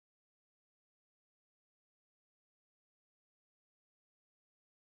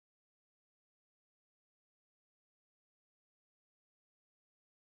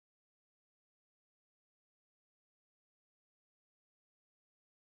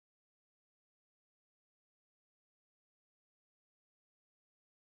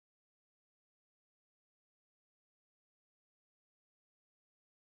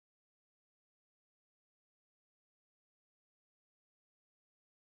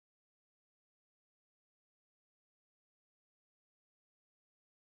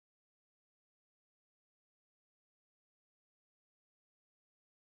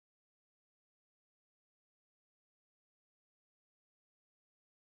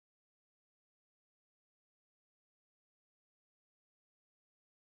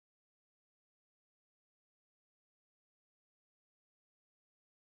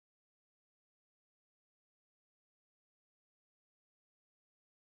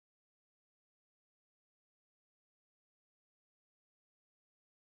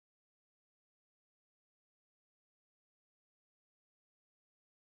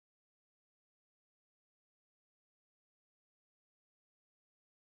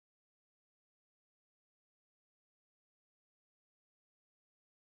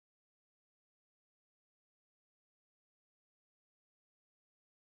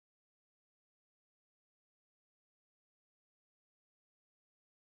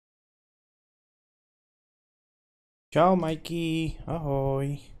Ciao, Mikey.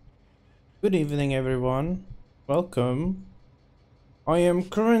 Ahoy. Good evening, everyone. Welcome. I am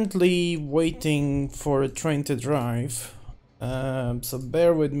currently waiting for a train to drive. So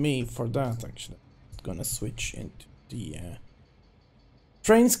bear with me for that, actually. I'm gonna switch into the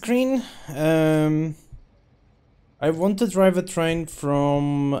train screen. I want to drive a train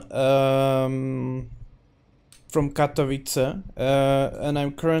from Katowice, and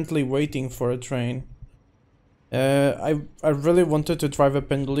I'm currently waiting for a train. I really wanted to drive a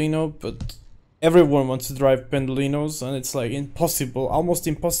Pendolino, but everyone wants to drive Pendolinos, and it's like impossible, almost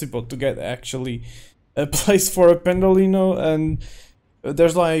impossible to get actually a place for a Pendolino. And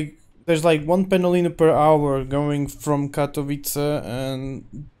there's like one Pendolino per hour going from Katowice,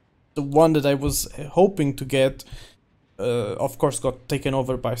 and the one that I was hoping to get, of course, got taken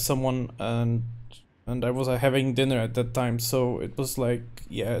over by someone, and I was having dinner at that time, so it was like,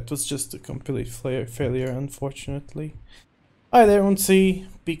 yeah, it was just a complete failure, unfortunately. Hi there, Unsi,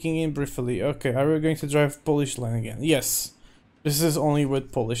 peeking in briefly. Okay, are we going to drive Polish line again? Yes, this is only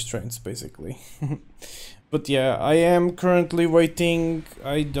with Polish trains, basically. But yeah, I am currently waiting.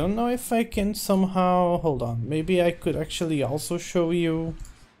 I don't know if I can somehow, hold on, maybe I could actually also show you.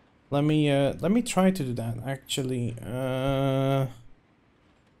 Let me try to do that, actually.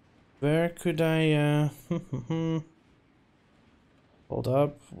 Where could I, hold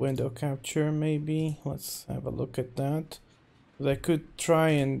up, window capture maybe, let's have a look at that. But I could try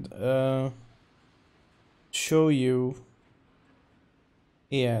and, show you,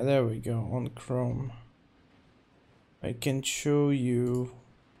 yeah, there we go, on Chrome. I can show you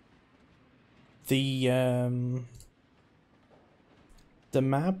the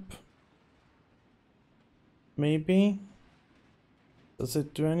map, maybe? Does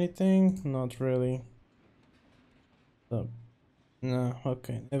it do anything? Not really. So, no,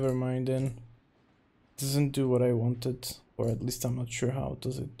 okay, never mind then. It doesn't do what I wanted, or at least I'm not sure how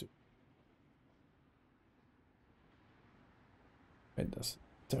does it do. It doesn't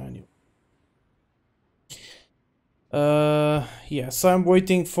do anyway. Yeah, so I'm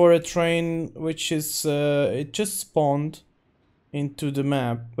waiting for a train which is, it just spawned into the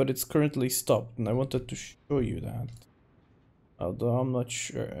map, but it's currently stopped, and I wanted to show you that. Although I'm not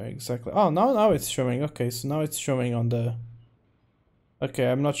sure exactly. Oh, now it's showing. Okay, so now it's showing on the... Okay,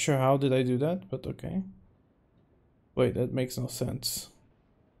 I'm not sure how did I do that, but okay. Wait, that makes no sense.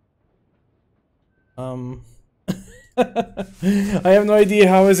 I have no idea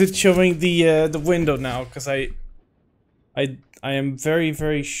how is it showing the window now, because I am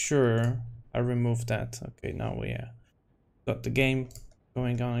very sure I removed that. Okay, now we got the game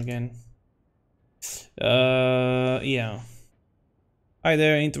going on again. Yeah. Hi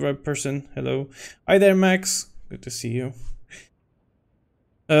there, interrupt person. Hello. Hi there, Max. Good to see you.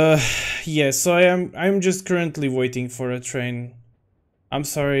 Yeah, so I'm just currently waiting for a train. I'm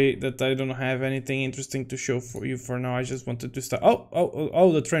sorry that I don't have anything interesting to show for you for now. I just wanted to start.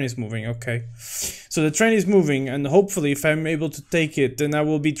 Oh, the train is moving. Okay. So the train is moving, and hopefully if I'm able to take it, then I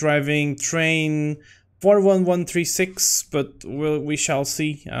will be driving train 41136, but we shall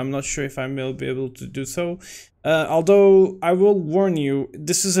see. I'm not sure if I will be able to do so. Although I will warn you,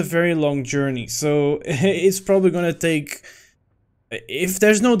 this is a very long journey, so it's probably gonna take, if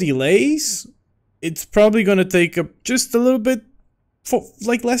there's no delays, it's probably gonna take just a little bit, for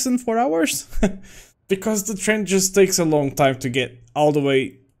like less than 4 hours, because the train just takes a long time to get all the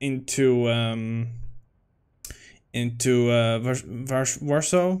way into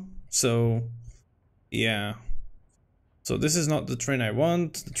Warsaw. So yeah. So this is not the train I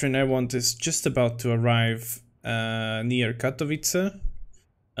want. The train I want is just about to arrive near Katowice,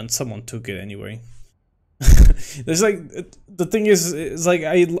 and someone took it anyway. There's like, the thing is, it's like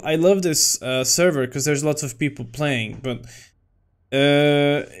I love this server because there's lots of people playing, but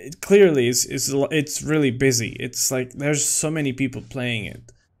it clearly it's really busy. It's like there's so many people playing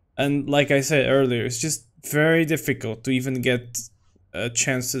it, and like I said earlier, it's just very difficult to even get a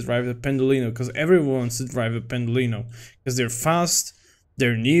chance to drive a Pendolino, because everyone wants to drive a Pendolino because they're fast,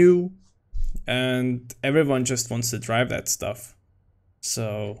 they're new, and everyone just wants to drive that stuff.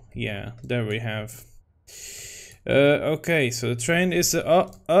 So yeah, there we have. Okay, so the train is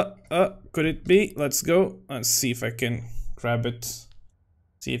could it be? Let's go. Let's see if I can grab it.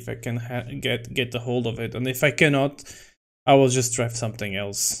 See if I can get a hold of it, and if I cannot, I will just drive something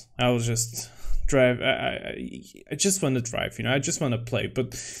else. I will just drive. I just want to drive, you know. I just want to play,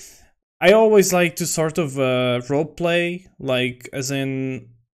 but I always like to sort of role play, like as in,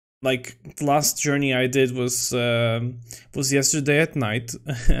 like the last journey I did was yesterday at night,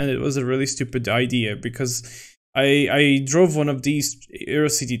 and it was a really stupid idea because I drove one of these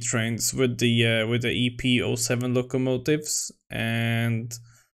Eurocity trains with the EP07 locomotives, and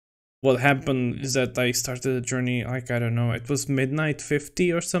what happened is that I started the journey, like, I don't know, it was midnight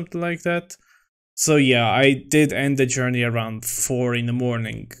 50 or something like that. So yeah, I did end the journey around 4 in the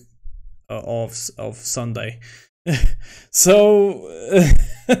morning of Sunday. So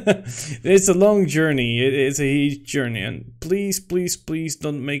it's a long journey. It's a huge journey, and please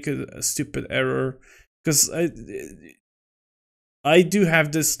don't make a stupid error, because I do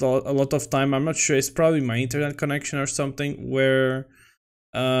have this a lot of time. I'm not sure, it's probably my internet connection or something, where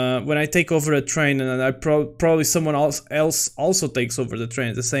when I take over a train, and then I probably someone else also takes over the train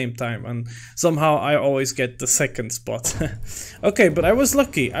at the same time, and somehow I always get the second spot. Okay, but I was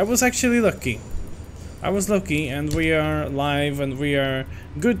lucky. I was actually lucky. I was lucky, and we are live, and we are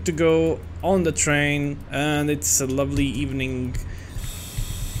good to go on the train, and it's a lovely evening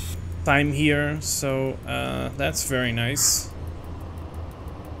time here, so that's very nice.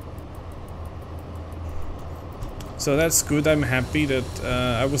 So that's good. I'm happy that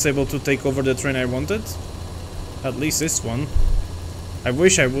I was able to take over the train I wanted, at least this one. I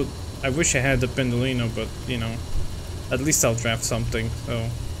wish I had the Pendolino, but you know, at least I'll draft something, so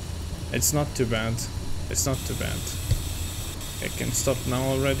it's not too bad. It's not too bad. I can stop now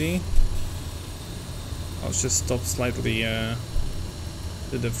already. I'll just stop slightly to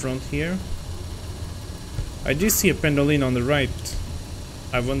the front here. I do see a Pendolino on the right.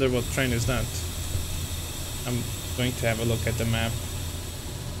 I wonder what train is that. I'm going to have a look at the map.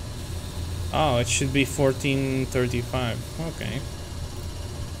 Oh, it should be 1435. Okay.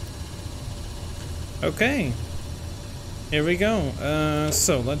 Okay. Here we go.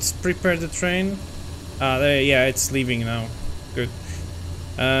 So let's prepare the train. Yeah, it's leaving now. Good.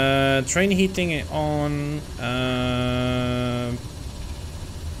 Train heating on.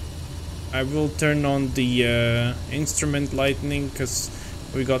 I will turn on the instrument lighting, because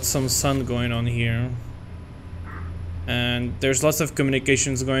we got some sun going on here. And there's lots of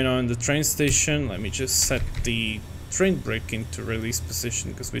communications going on in the train station. Let me just set the train brake into release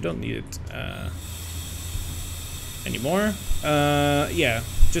position, because we don't need it anymore. Yeah,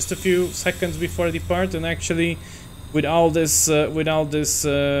 just a few seconds before I depart, and actually, with all this,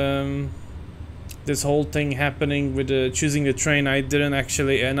 this whole thing happening with choosing the train, I didn't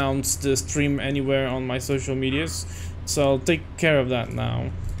actually announce the stream anywhere on my social medias, so I'll take care of that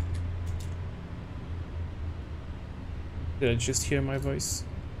now. Did I just hear my voice?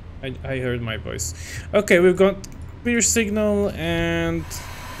 I heard my voice. Okay, we've got clear signal, and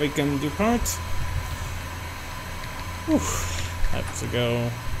we can depart. Whew. Have to go.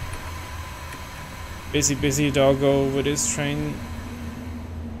 Busy doggo with his train.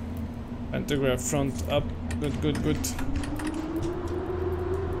 Pantograph front up. Good.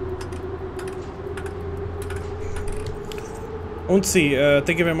 Unzi,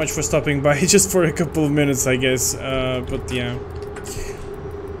 thank you very much for stopping by, just for a couple of minutes, I guess. But yeah,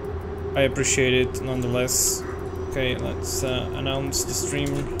 I appreciate it nonetheless. Okay, let's announce the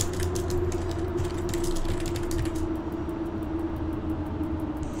stream.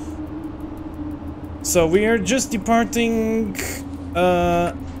 So we are just departing.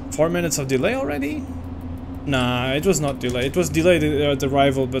 4 minutes of delay already? Nah, it was not delayed. It was delayed at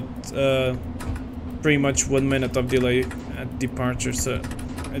arrival, but pretty much 1 minute of delay at departure, so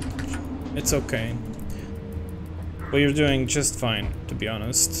it's okay. But you're doing just fine, to be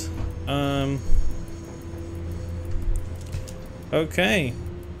honest. Okay.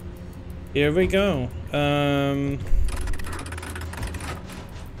 Here we go.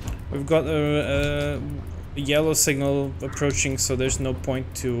 We've got a yellow signal approaching, so there's no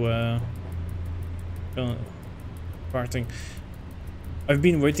point to departing. I've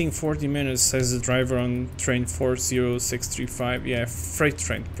been waiting 40 minutes, says the driver on train 40635. Yeah, freight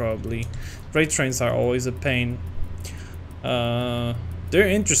train probably. Freight trains are always a pain. They're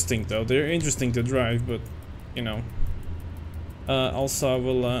interesting though. They're interesting to drive, but you know. Also, I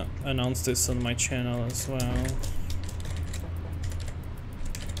will announce this on my channel as well.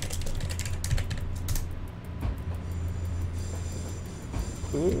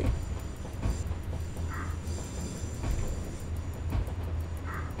 Ooh.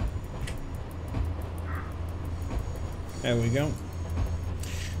 There we go.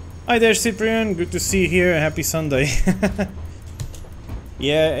 Hi there, Cyprian. Good to see you here. Happy Sunday.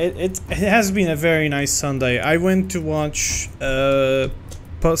 Yeah, it has been a very nice Sunday. I went to watch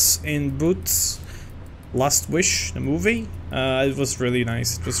Puss in Boots, Last Wish, the movie. It was really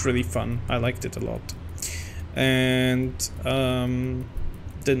nice. It was really fun. I liked it a lot. And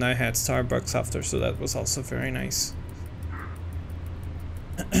then I had Starbucks after, so that was also very nice.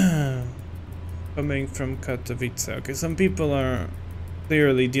 coming from Katowice. Okay, some people are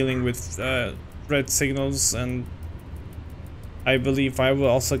clearly dealing with red signals, and I believe I will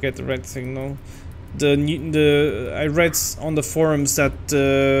also get the red signal. I read on the forums that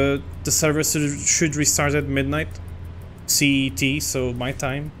the server should restart at midnight CET, so my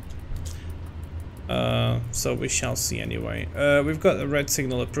time. So we shall see anyway. We've got a red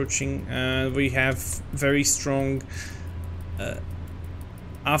signal approaching, and we have very strong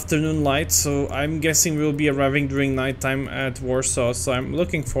afternoon light, so I'm guessing we'll be arriving during nighttime at Warsaw, so I'm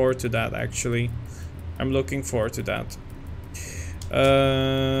looking forward to that actually. I'm looking forward to that.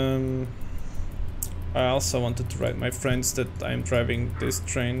 I also wanted to write my friends that I'm driving this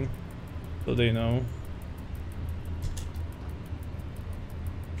train, so they know.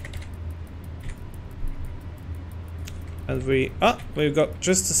 And we've got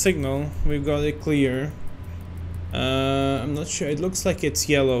just a signal. We've got it clear. I'm not sure. It looks like it's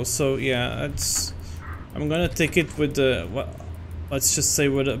yellow, so yeah, I'm gonna take it with the let's just say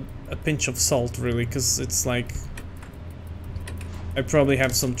with a pinch of salt, really, because it's like I probably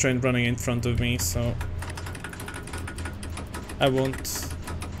have some train running in front of me, so I won't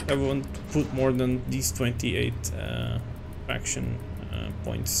put more than these 28 traction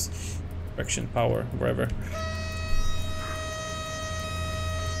points, traction power, wherever.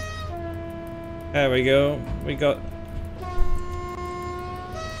 There we go. We got.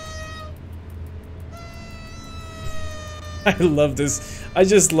 I love this. I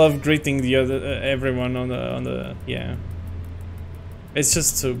just love greeting the other everyone on the yeah. It's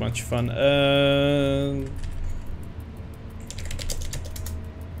just so much fun.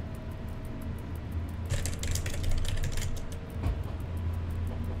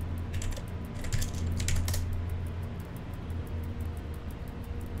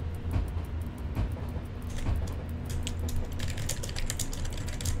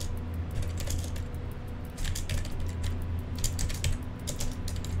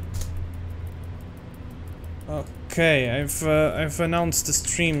 Okay, I've announced the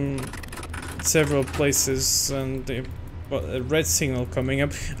stream at several places, and they've got a red signal coming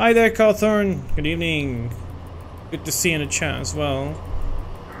up. Hi there, Cawthorn. Good evening. Good to see you in the chat as well.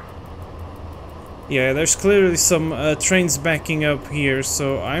 Yeah, there's clearly some trains backing up here,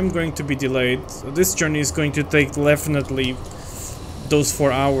 so I'm going to be delayed. So this journey is going to take definitely those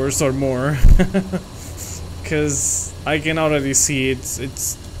 4 hours or more, because I can already see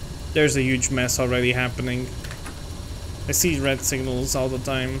there's a huge mess already happening. I see red signals all the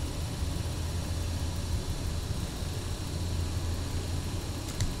time.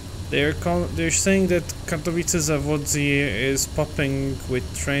 They're saying that Katowice Zawodzie is popping with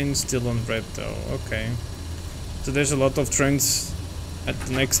trains still on red though. Okay. So there's a lot of trains at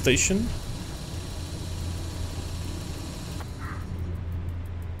the next station.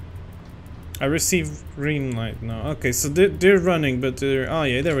 I received green light now. Okay, so they're running, but they're... Oh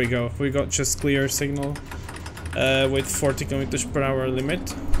yeah, there we go. We got just clear signal. With 40 kilometers per hour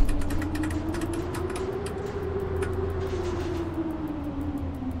limit.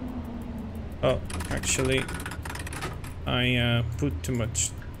 Oh, actually, I put too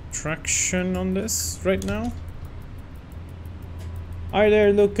much traction on this right now. Hi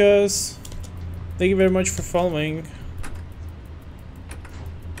there, Lucas. Thank you very much for following.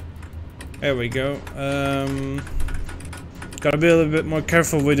 There we go. Gotta be a little bit more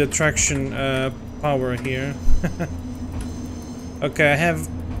careful with the traction power here. Okay, I have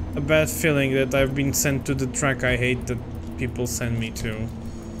a bad feeling that I've been sent to the track I hate that people send me to.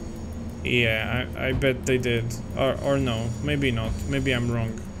 Yeah, I bet they did. Or no, maybe not. Maybe I'm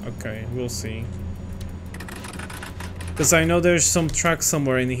wrong. Okay, we'll see. Because I know there's some track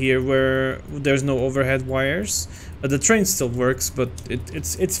somewhere in here where there's no overhead wires. The train still works, but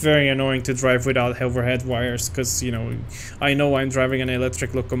it's very annoying to drive without overhead wires, because, you know I'm driving an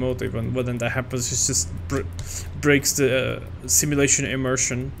electric locomotive, and when that happens, it just breaks the simulation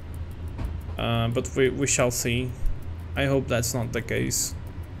immersion. But we shall see. I hope that's not the case.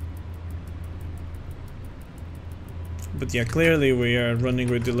 But yeah, clearly we are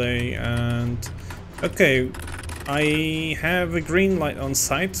running with delay, and okay, I have a green light on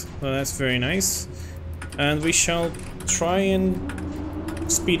sight, so that's very nice. And we shall try and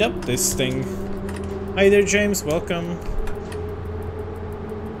speed up this thing. Hi there, James, welcome.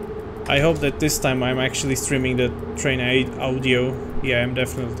 I hope that this time I'm actually streaming the train audio. Yeah, I am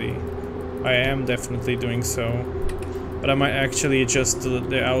definitely doing so. But I might actually adjust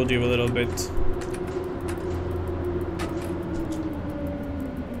the audio a little bit.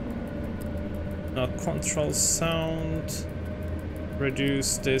 Now control sound.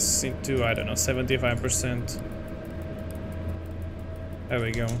 Reduce this into, I don't know, 75%. There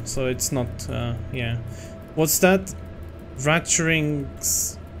we go. So it's not, yeah. What's that?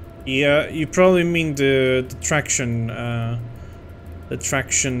 Ratcherings. Yeah, you probably mean the traction,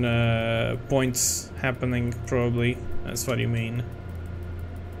 points happening, probably. That's what you mean.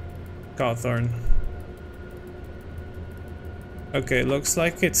 Cawthorn. Okay, looks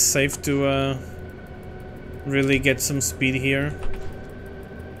like it's safe to, really get some speed here.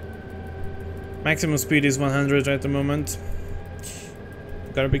 Maximum speed is 100 at the moment.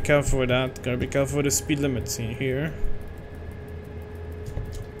 Gotta be careful with that. Gotta be careful with the speed limits here.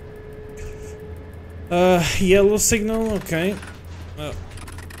 Yellow signal, okay.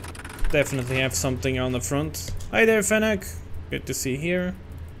 Definitely have something on the front. Hi there, Fennec. Good to see you here.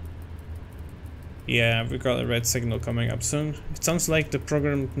 Yeah, we got a red signal coming up soon. It sounds like the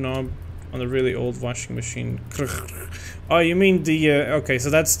program knob on a really old washing machine. Oh, you mean the okay? So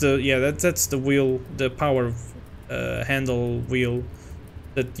that's the that's the wheel, the power handle wheel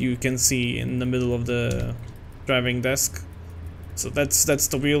that you can see in the middle of the driving desk. So that's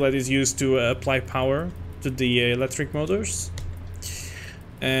the wheel that is used to apply power to the electric motors.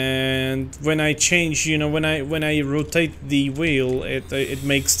 And when I change, you know, when I rotate the wheel, it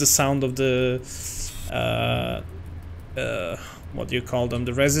makes the sound of the what do you call them?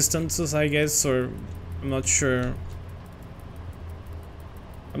 The resistances, I guess, or I'm not sure.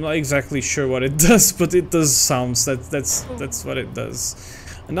 I'm not exactly sure what it does, but it does sounds. That's what it does.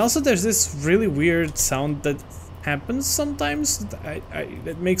 And also, there's this really weird sound that happens sometimes.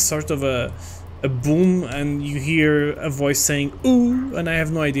 That makes sort of a boom, and you hear a voice saying "ooh," and I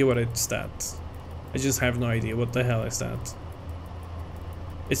have no idea what it's that. I just have no idea what the hell is that.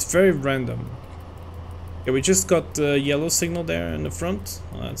 It's very random. Okay, we just got the yellow signal there in the front.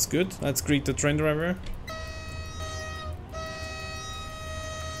 Well, that's good. Let's greet the train driver.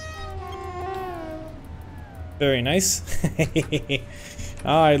 Very nice.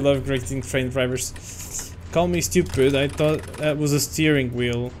 Ah, I love greeting train drivers. Call me stupid. I thought that was a steering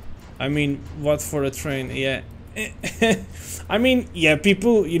wheel. I mean, what for a train? Yeah. I mean, yeah,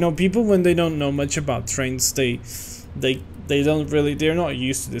 people, you know, people when they don't know much about trains, they don't really, they're not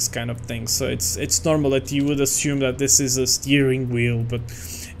used to this kind of thing. So it's normal that you would assume that this is a steering wheel, but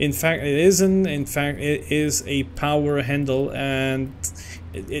in fact it isn't. In fact, it is a power handle, and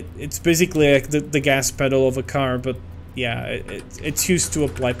it's basically like the gas pedal of a car, but yeah, it's used to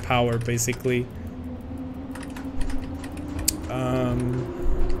apply power, basically.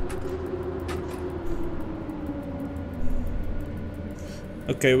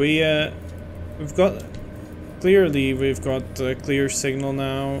 Okay, we've got a clear signal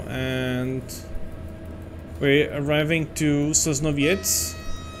now, and we're arriving to Sosnowiec.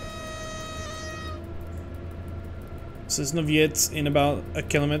 Sosnowiec in about a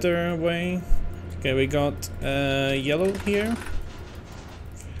kilometer away. Okay, we got yellow here.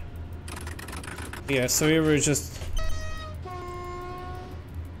 Yeah, so we were just...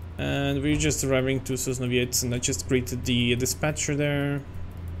 And we're just arriving to Sosnowiec, and I just greeted the dispatcher there.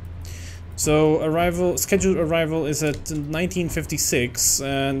 So scheduled arrival is at 1956,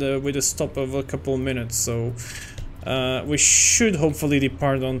 and with a stop of a couple minutes. So we should hopefully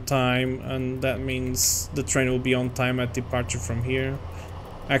depart on time, and that means the train will be on time at departure from here.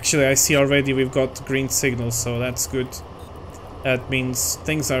 Actually, I see already we've got green signals, so that's good. That means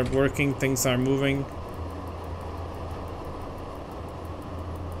things are working, things are moving.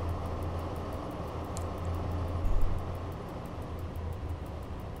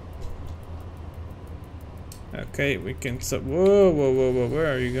 Okay, we can stop. Whoa, whoa, whoa, whoa,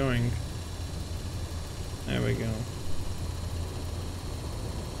 where are you going? There we go.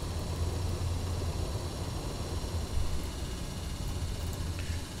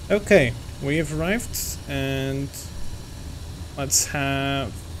 Okay, we have arrived, and let's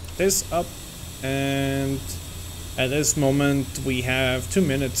have this up, and at this moment we have 2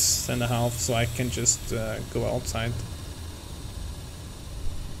 minutes and a half, so I can just go outside.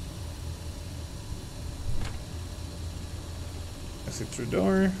 Exit through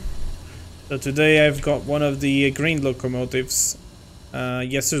door. So today I've got one of the green locomotives.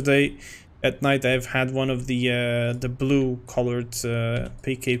 Yesterday at night I've had one of the blue colored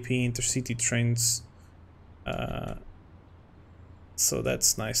PKP intercity trains. So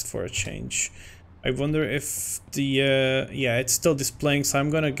that's nice for a change. I wonder if the yeah, it's still displaying, so I'm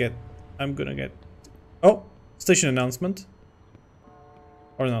gonna get oh, station announcement.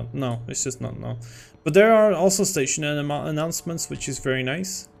 Or not, no, it's just not, no. But there are also station announcements, which is very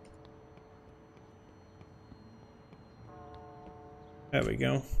nice. There we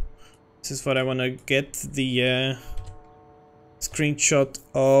go. This is what I want to get, the screenshot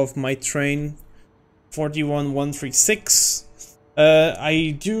of my train 41136.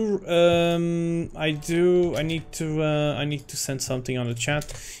 I do. I need to. I need to send something on the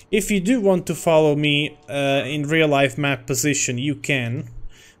chat. If you do want to follow me in real life map position, you can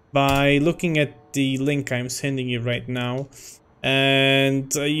by looking at the link I'm sending you right now,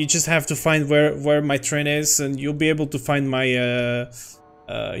 and you just have to find where my train is, and you'll be able to find my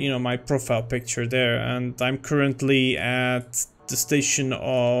you know, my profile picture there. And I'm currently at the station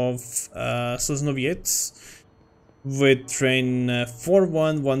of Sosnowiec with train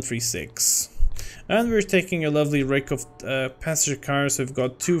 41136. And we're taking a lovely rake of passenger cars. We've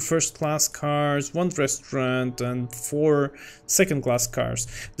got 2 first-class cars, 1 restaurant, and 4 second-class cars.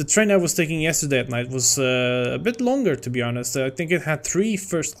 The train I was taking yesterday at night was a bit longer, to be honest. I think it had 3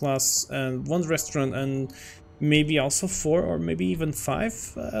 first-class and 1 restaurant, and maybe also 4 or maybe even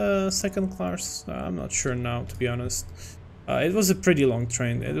 5 second-class. I'm not sure now, to be honest. It was a pretty long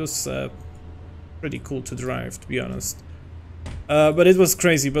train. It was pretty cool to drive, to be honest. But it was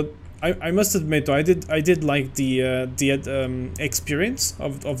crazy. But I must admit, though, I did like the experience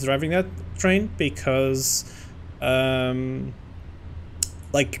of driving that train, because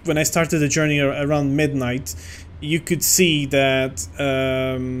like when I started the journey around midnight, you could see that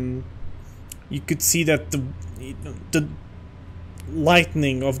the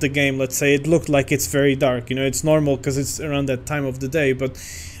lightning of the game, let's say, it looked like it's very dark. You know, it's normal because it's around that time of the day, but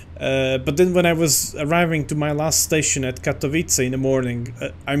then when I was arriving to my last station at Katowice in the morning,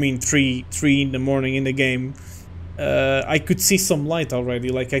 I mean 3 in the morning in the game, I could see some light already.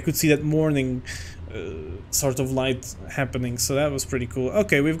 Like I could see that morning sort of light happening, so that was pretty cool.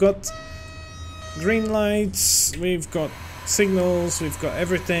 Okay, we've got green lights, we've got signals, we've got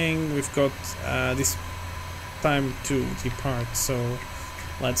everything, we've got this time to depart, so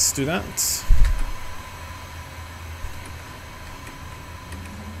let's do that.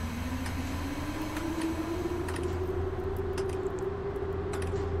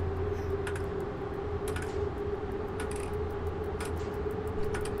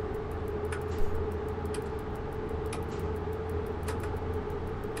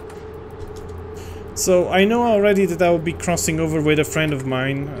 So I know already that I will be crossing over with a friend of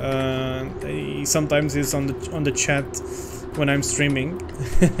mine. He sometimes is on the chat when I'm streaming.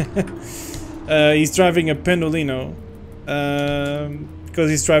 He's driving a Pendolino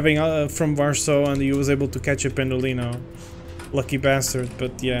because he's driving from Warsaw, and he was able to catch a Pendolino. Lucky bastard,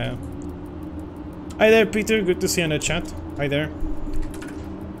 but yeah. Hi there, Peter. Good to see you on the chat. Hi there.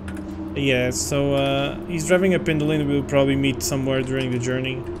 Yeah, so he's driving a Pendolino. We'll probably meet somewhere during the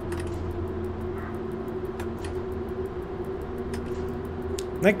journey.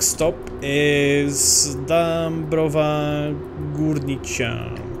 Next stop is Dąbrowa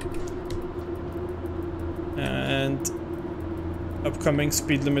Górnicza, and upcoming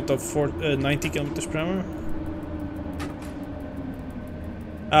speed limit of 90 km/h.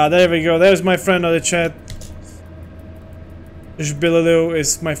 Ah, there we go. There's my friend on the chat. Zbilelu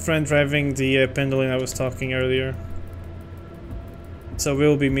is my friend driving the Pendolino I was talking earlier. So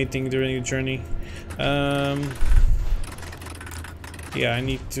we'll be meeting during the journey. Yeah, I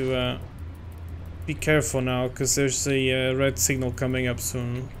need to be careful now, because there's a red signal coming up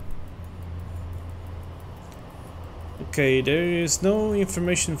soon. Okay, there is no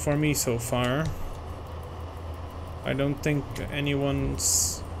information for me so far. I don't think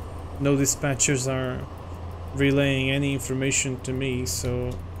no dispatchers are relaying any information to me,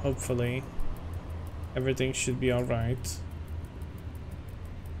 so hopefully everything should be alright.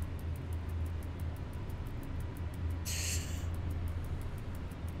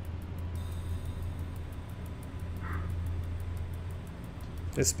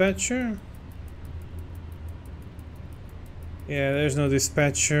 Dispatcher? Yeah, there's no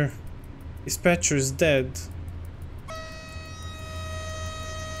dispatcher. Dispatcher is dead.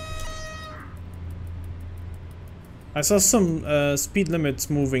 I saw some speed limits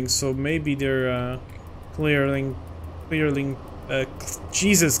moving, so maybe they're clearing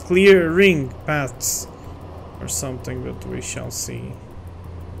paths or something, but we shall see.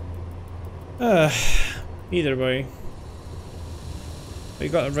 Either way. We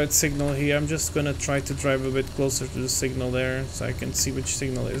got a red signal here. I'm just gonna try to drive a bit closer to the signal there, so I can see which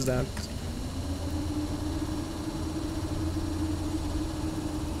signal is that.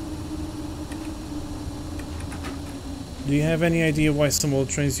 Do you have any idea why some old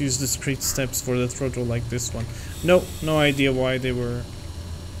trains use discrete steps for the throttle like this one? No, no idea why they were.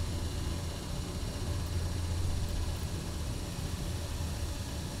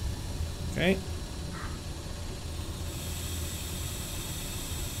 Okay.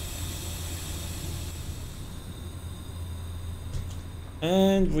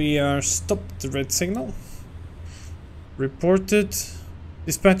 And we are stopped the red signal. Reported.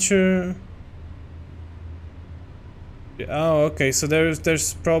 Dispatcher. Oh, okay, so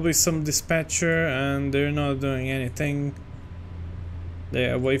there's probably some dispatcher and they're not doing anything.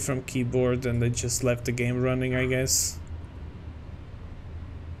 They're away from keyboard and they just left the game running, I guess.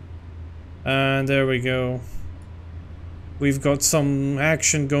 And there we go. We've got some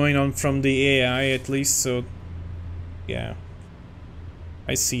action going on from the AI at least, so yeah.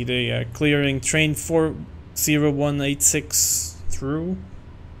 I see the clearing train 40186 through.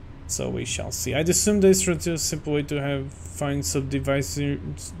 So we shall see. I'd assume this is a simple way to find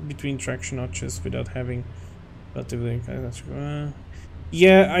subdivisions between traction notches without having relatively.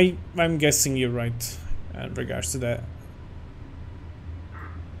 Yeah, I'm guessing you're right in regards to that.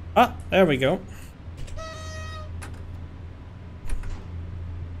 Ah, there we go.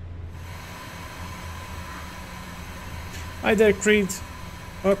 Hi there, Creed.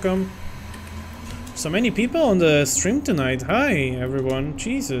 Welcome. So many people on the stream tonight. Hi, everyone.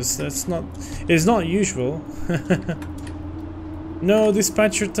 Jesus, it's not usual. No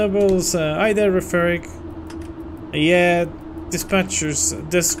dispatcher tables. Hi there, Referic. Yeah,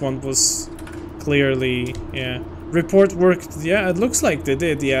 dispatchers. This one was clearly, yeah. Report worked. Yeah, it looks like they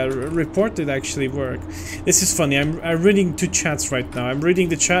did. Yeah, report did actually work. This is funny. I'm reading two chats right now. I'm reading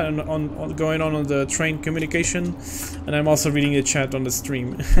the chat on going on the train communication, and I'm also reading the chat on the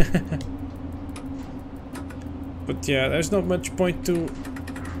stream. But yeah, there's not much point to.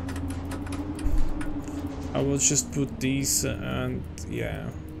 I will just put these, and yeah,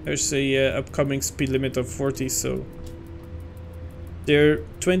 there's a upcoming speed limit of 40, so. They're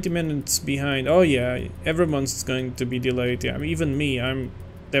 20 minutes behind. Oh yeah, everyone's going to be delayed. Yeah, I mean, even me, I'm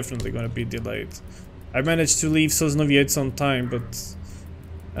definitely going to be delayed. I managed to leave Sosnowiec on time, but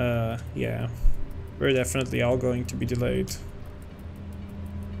yeah, we're definitely all going to be delayed.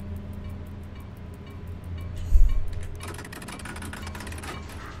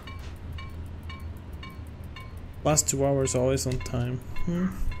 Last 2 hours always on time.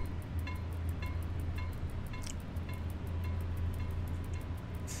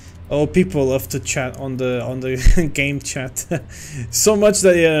 Oh, people love to chat on the game chat so much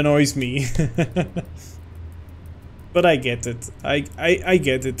that it annoys me. But I get it. I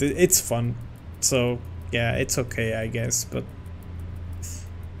get it. It's fun. So yeah, it's okay, I guess. But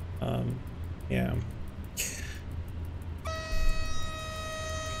yeah.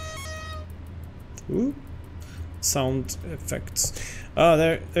 Ooh. Sound effects. Oh,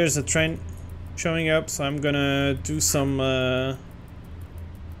 there's a train showing up. So I'm gonna do some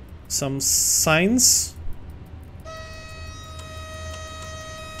signs.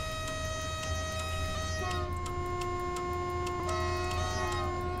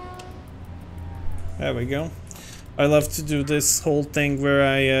 There we go. I love to do this whole thing where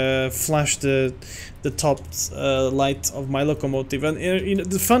I flash the top light of my locomotive, and you know,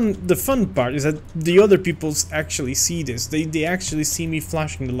 the fun part is that the other people actually see this. They actually see me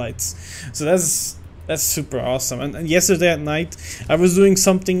flashing the lights. So that's super awesome. And yesterday at night I was doing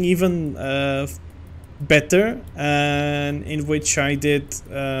something even better, and in which I did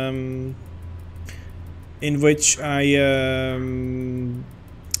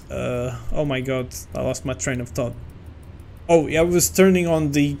oh my god, I lost my train of thought. Oh yeah, I was turning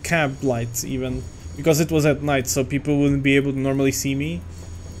on the cab lights even because it was at night, so people wouldn't be able to normally see me.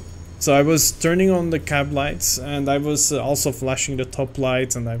 So I was turning on the cab lights, and I was also flashing the top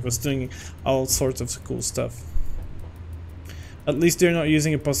lights, and I was doing all sorts of cool stuff. At least they're not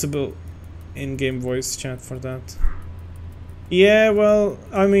using a possible in-game voice chat for that. Yeah, well,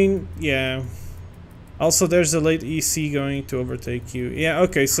 I mean, yeah. Also, there's a late EC going to overtake you. Yeah,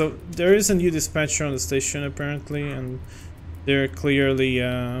 okay, so there is a new dispatcher on the station apparently, and they're clearly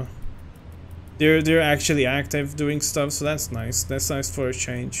they're actually active doing stuff, so that's nice. That's nice for a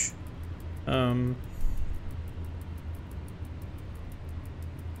change.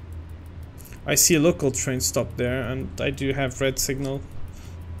 I see a local train stop there, and I do have red signal.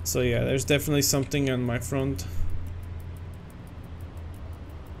 So yeah, there's definitely something on my front.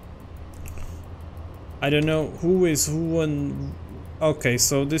 I don't know who is who and... Okay,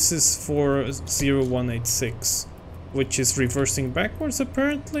 so this is for 0186, which is reversing backwards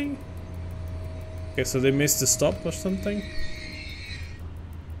apparently. Okay, so they missed the stop or something.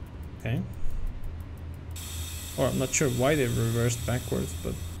 Okay. Or I'm not sure why they reversed backwards,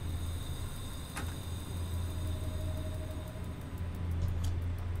 but...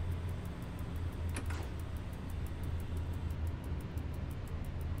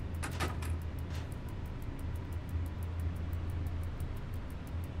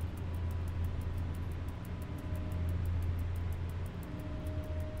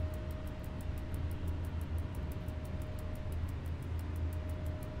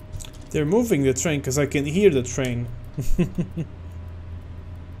 They're moving the train because I can hear the train.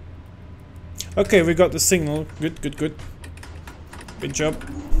 Okay, we got the signal. Good, good, good. Good job.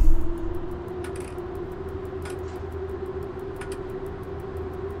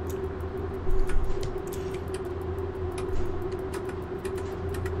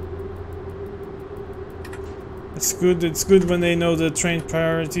 It's good when they know the train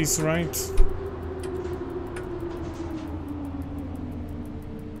priorities, right?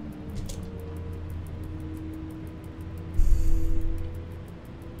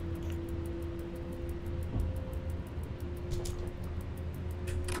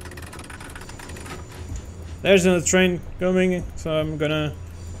 There's another train coming, so I'm gonna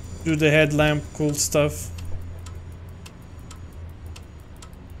do the headlamp cool stuff.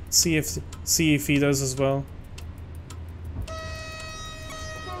 See if he does as well.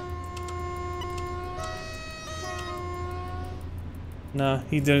 Nah,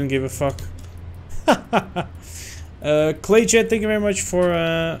 he didn't give a fuck. Clayjet, thank you very much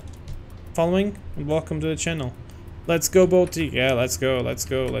for following and welcome to the channel. Let's go, Bolty. Yeah, let's go, let's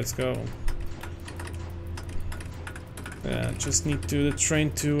go, let's go. Just need the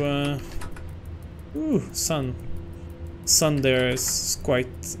train to ooh, sun there is quite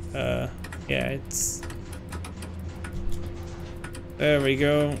yeah, it's there we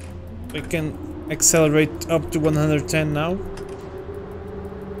go. We can accelerate up to 110 now.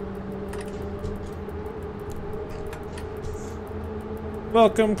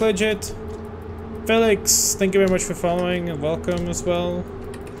 Welcome, Clayjet. Felix, thank you very much for following and welcome as well.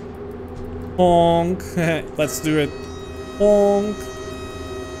 Honk. Let's do it. Honk.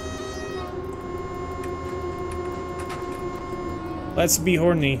 Let's be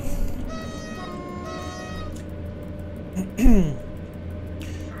horny.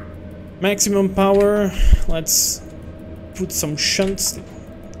 Maximum power. Let's put some shunts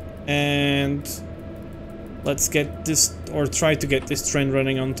and let's get this, or try to get this train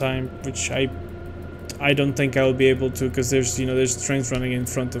running on time, which I don't think I'll be able to, because there's, you know, there's trains running in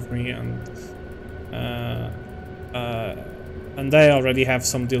front of me, and they already have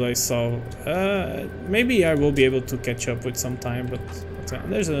some delays, so maybe I will be able to catch up with some time, but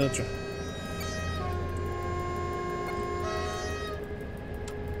there's another train.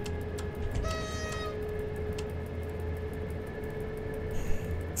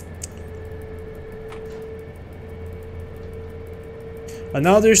 And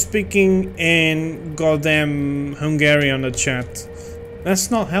now they're speaking in goddamn Hungarian on the chat.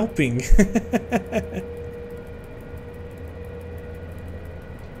 That's not helping.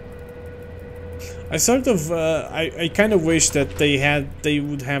 I sort of, I kind of wish that they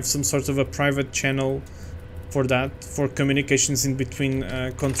would have some sort of a private channel for that, for communications in between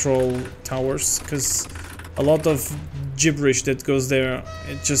control towers, because a lot of gibberish that goes there,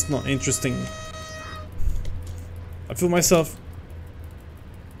 it's just not interesting. I feel myself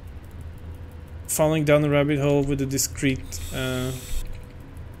falling down the rabbit hole with the discrete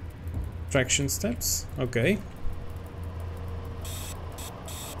traction steps. Okay.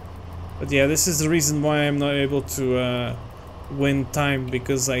 But yeah, this is the reason why I'm not able to win time,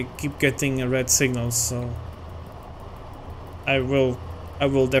 because I keep getting a red signal, so I will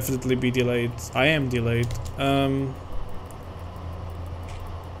definitely be delayed. I am delayed. I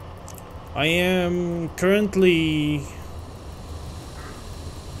am currently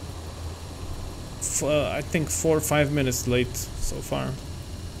I think 4 or 5 minutes late so far.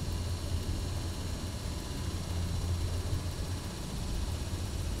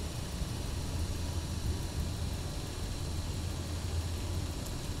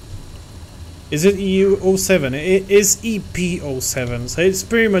 Is it EU07? It is EP07, so it's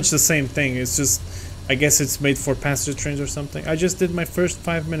pretty much the same thing. It's just, I guess it's made for passenger trains or something. I just did my first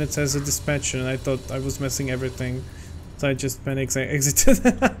 5 minutes as a dispatcher and I thought I was messing everything. So I just exited.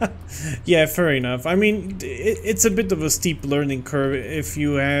 Yeah, fair enough. I mean, it's a bit of a steep learning curve if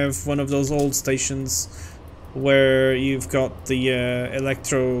you have one of those old stations where you've got the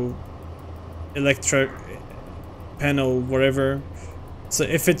electric panel, whatever. So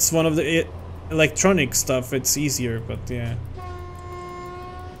if it's one of the electronic stuff, it's easier, but yeah.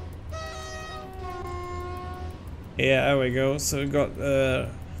 Yeah, there we go. So we got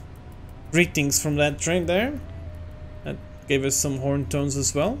greetings from that train there. That gave us some horn tones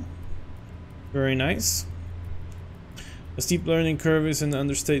as well. Very nice. A steep learning curve is an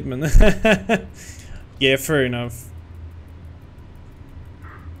understatement. Yeah, fair enough.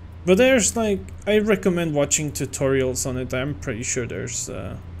 But there's like, I recommend watching tutorials on it. I'm pretty sure there's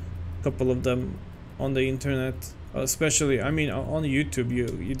a couple of them on the internet, especially, I mean, on YouTube.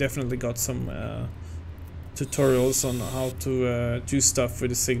 You definitely got some tutorials on how to do stuff with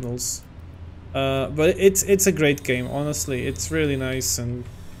the signals. But it's a great game, honestly. It's really nice, and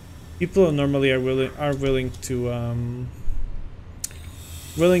people normally are willing to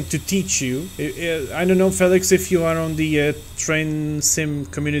teach you. I don't know, Felix, if you are on the Train Sim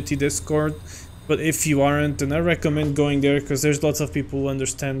community Discord, but if you aren't, then I recommend going there, because there's lots of people who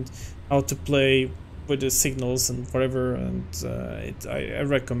understand how to play with the signals and whatever, and I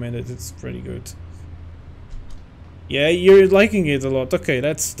recommend it. It's pretty good. Yeah, you're liking it a lot. Okay,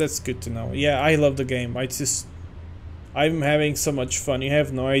 that's good to know. Yeah, I love the game. I'm having so much fun. You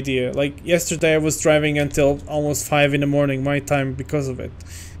have no idea. Like yesterday I was driving until almost 5 in the morning my time because of it.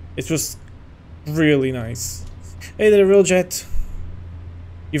 It was really nice. Hey there, Real Jet.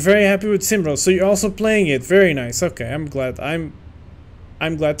 You're very happy with SimRail, so you're also playing it. Very nice. Okay, I'm glad. I'm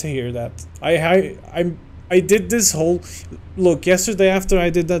glad to hear that. I did this whole look yesterday after I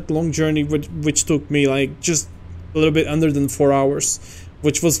did that long journey, which took me like just a little bit under than 4 hours,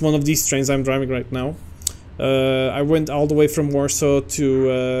 which was one of these trains I'm driving right now. I went all the way from Warsaw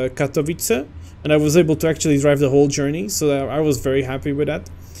to Katowice, and I was able to actually drive the whole journey, so I was very happy with that.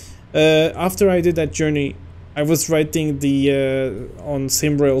 After I did that journey, I was writing the on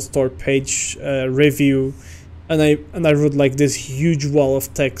SimRail store page review, and I wrote like this huge wall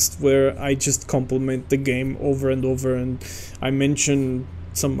of text where I just compliment the game over and over, and I mentioned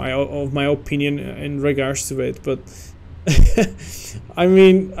some of my opinion in regards to it. But I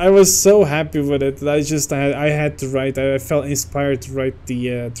mean, I was so happy with it that I had to write. I felt inspired to write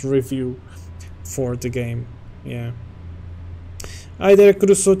the review for the game. Yeah. Hi there,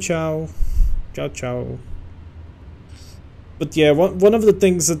 Crusoe. Ciao. Ciao, ciao. But yeah, one of the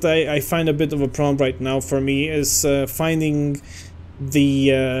things that I find a bit of a problem right now for me is finding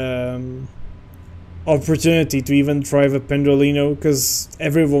the opportunity to even drive a Pendolino, because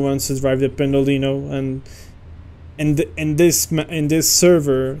everyone wants to drive the Pendolino, and in this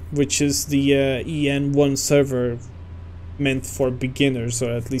server, which is the EN1 server meant for beginners,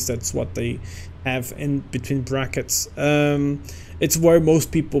 or at least that's what they have in between brackets. It's where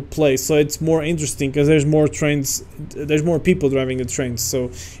most people play, so it's more interesting because there's more trains, there's more people driving the trains, so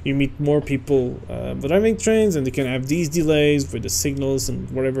you meet more people driving trains, and they can have these delays with the signals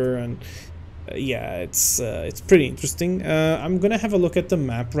and whatever, and yeah, it's pretty interesting. I'm gonna have a look at the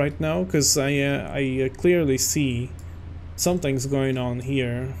map right now, because I clearly see something's going on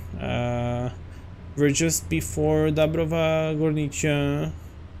here. We're just before Dąbrowa Górnicza,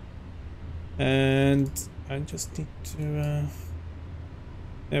 and I just need to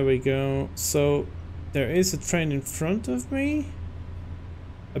there we go. So there is a train in front of me,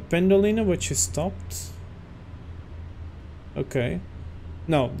 a Pendolino, which is stopped. Okay,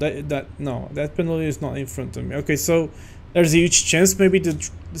 no, that Pendolino is not in front of me. Okay, so there's a huge chance maybe the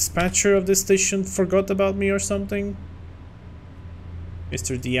dispatcher of this station forgot about me or something.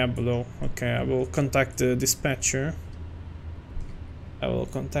 Mr. Diablo. Okay, I will contact the dispatcher.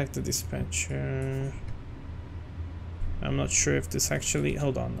 I'm not sure if this actually...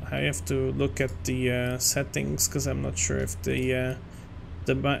 Hold on, I have to look at the settings, because I'm not sure if the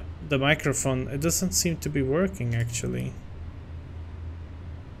microphone... It doesn't seem to be working, actually.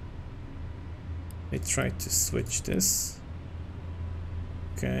 I tried to switch this.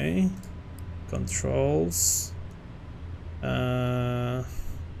 Okay. Controls.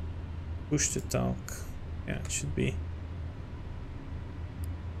 Push to talk. Yeah, it should be.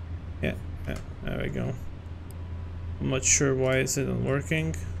 Yeah, there we go. I'm not sure why is it not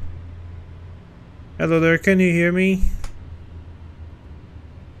working. Hello there, can you hear me?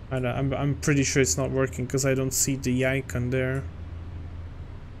 I'm pretty sure it's not working because I don't see the icon there.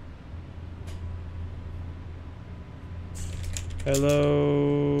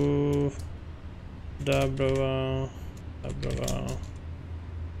 Hello, Dąbrowa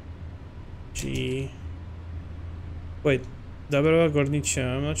G. Wait, Dąbrowa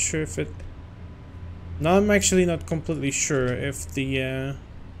Górnicza. I'm not sure if it. No, I'm actually not completely sure if the.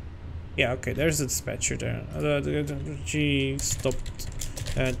 Yeah, okay. There's a dispatcher there. G stopped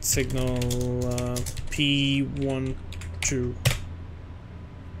at signal P12.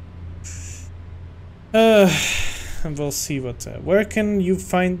 And we'll see what. Where can you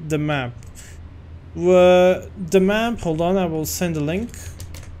find the map? The map. Hold on, I will send a link.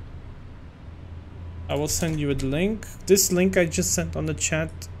 I will send you a link. This link I just sent on the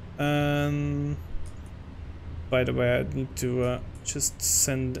chat. By the way, I need to just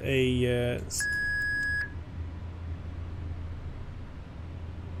send a.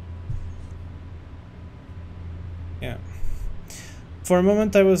 Yeah. For a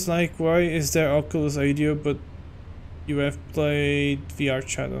moment, I was like, "Why is there Oculus audio?" But you have played VR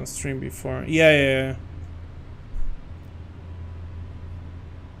chat on stream before. Yeah.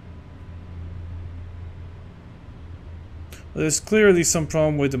 There's clearly some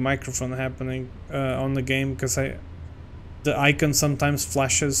problem with the microphone happening on the game, because the icon sometimes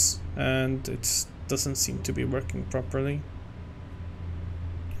flashes and it doesn't seem to be working properly.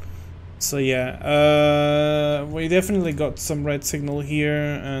 So yeah, we definitely got some red signal here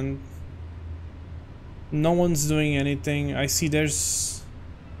and no one's doing anything. I see there's...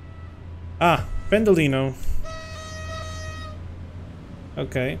 Ah, Pendolino.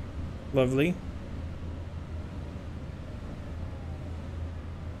 Okay, lovely.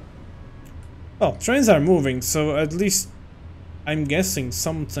 Well, trains are moving, so at least I'm guessing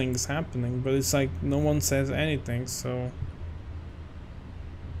something's happening, but it's like no one says anything, so...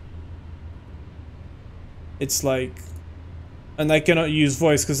 It's like... And I cannot use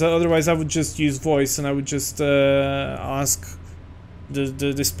voice, because otherwise I would just use voice and I would just ask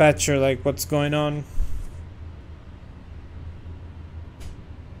the dispatcher, like, what's going on.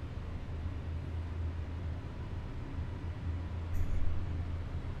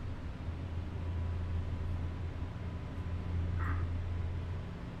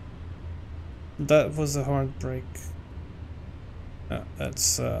 That was a hard break.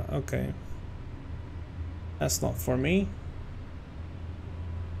 That's okay. That's not for me.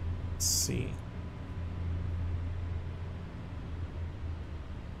 Let's see.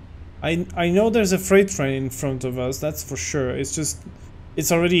 I know there's a freight train in front of us, that's for sure. It's just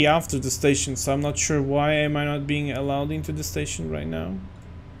it's already after the station, so I'm not sure why am I not being allowed into the station right now.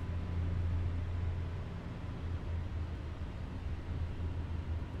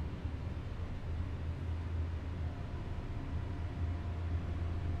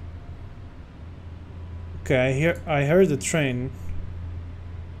 Okay, I heard the train.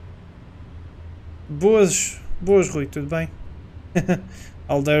 Boas, Rui, tudo bem?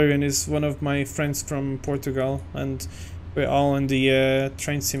 Aldarian is one of my friends from Portugal, and we're all in the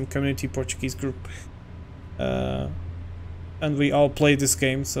Train Sim Community Portuguese group. And we all play this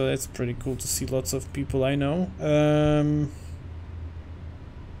game, so it's pretty cool to see lots of people I know.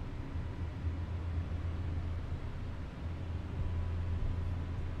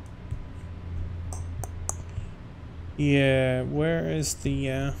 Yeah, where is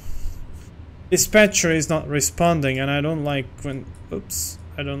the... Dispatcher is not responding, and I don't like when... Oops.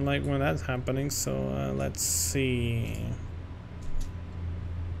 I don't like when that's happening, so let's see.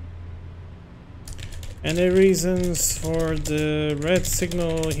 Any reasons for the red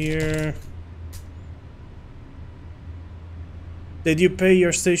signal here? Did you pay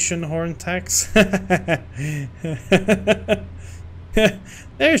your station horn tax?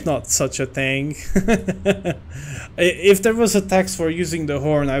 There's not such a thing. If there was a tax for using the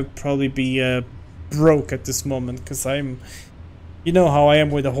horn, I'd probably be broke at this moment, because I'm... You know how I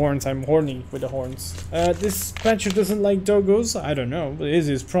am with the horns, I'm horny with the horns. This dispatcher doesn't like doggos? I don't know, but it is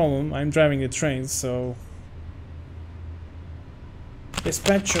his problem. I'm driving the train, so...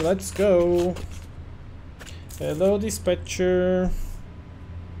 Dispatcher, let's go. Hello, dispatcher.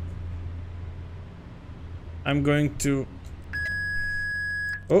 I'm going to...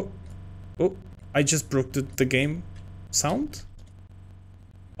 Oh, I just broke the game sound?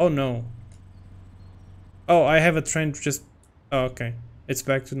 Oh no. Oh, I have a train just... Oh, okay. It's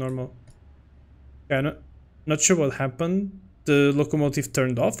back to normal. Yeah, not sure what happened. The locomotive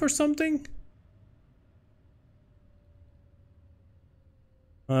turned off or something?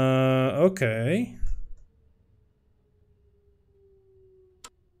 Okay.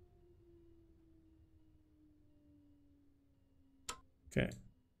 Okay.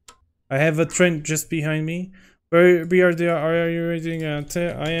 I have a train just behind me. Where are you waiting at?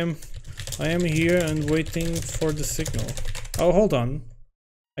 I am here and waiting for the signal. Oh, hold on.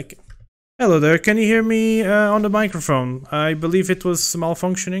 Hello there, can you hear me on the microphone? I believe it was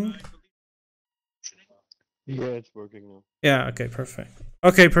malfunctioning. Yeah, it's working now. Yeah, okay, perfect.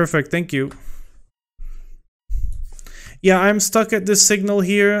 Okay, perfect, thank you. Yeah, I'm stuck at this signal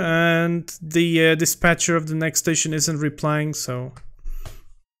here, and the dispatcher of the next station isn't replying, so...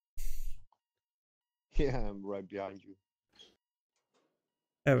 Yeah, I'm right behind you.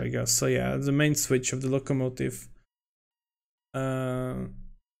 There we go. So yeah, the main switch of the locomotive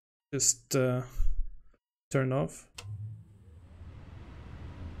just turn off.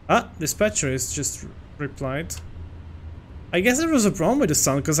 Ah, dispatcher is just replied. I guess there was a problem with the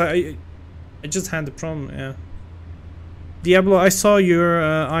sound, because I just had the problem, yeah. Diablo, I saw your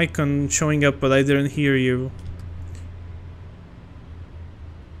icon showing up, but I didn't hear you.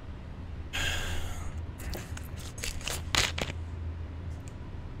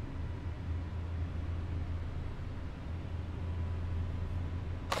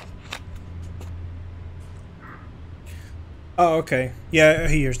 Oh, okay. Yeah,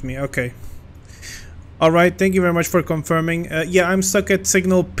 he hears me. Okay. All right, thank you very much for confirming. Yeah, I'm stuck at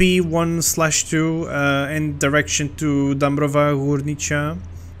signal P1/2 in direction to Dąbrowa Górnicza.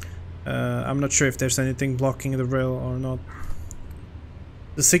 I'm not sure if there's anything blocking the rail or not.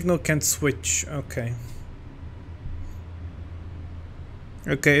 The signal can't switch. Okay.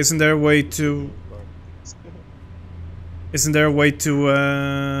 Okay, isn't there a way to... Isn't there a way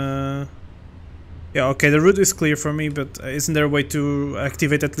to... Yeah, okay, the route is clear for me, but isn't there a way to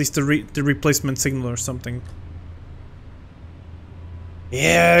activate at least the replacement signal or something?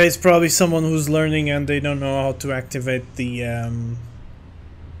 Yeah, it's probably someone who's learning and they don't know how to activate the...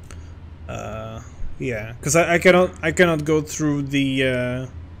 yeah, because I cannot go through the...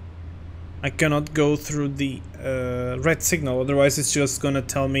 I cannot go through the red signal, otherwise it's just gonna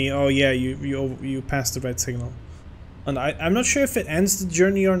tell me, oh yeah, you passed the red signal. And I'm not sure if it ends the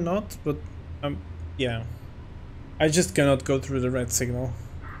journey or not, but yeah. I just cannot go through the red signal.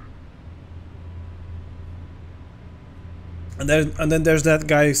 And then there's that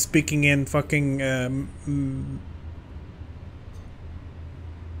guy speaking in fucking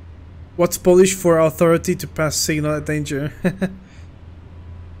what's Polish for authority to pass signal at danger?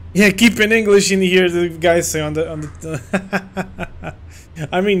 Yeah, keep in English in here, the guys say on the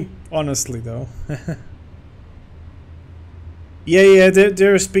I mean, honestly though. Yeah,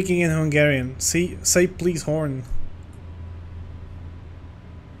 they're speaking in Hungarian. See, say please horn.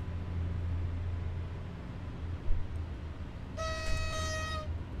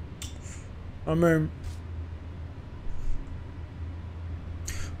 I mean,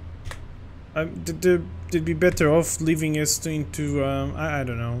 they'd be better off leaving us into I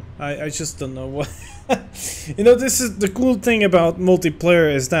don't know. I just don't know what. You know, this is the cool thing about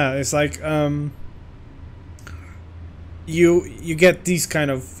multiplayer is that it's like you get these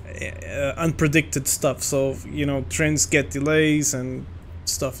kind of unpredicted stuff. So you know, trains get delays and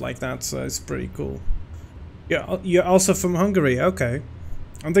stuff like that. So it's pretty cool. Yeah, you're also from Hungary. Okay,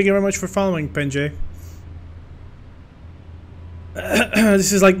 and thank you very much for following, Penjay.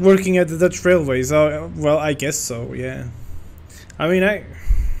 This is like working at the Dutch railways. Oh, well, I guess so. Yeah. I mean,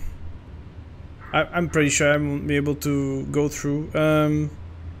 I'm pretty sure I won't be able to go through.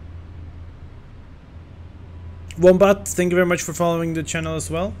 Wombat, thank you very much for following the channel as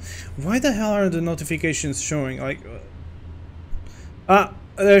well. Why the hell are the notifications showing? Like,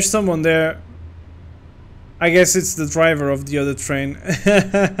 there's someone there. I guess it's the driver of the other train.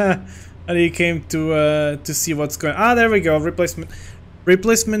 And he came to see what's going on. Ah, there we go.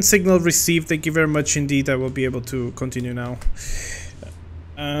 Replacement signal received. Thank you very much indeed. I will be able to continue now.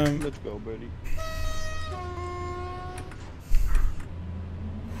 Let's go, buddy.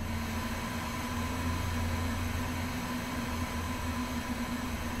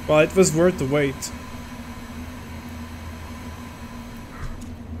 Well, it was worth the wait.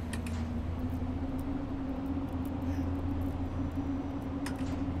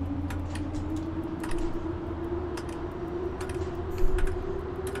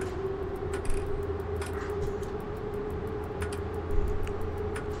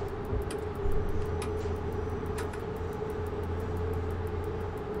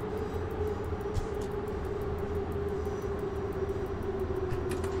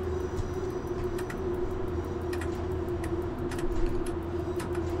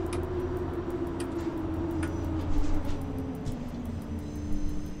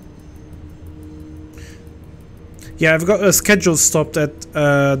 Yeah, I've got a schedule stopped at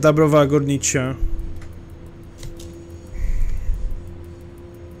Dąbrowa Górnicza.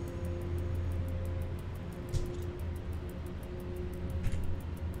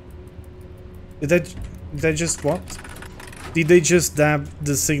 Did I just what? Did they just dab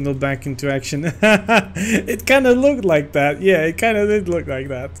the signal back into action? It kind of looked like that. Yeah, it kind of did look like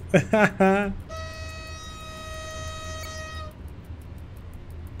that.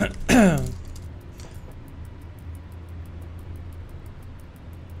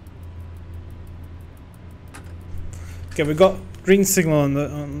 Okay, we got green signal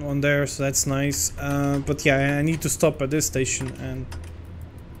on there, so that's nice. But yeah, I need to stop at this station and.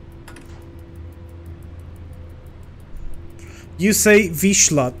 You say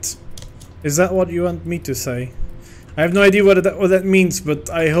Vishlat. Is that what you want me to say? I have no idea what that means, but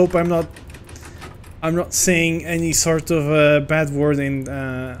I hope I'm not saying any sort of bad word in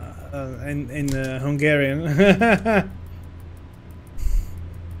Hungarian.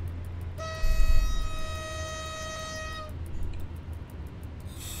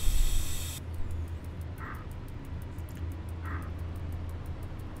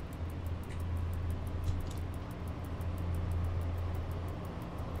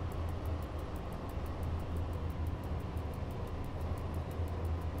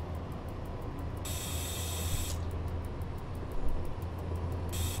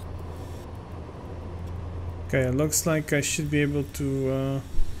 Okay, it looks like I should be able to.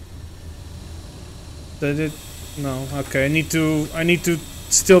 Did it? No. Okay, I need to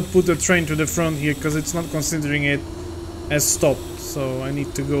still put the train to the front here because it's not considering it as stopped. So I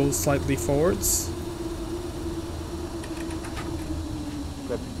need to go slightly forwards.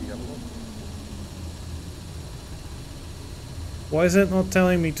 Why is it not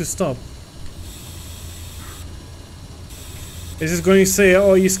telling me to stop? Is it going to say,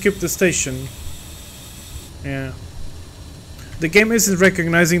 oh, you skipped the station? Yeah. The game isn't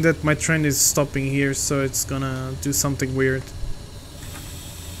recognizing that my train is stopping here, so it's gonna do something weird.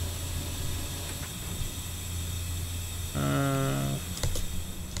 I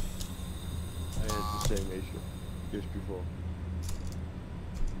had the same issue just before.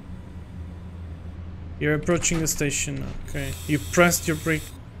 You're approaching the station. Okay. You pressed your break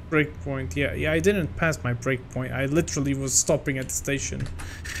point. Yeah, I didn't pass my break point. I literally was stopping at the station.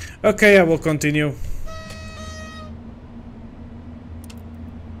 Okay, I will continue.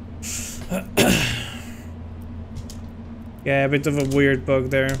 Yeah, a bit of a weird bug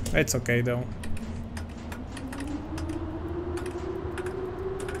there. It's okay though.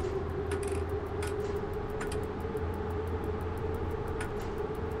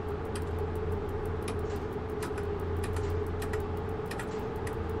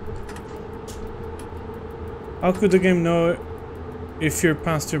 How could the game know if you're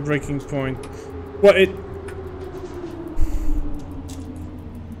past your breaking point? Well,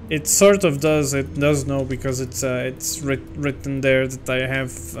 it sort of does. It does know because it's written there that I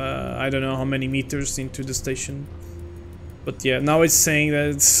have I don't know how many meters into the station. But yeah, now it's saying that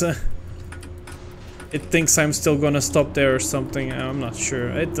it's it thinks I'm still gonna stop there or something. I'm not sure.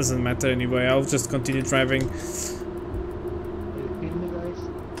 It doesn't matter anyway. I'll just continue driving.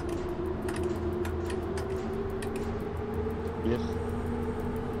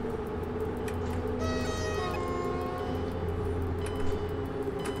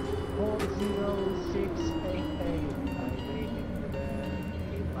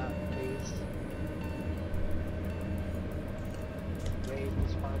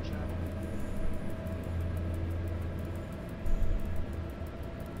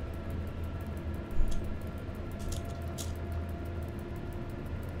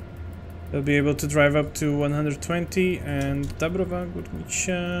 They'll be able to drive up to 120 and Dabrowa,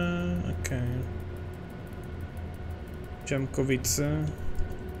 Górnicza, okay. Jamkowice.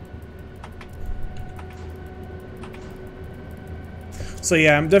 So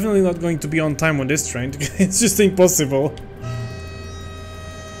yeah, I'm definitely not going to be on time on this train. It's just impossible.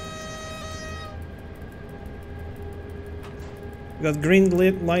 Got green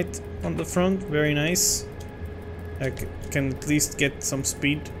lit light on the front, very nice. I can at least get some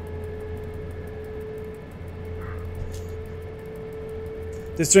speed.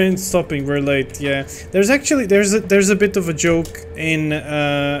 This train's stopping. We're late. Yeah, there's actually there's a bit of a joke in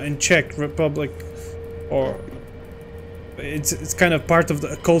Czech Republic, or it's kind of part of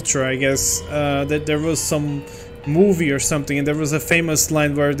the culture, I guess. That there was some movie or something, and there was a famous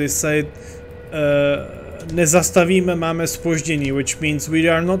line where they said, "Nie zastavíme, máme zpoždění," which means we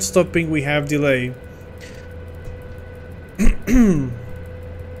are not stopping, we have delay.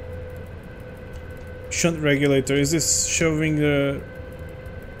 Shunt regulator. Is this showing the?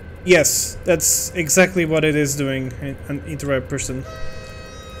 Yes, that's exactly what it is doing, an interrupt person.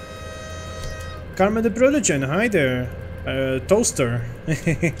 Carmen the Prodigen, hi there. Toaster.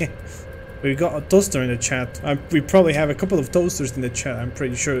 We got a toaster in the chat. We probably have a couple of toasters in the chat. I'm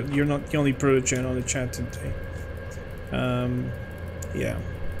pretty sure you're not the only Prodigen on the chat today. Yeah.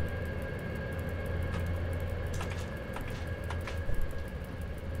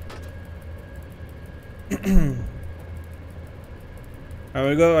 There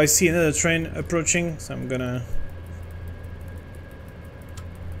we go. I see another train approaching, so I'm gonna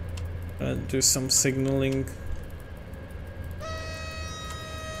do some signaling.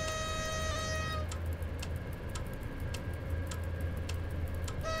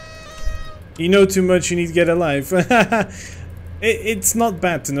 You know too much, you need to get alive. It's not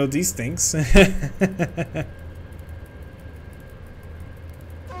bad to know these things.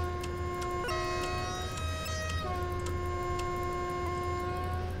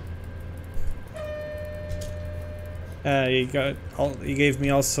 He gave me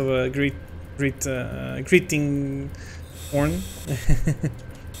also a greeting horn.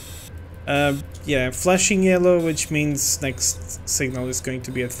 Yeah, flashing yellow, which means next signal is going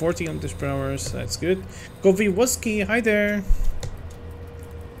to be at 40 kilometers per hour, so that's good. Govi Woski, hi there.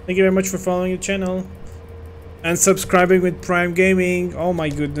 Thank you very much for following the channel. And subscribing with Prime Gaming. Oh my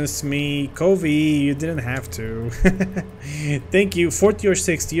goodness me. Covey, you didn't have to. Thank you. 40 or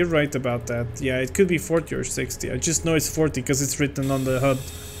 60. You're right about that. Yeah, it could be 40 or 60. I just know it's 40 because it's written on the HUD.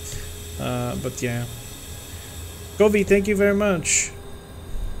 But yeah. Covey, thank you very much.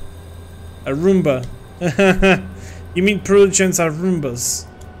 A Roomba. You mean Pearl Gens are Roombas?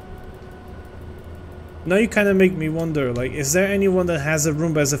 Now you kind of make me wonder, like, is there anyone that has a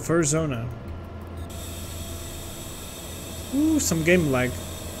Roomba as a first zona? Ooh, some game lag.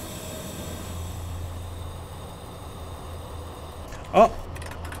 Oh!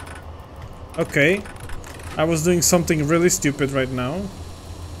 Okay. I was doing something really stupid right now.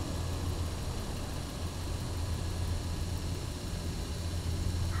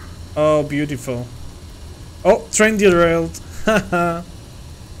 Oh, beautiful. Oh, train derailed. Haha.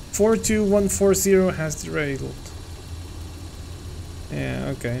 42140 has derailed.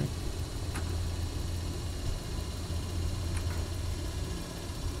 Yeah, okay.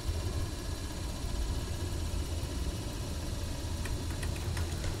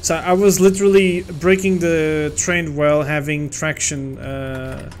 So I was literally braking the train while having traction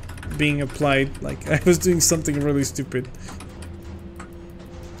being applied. Like I was doing something really stupid.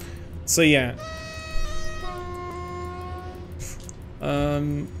 So yeah.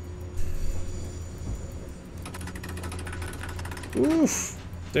 Oof.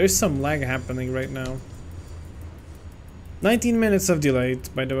 There's some lag happening right now. 19 minutes of delay,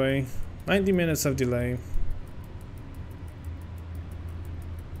 by the way. 90 minutes of delay.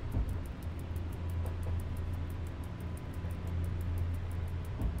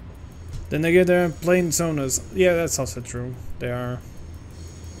 Then again, they're plain zonas. Yeah, that's also true. They are.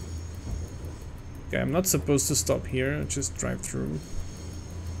 Okay, I'm not supposed to stop here. Just drive through.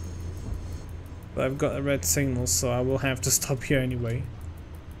 But I've got a red signal, so I will have to stop here anyway.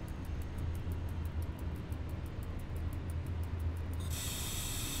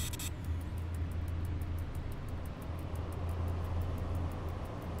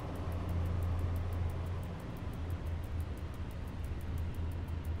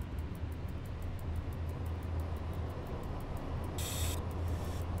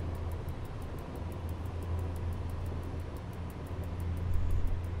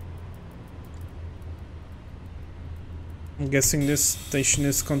 I'm guessing this station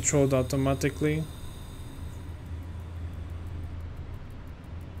is controlled automatically.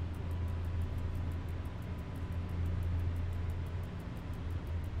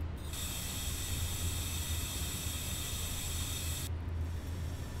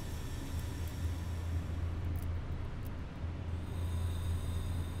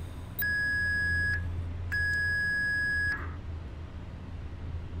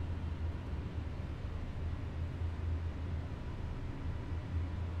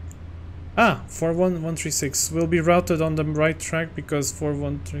 Ah, 41136 will be routed on the right track because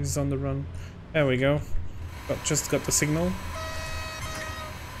 413 is on the run. There we go. Just got the signal.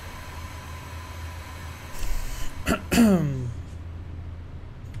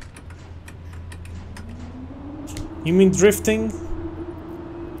 You mean drifting?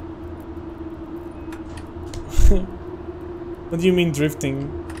 What do you mean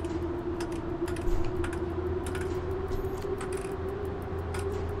drifting?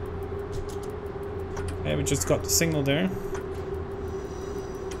 Okay, we just got the signal there.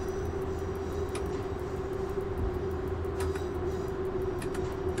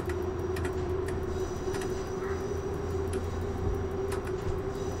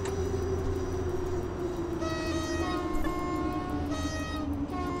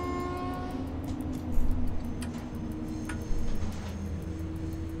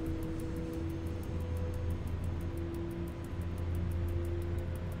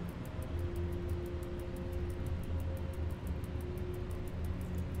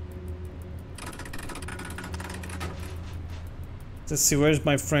 Let's see, where's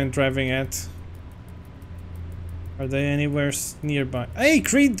my friend driving at? Are they anywhere nearby? Hey,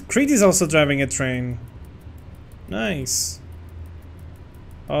 Creed is also driving a train. Nice.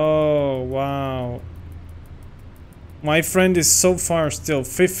 Oh, wow. My friend is so far still,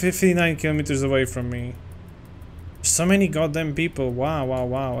 59 kilometers away from me. So many goddamn people. Wow, wow,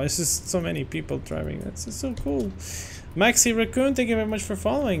 wow. This is so many people driving. That's just so cool. Maxi Raccoon, thank you very much for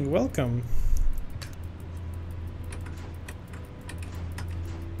following. Welcome.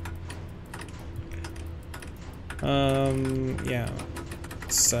 Yeah,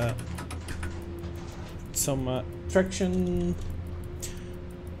 it's some traction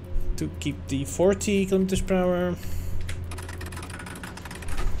to keep the 40 kilometers per hour.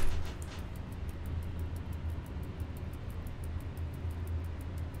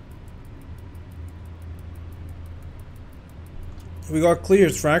 We got clear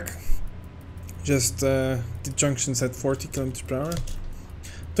track. Just the junction's at 40 kilometers per hour.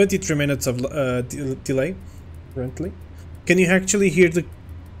 23 minutes of delay currently. Can you actually hear the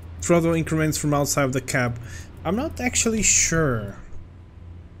throttle increments from outside of the cab? I'm not actually sure.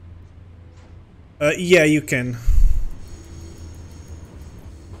 Yeah, you can.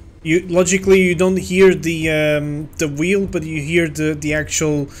 Logically, you don't hear the wheel, but you hear the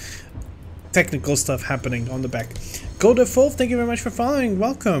actual technical stuff happening on the back. Go to Wolf, thank you very much for following.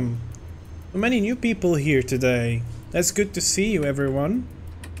 Welcome. So many new people here today. That's good to see you, everyone.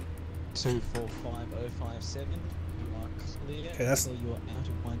 245057. You are clear Okay, that's... until you are out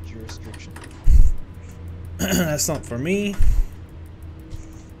of my jurisdiction. That's not for me.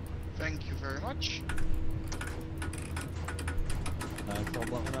 Thank you very much. No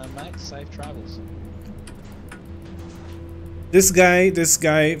problem, mate. Safe travels. This guy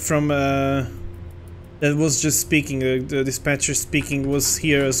from that was just speaking, the dispatcher speaking, was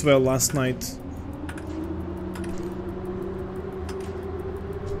here as well last night.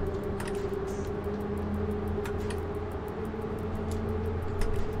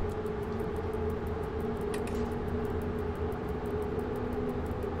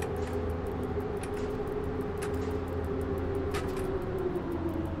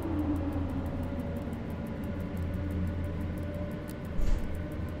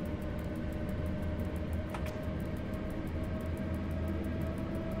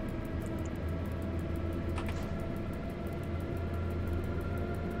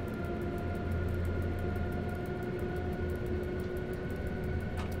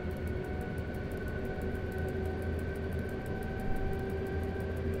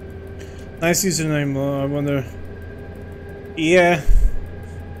 Nice username, I wonder... Yeah...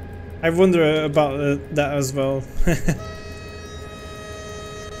 I wonder about that as well.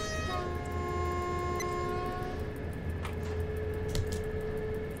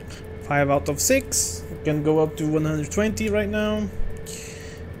 5 out of 6. We can go up to 120 right now.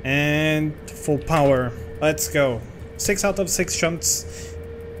 And full power. Let's go. 6 out of 6 shunts.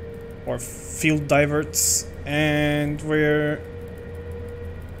 Or field diverts. And we're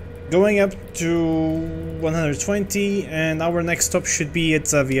going up to 120, and our next stop should be at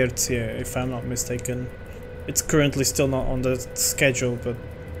Zaviercie, if I'm not mistaken. It's currently still not on the schedule, but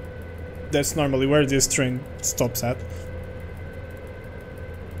that's normally where this train stops at.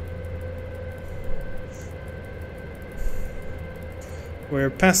 We're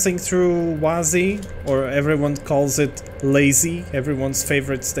passing through Wazi, or everyone calls it Lazy, everyone's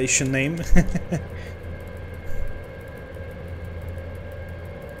favorite station name.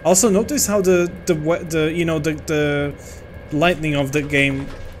 Also, notice how the lightning of the game,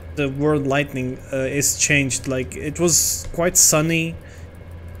 the world lightning, is changed. Like, it was quite sunny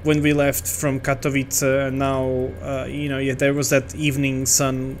when we left from Katowice, and now yeah, there was that evening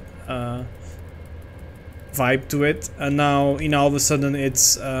sun vibe to it, and now all of a sudden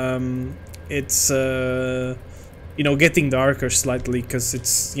it's getting darker slightly because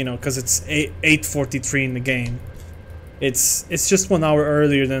it's 8:43 in the game. It's just 1 hour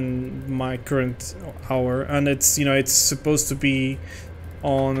earlier than my current hour, and it's it's supposed to be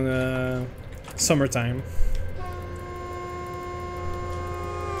on summertime.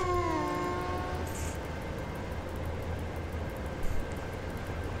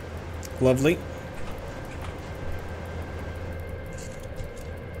 Lovely.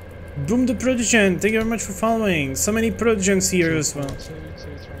 Boom the Prodigent, thank you very much for following. So many Prodigents here as well.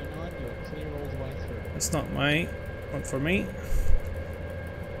 2239, you're clear all the way through. That's not my one for me.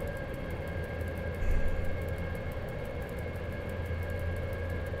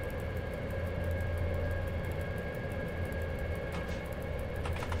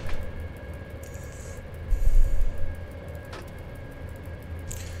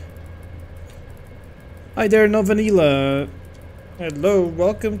 Hi there, No Vanilla. Hello,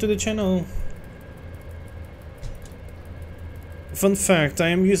 welcome to the channel. Fun fact, I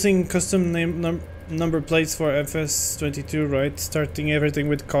am using custom number plates for FS22, right? Starting everything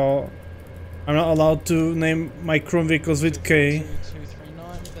with call. I'm not allowed to name my Chrome vehicles with K.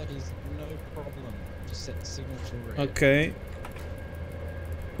 2239, that is no problem. Just set the signal to red. Okay.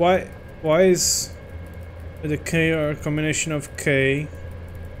 Why is the K or a combination of K?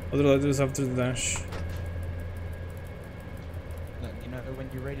 What do I do after the dash? Let me know when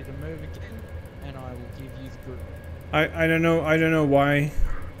you're ready to move again, and I will give you the group. I don't know why.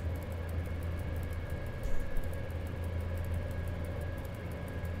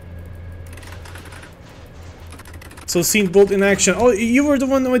 So seen Bolt in action. Oh, you were the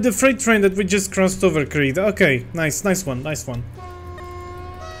one with the freight train that we just crossed over, Creed. Okay, nice one.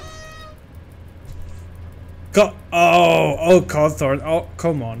 Oh, Cawthorn. Oh,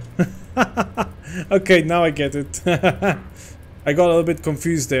 come on. Okay, now I get it. I got a little bit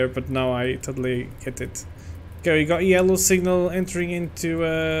confused there, but now I totally get it. Okay, we got yellow signal entering into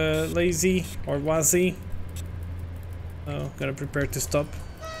lazy or wazy. Oh, gotta prepare to stop.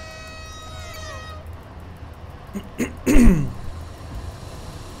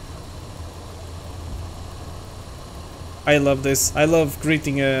 I love this. I love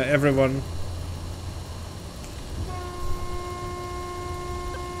greeting everyone.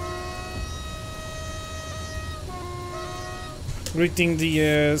 Greeting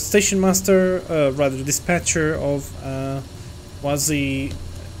the station master, rather dispatcher of Wazi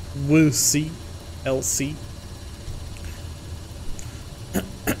Wusi LC.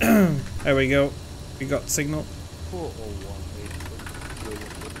 There we go. We got signal. 4018.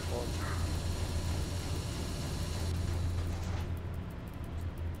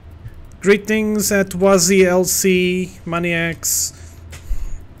 Greetings at Wazi LC Maniacs.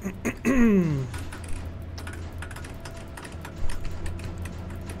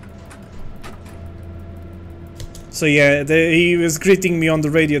 So yeah, he was greeting me on the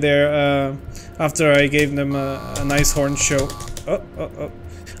radio there after I gave them a nice horn show. Oh.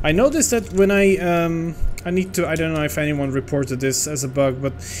 I noticed that when I need to, I don't know if anyone reported this as a bug,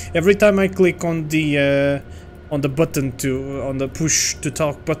 but every time I click on the button on the push to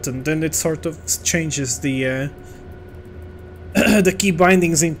talk button, then it sort of changes the the key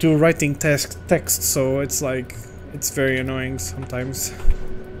bindings into writing text, so it's like, it's very annoying sometimes.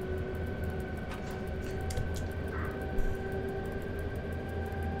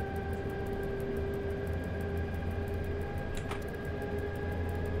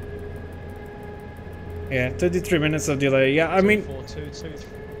 Yeah, 33 minutes of delay. Yeah, I mean,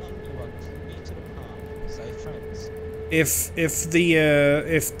 if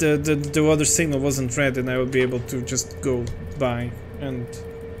the other signal wasn't red, then I would be able to just go by and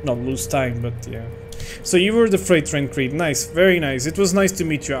not lose time. But yeah. So you were the freight train Creed. Nice, very nice. It was nice to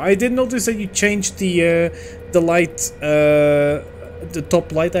meet you. I did notice that you changed the light, the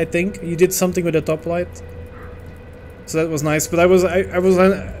top light. I think you did something with the top light. So that was nice. But I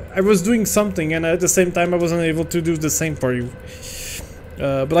was doing something, and at the same time I wasn't able to do the same for you.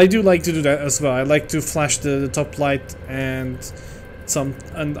 But I do like to do that as well. I like to flash the top light, and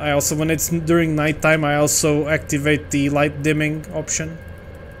I also, when it's during nighttime, I also activate the light dimming option,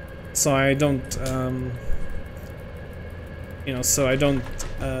 so I don't you know, so I don't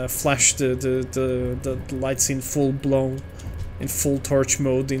flash the lights in full torch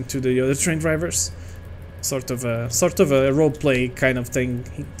mode into the other train drivers. Sort of a roleplay kind of thing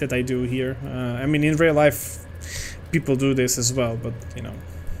that I do here. I mean, in real life, people do this as well, but you know,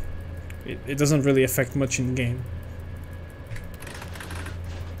 it doesn't really affect much in game.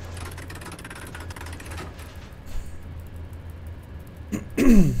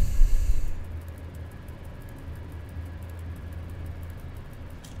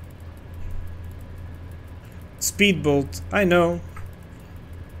 Speedboat, I know.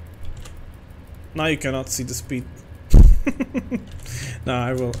 Now you cannot see the speed. No,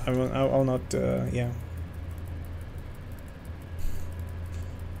 I'll not, yeah.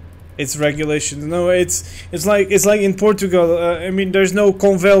 It's regulations. No, it's like in Portugal. I mean, there's no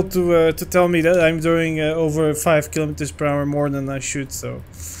convel to tell me that I'm doing over 5 kilometers per hour more than I should, so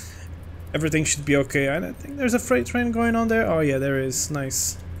everything should be okay. I don't think there's a freight train going on there. Oh yeah, there is.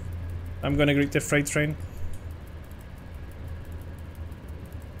 Nice. I'm gonna greet the freight train.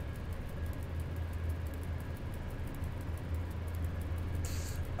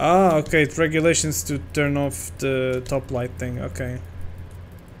 Ah, okay, it's regulations to turn off the top light thing, okay.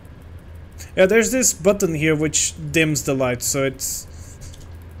 Yeah, there's this button here which dims the light, so it's...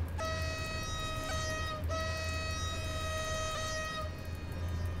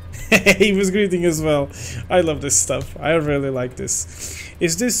 He was greeting as well. I love this stuff. I really like this.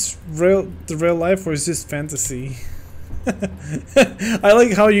 Is this the real life, or is this fantasy? I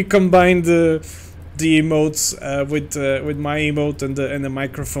like how you combine the emotes with my emote and the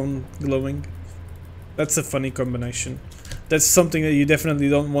microphone glowing. That's a funny combination. That's something that you definitely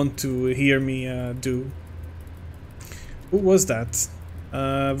don't want to hear me do. Who was that?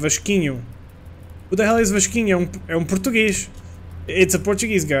 Vasquinho. Who the hell is Vasquinho? É português. It's a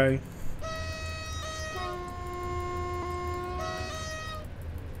Portuguese guy.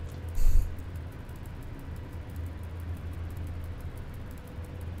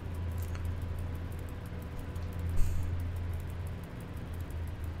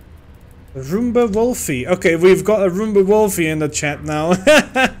 Roomba Wolfie. Okay, we've got a Roomba Wolfie in the chat now.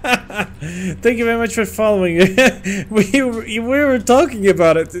 Thank you very much for following. we were talking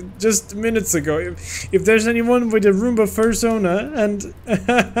about it just minutes ago. If there's anyone with a Roomba Fursona,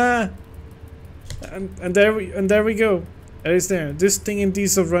 and there we go. It is there. This thing in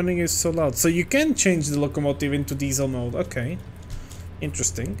diesel running is so loud. So you can change the locomotive into diesel mode. Okay,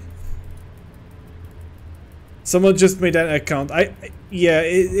 interesting. Someone just made that account. Yeah,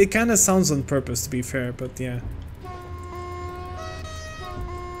 it kind of sounds on purpose, to be fair, but yeah.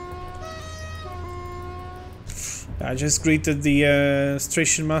 I just greeted the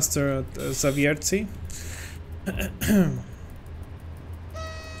station master at Zavierci.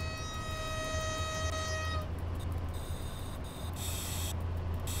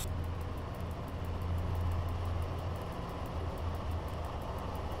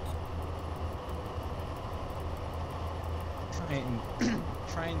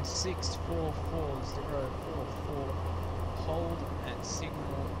 Train 6440444, hold at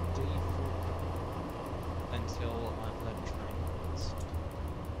signal D4 until I've left train.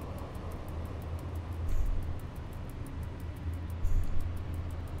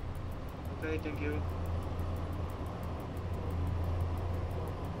 Okay, thank you.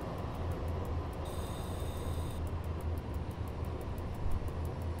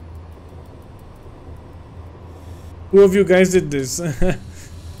 Who of you guys did this?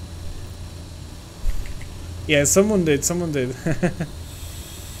 Yeah, someone did.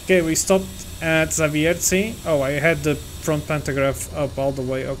 Okay, we stopped at Zavierci. Oh, I had the front pantograph up all the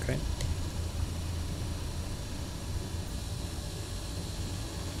way. Okay.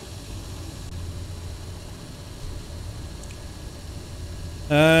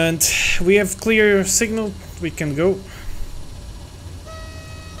 And we have clear signal. We can go.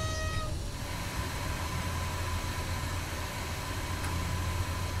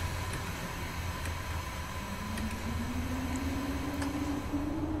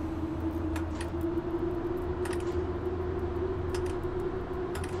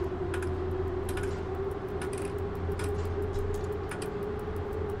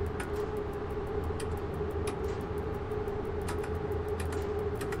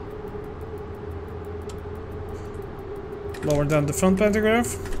 Lower down the front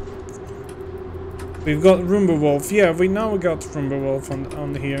pantograph. We've got Roomba Wolf. Yeah, we got Roomba Wolf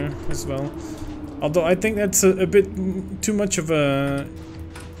on here as well. Although I think that's a bit too much of a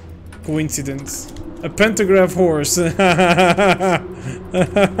coincidence. A pantograph horse. A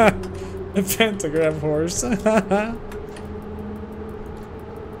pantograph horse.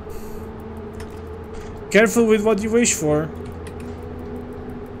 Careful with what you wish for.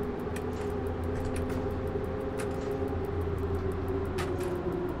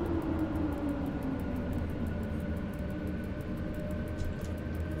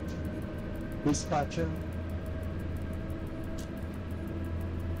 Dispatcher.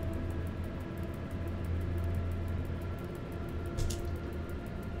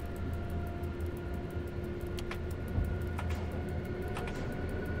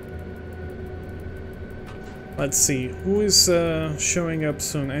 Let's see, who is showing up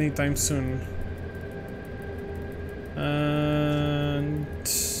soon, anytime soon? And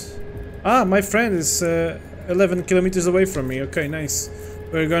my friend is 11 kilometers away from me. Okay, nice.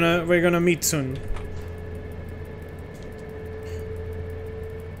 We're gonna meet soon.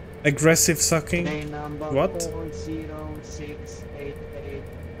 Aggressive sucking. What? 40688.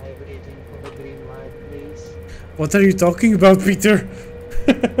 I'm waiting for the green light, please. What are you talking about, Peter?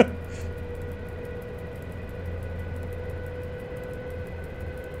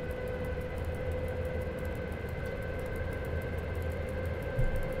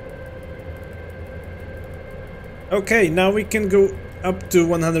 Okay, now we can go up to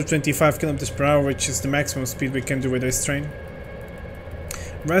 125 kilometers per hour, which is the maximum speed we can do with this train.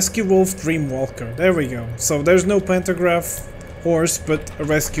 Rescue Wolf Dreamwalker. There we go. So there's no pantograph horse, but a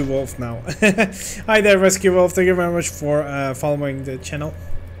Rescue Wolf now. Hi there, Rescue Wolf. Thank you very much for following the channel.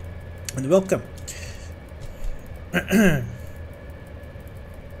 And welcome.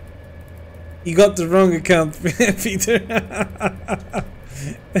 You got the wrong account, Peter.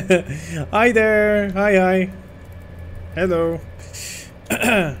 Hi there. Hi. Hello.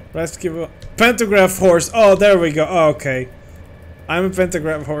 Rescue pantograph horse. Oh, there we go. Oh, okay. I'm a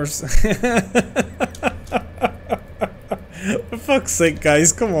pantograph horse. For fuck's sake,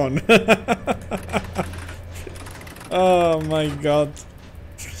 guys, come on. Oh my god.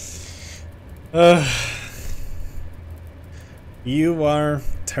 You are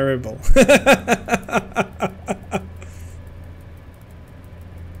terrible.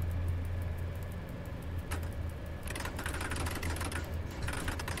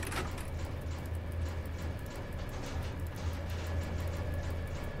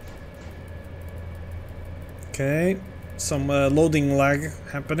 Okay, some loading lag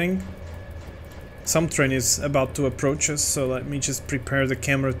happening. Some train is about to approach us, so let me just prepare the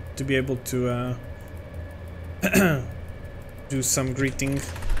camera to be able to do some greeting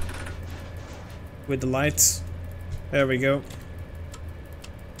with the lights. There we go.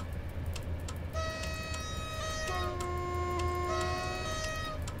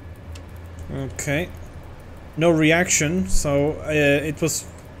 Okay. No reaction, so it was...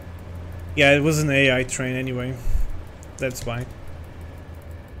 Yeah, it was an AI train anyway. That's why.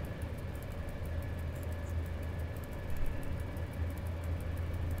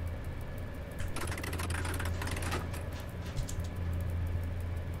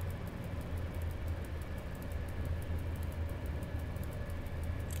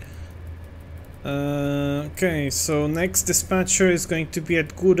 Okay, so next dispatcher is going to be at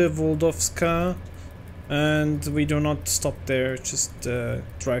Góra Woldowska, and we do not stop there, just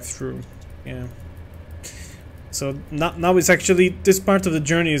drive through. Yeah. So now it's actually, this part of the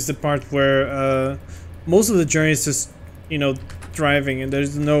journey is the part where most of the journey is just, you know, driving, and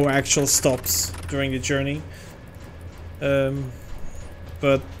there's no actual stops during the journey.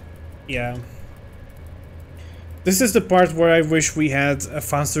 But yeah. This is the part where I wish we had a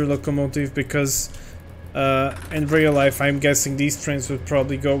faster locomotive, because in real life I'm guessing these trains would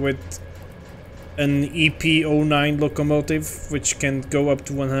probably go with an EP09 locomotive, which can go up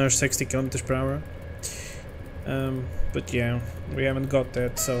to 160 km per hour. But yeah, we haven't got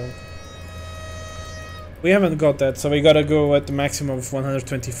that, so... We gotta go at the maximum of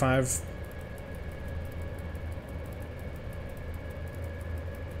 125.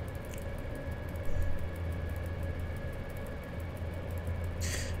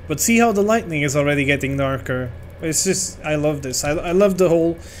 But see how the lightning is already getting darker. It's just, I love this. I love the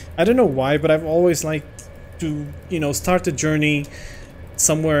whole... I don't know why, but I've always liked to, you know, start a journey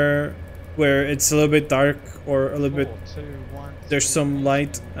somewhere where it's a little bit dark, or a little bit... There's some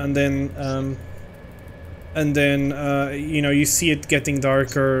light, and then you know, you see it getting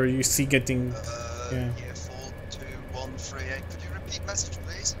darker, you see getting... Yeah. Year 42138. Could you repeat message,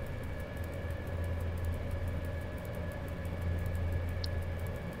 please?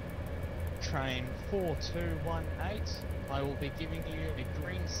 Train 4218, I will be giving you a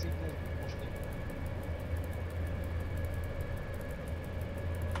green signal shortly.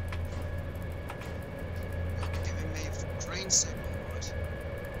 You're giving me a green signal, right?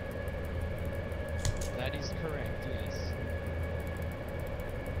 That is correct, yes.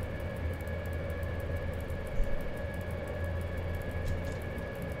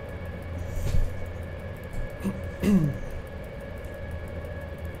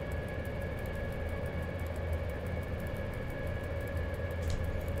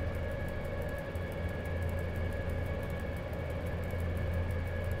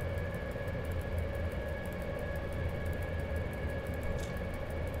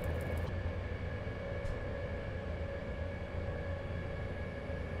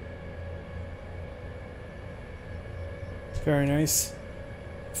 Very nice.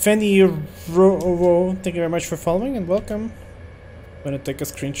 Fanny Rovo, thank you very much for following and welcome. I'm gonna take a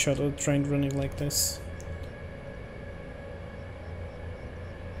screenshot of the train running like this.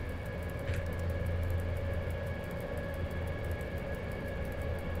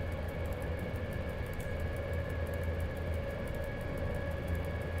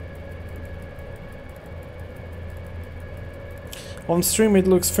 On stream it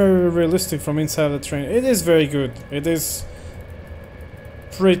looks very realistic from inside the train. It is very good. It is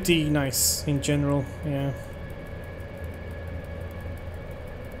pretty nice in general, yeah.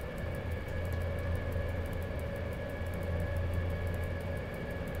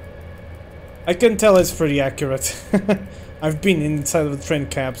 I can tell it's pretty accurate. I've been inside of the train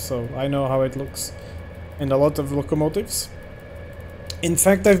cab, so I know how it looks. And a lot of locomotives. In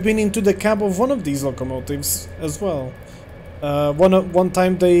fact, I've been into the cab of one of these locomotives as well. One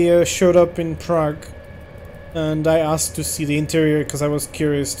time they showed up in Prague, and I asked to see the interior because I was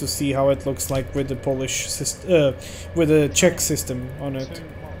curious to see how it looks like with the Polish system, with the Czech system on it.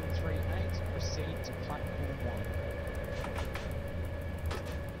 2138, proceed to platform 1.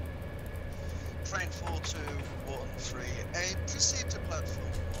 Train 42138, proceed to platform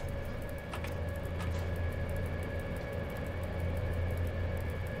 1.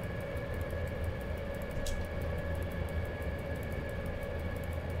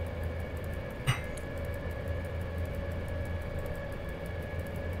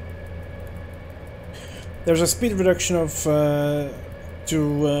 There's a speed reduction of to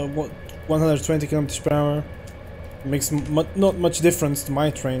 120 km per hour. Makes not much difference to my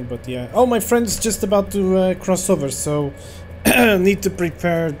train, but yeah. Oh, my friend's just about to cross over, so need to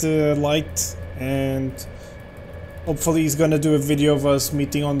prepare the light and Hopefully he's gonna do a video of us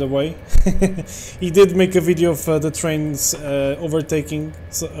meeting on the way. He did make a video of the trains overtaking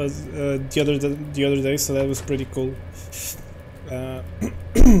the other day, so that was pretty cool.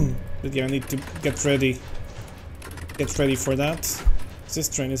 But yeah, I need to get ready for that. This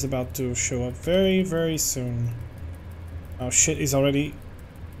train is about to show up very, very soon. Oh shit, he's already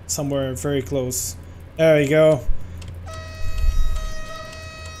somewhere very close. There we go.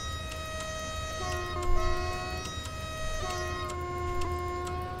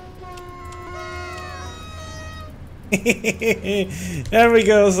 There we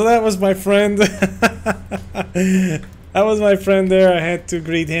go. So that was my friend. That was my friend there. I had to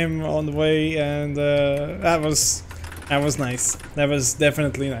greet him on the way, and that was nice. That was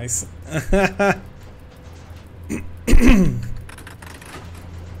definitely nice.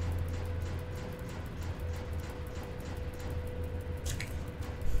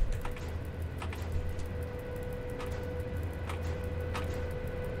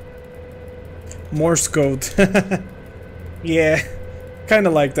 Morse code. Yeah, kind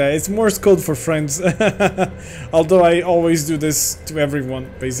of like that. It's Morse code for friends. Although I always do this to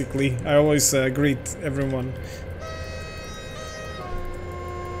everyone, basically. I always greet everyone.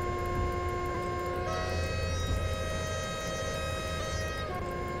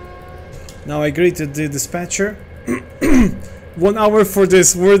 Now I greeted the dispatcher. 1 hour for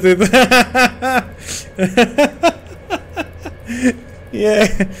this, worth it. Yeah,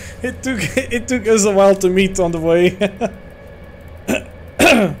 it took us a while to meet on the way.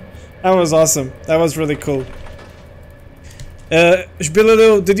 That was awesome. That was really cool.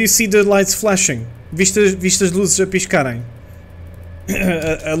 Esbilado, did you see the lights flashing? Viste as luzes a piscarem?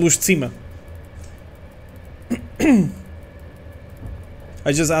 A luz de cima.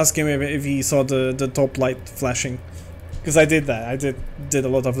 I just asked him if he saw the top light flashing, because I did that. I did a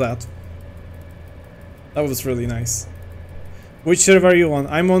lot of that. That was really nice. Which server are you on?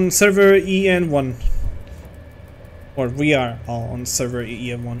 I'm on server EN1. Or we are all on server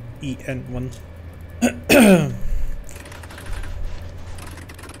EN1.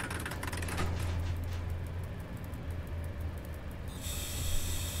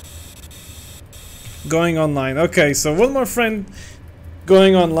 Going online. Okay, so one more friend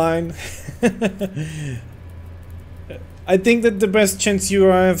going online. I think that the best chance you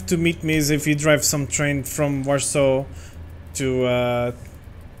have to meet me is if you drive some train from Warsaw to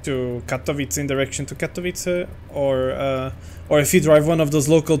Katowice, in direction to Katowice, or if you drive one of those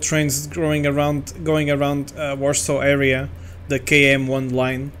local trains going around Warsaw area, the KM1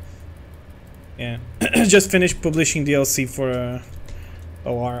 line. Yeah, just finished publishing DLC for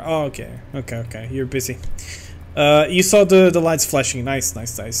OR. Oh, okay, you're busy. You saw the lights flashing. Nice.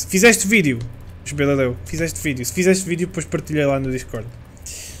 Fizeste vídeo, Esbeladeu. Fizeste vídeo. Se fizeste vídeo, depois partilhei lá no Discord.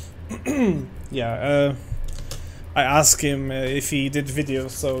 Yeah, I asked him if he did video,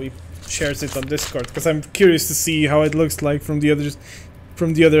 so he shares it on Discord, because I'm curious to see how it looks like from the other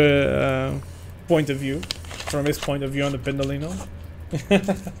point of view, from his point of view on the Pendolino.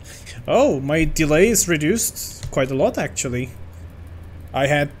 Oh, my delay is reduced quite a lot, actually. I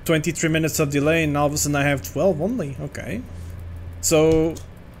had 23 minutes of delay, and all of a sudden I have 12 only. Okay, so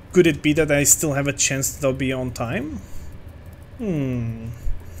could it be that I still have a chance that I'll be on time?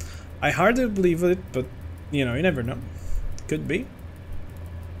 I hardly believe it, but you know, you never know. Could be.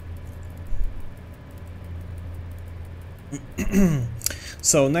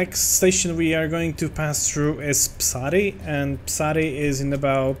 So next station we are going to pass through is Psari, and Psari is in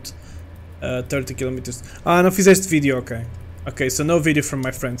about 30 kilometers. Ah, no, fizeste video, okay. Okay, so no video from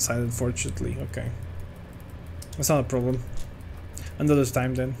my friend's side, unfortunately. Okay, that's not a problem. Another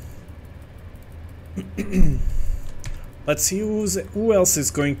time then. Let's see who else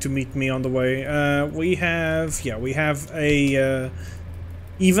is going to meet me on the way. We have a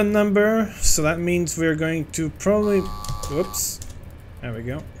even number, so that means we're going to probably, whoops, there we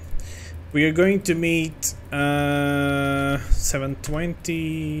go. We are going to meet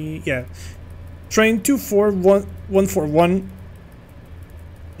 720, yeah, train 24141.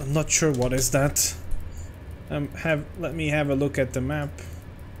 I'm not sure what is that. Let me have a look at the map.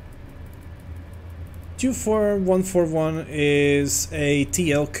 24141 is a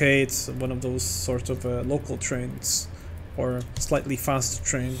TLK. It's one of those sort of local trains, or slightly faster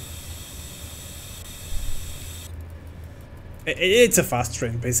train. It's a fast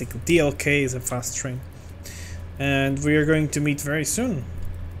train, basically. TLK is a fast train, and we are going to meet very soon.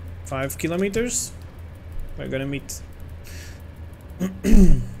 5 kilometers. We're gonna meet.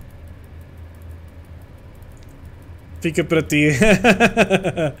 Fica para ti.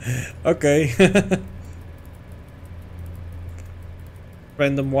 Okay.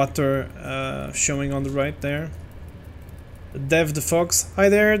 Random water showing on the right there. Dev the Fox. Hi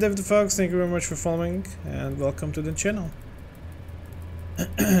there, Dev the Fox. Thank you very much for following and welcome to the channel.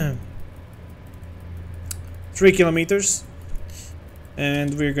 3 kilometers,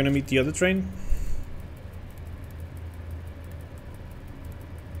 and we're gonna meet the other train.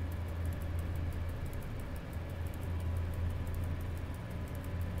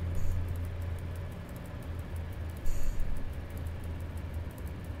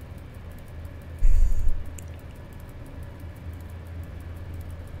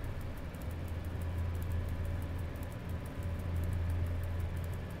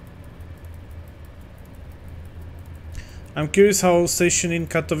 I'm curious how station in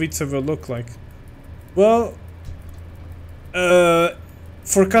Katowice will look like. Well,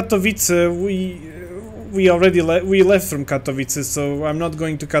 for Katowice, we already left from Katowice, so I'm not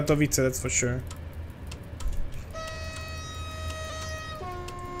going to Katowice, that's for sure.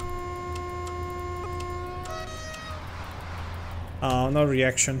 Oh, no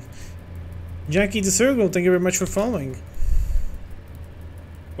reaction. Jackie the Circle, thank you very much for following.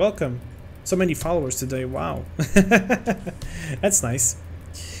 Welcome. So many followers today, wow. That's nice.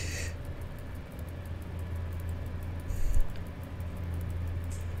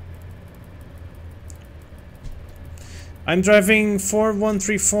 I'm driving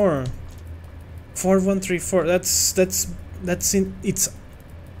 4134. 4134. That's in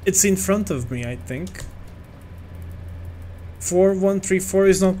it's in front of me, I think. 4134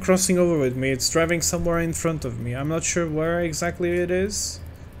 is not crossing over with me. It's driving somewhere in front of me. I'm not sure where exactly it is.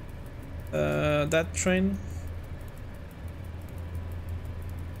 That train.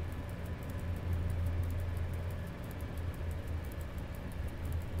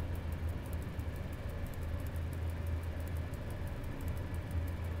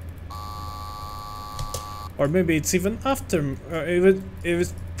 Or maybe it's even after. It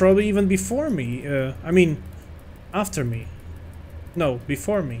was probably even before me. I mean, after me. No,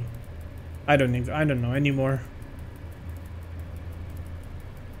 before me. I don't know anymore.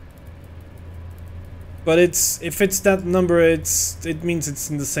 But if it's that number, it means it's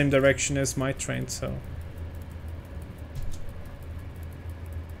in the same direction as my train, so.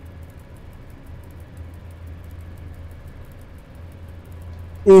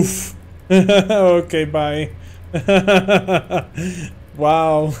 Oof. Okay, bye.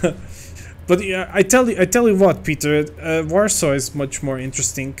 Wow. But yeah, I tell you what, Peter. Warsaw is much more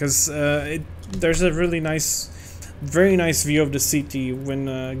interesting because there's a really nice. Very nice view of the city when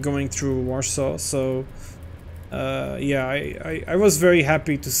going through Warsaw. So yeah, I was very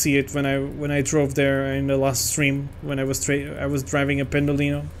happy to see it when I drove there in the last stream when I was driving a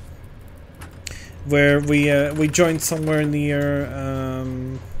Pendolino, where we joined somewhere near.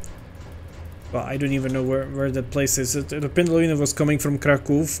 Well, I don't even know where the place is. The Pendolino was coming from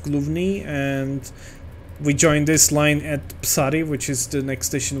Kraków, Glówny, and we joined this line at Psary, which is the next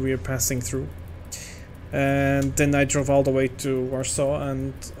station we are passing through. And then I drove all the way to Warsaw,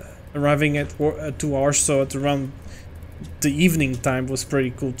 and arriving to Warsaw at around the evening time was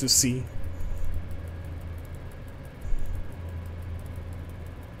pretty cool to see.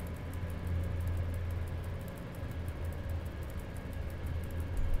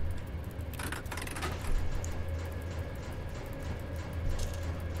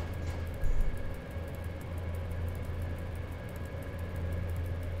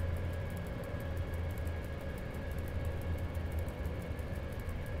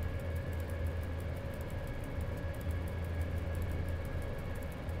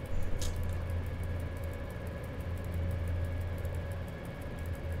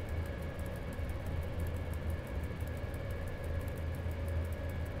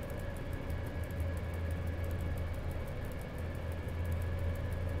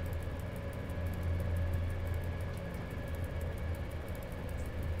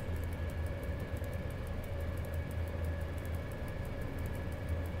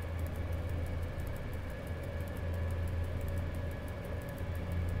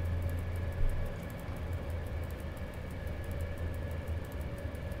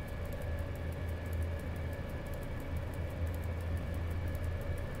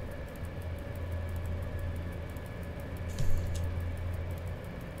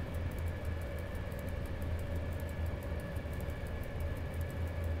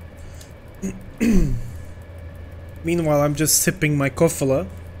 Meanwhile, I'm just sipping my Kofola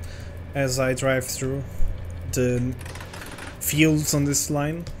as I drive through the fields on this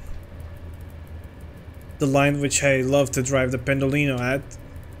line. The line which I love to drive the Pendolino at.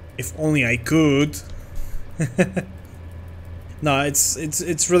 If only I could. No,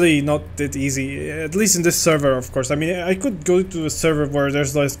 it's really not that easy. At least in this server, of course. I mean, I could go to a server where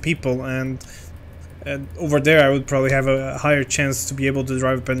there's less people and And over there I would probably have a higher chance to be able to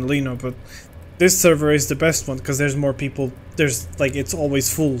drive a Pendolino, but this server is the best one because there's more people. There's like, it's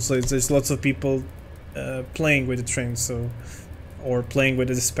always full, so there's lots of people playing with the trains, so, or playing with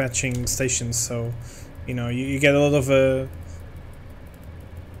the dispatching stations, so you know, you get a lot of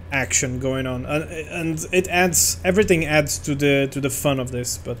action going on, and it adds, everything adds to the fun of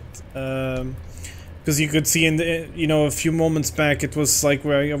this. But because you could see in the, you know, a few moments back, it was like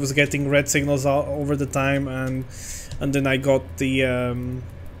where I was getting red signals all over the time, and then I got the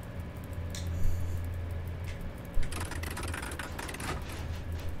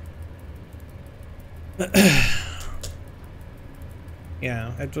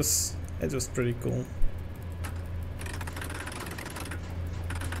yeah, it was pretty cool.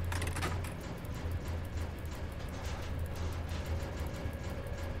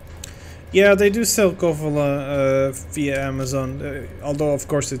 Yeah, they do sell Kovala via Amazon, although of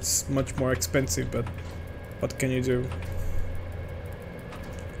course it's much more expensive, but what can you do?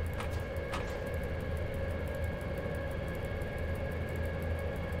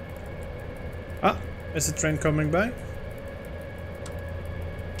 Ah, is a train coming by?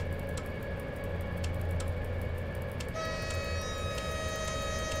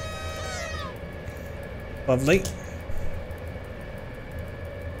 Lovely.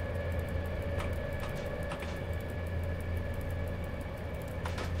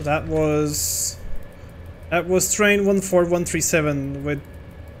 That was train 14137 with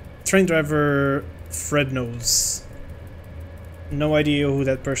train driver Fred Knows. No idea who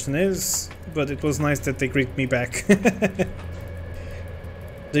that person is, but it was nice that they greet me back.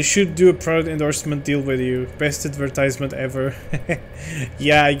 They should do a product endorsement deal with you. Best advertisement ever.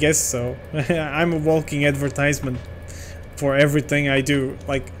 Yeah, I guess so. I'm a walking advertisement for everything I do.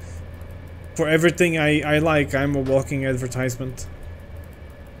 Like, for everything I like, I'm a walking advertisement.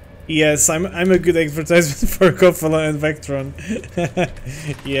 Yes, I'm a good advertisement for Kovala and Vectron.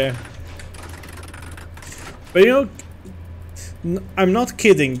 Yeah. But you know, I'm not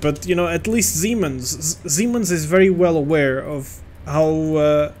kidding, but you know, at least Siemens is very well aware of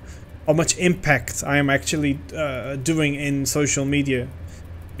how much impact I am actually doing in social media,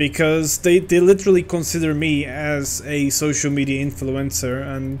 because they literally consider me as a social media influencer,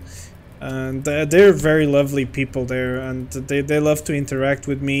 and they're very lovely people there, and they love to interact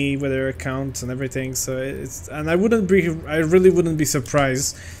with me, with their accounts and everything. So I really wouldn't be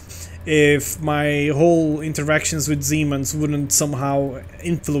surprised if my whole interactions with Siemens wouldn't somehow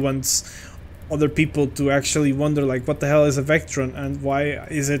influence other people to actually wonder, like, what the hell is a Vectron and why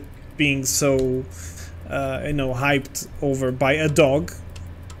is it being so you know, hyped over by a dog.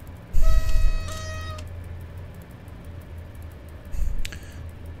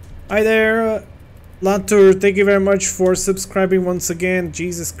 Hi there, Latour, thank you very much for subscribing once again.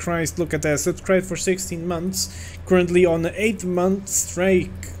 Jesus Christ, look at that, subscribed for 16 months, currently on the 8th month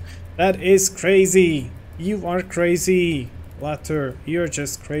streak. That is crazy. You are crazy, Latour, you're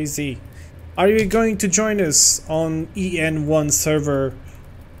just crazy. Are you going to join us on EN1 server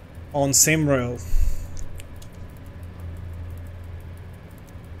on SimRail?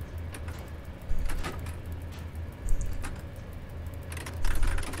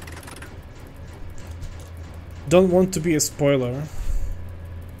 Don't want to be a spoiler.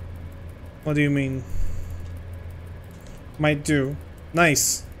 What do you mean? Might do.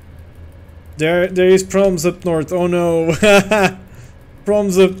 Nice. There is problems up north. Oh no.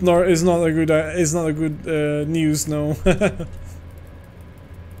 Problems up north is not a good news, no.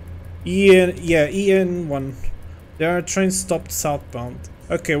 EN1. There are trains stopped southbound.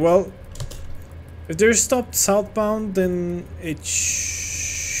 Okay, well, if they're stopped southbound, then it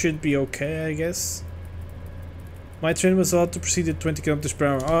should be okay, I guess. My train was allowed to proceed at 20 km per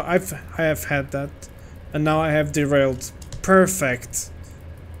hour. Oh, I have had that, and now I have derailed. Perfect.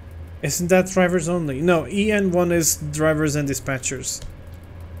 Isn't that drivers only? No, EN1 is drivers and dispatchers.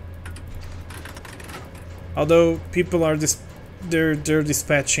 Although people are they're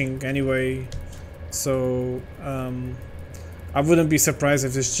dispatching anyway, so I wouldn't be surprised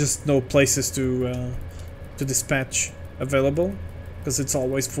if there's just no places to dispatch available, because it's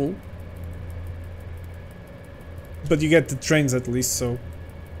always full. But you get the trains at least, so...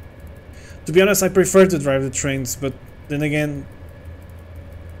 To be honest, I prefer to drive the trains, but then again...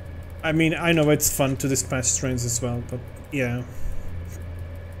 I mean, I know it's fun to dispatch trains as well, but yeah.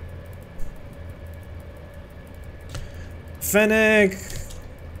 Fennec!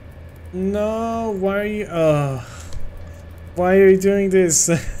 No, why are you... why are you doing this?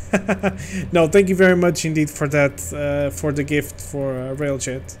 No, thank you very much indeed for that, for the gift for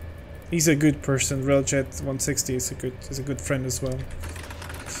Railjet. He's a good person. Railjet 160 is a good friend as well.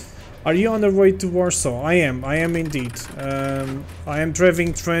 Are you on the way to Warsaw? I am indeed. I am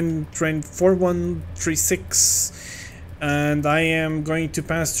driving train 4136, and I am going to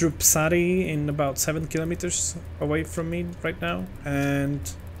pass through Psari in about 7 kilometers away from me right now, and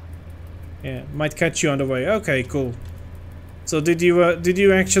yeah, might catch you on the way. Okay, cool. So did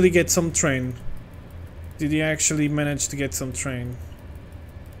you actually get some train? Did you actually manage to get some train?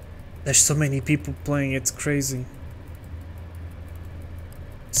 There's so many people playing, it's crazy.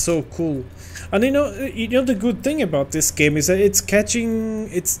 So cool. And you know the good thing about this game is that it's catching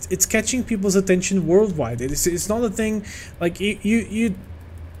people's attention worldwide. It's not a thing like you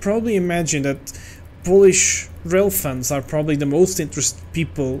probably imagine that Polish rail fans are probably the most interested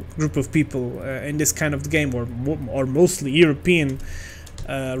group of people in this kind of game, or mostly European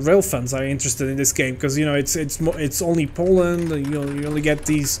rail fans are interested in this game, because you know it's only Poland. You only get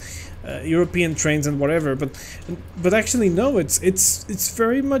these European trains and whatever, but actually no, it's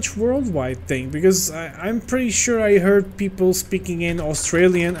very much worldwide thing, because I'm pretty sure I heard people speaking in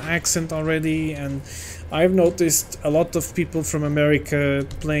Australian accent already, and I've noticed a lot of people from America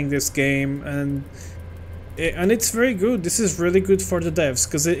playing this game, and it's very good. This is really good for the devs,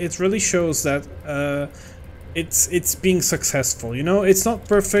 because it really shows that it's being successful. You know, it's not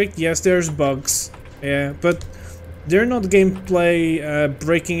perfect. Yes, there's bugs. Yeah, but they're not gameplay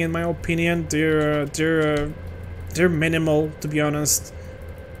breaking in my opinion. They're minimal, to be honest.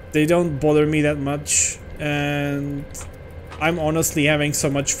 They don't bother me that much, and I'm honestly having so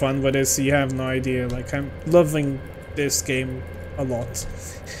much fun with this. You have no idea. Like, I'm loving this game a lot.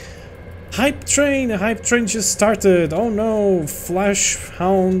 Hype train just started. Oh no, Flash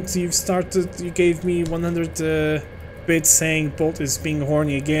Hound, you've started. You gave me 100 bits saying Bolt is being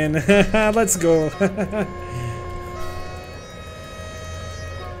horny again. Let's go.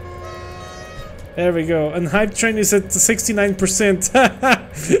 There we go. And hype train is at 69%.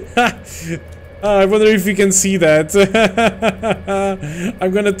 I wonder if you can see that.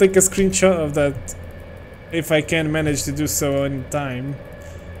 I'm gonna take a screenshot of that if I can manage to do so in time.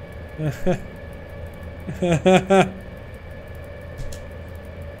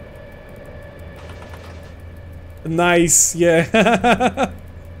 Nice, yeah.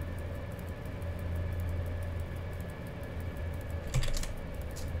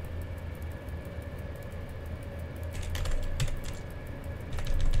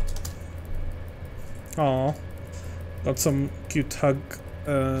 Aw, got some cute hug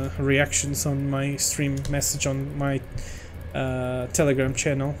reactions on my stream message on my Telegram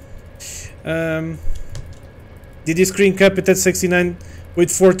channel. Did you screen cap it at 69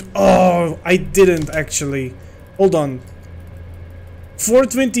 with 4? Oh, I didn't actually. Hold on.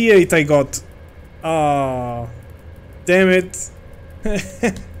 428 I got. Ah, damn it.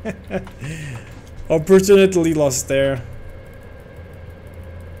 Opportunity lost there.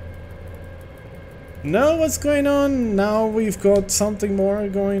 No, what's going on? Now we've got something more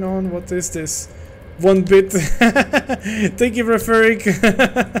going on. What is this? 1 bit. Thank you, Referic.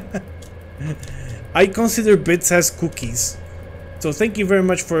 I consider bits as cookies. So thank you very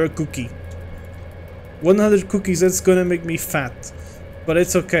much for a cookie. 100 cookies, that's gonna make me fat. But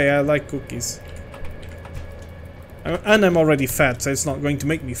it's okay, I like cookies. And I'm already fat, so it's not going to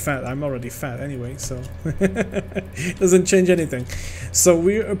make me fat. I'm already fat anyway, so doesn't change anything. So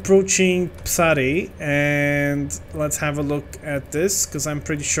we're approaching Psari, and let's have a look at this, because I'm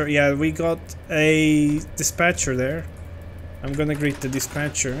pretty sure, yeah, we got a dispatcher there. I'm gonna greet the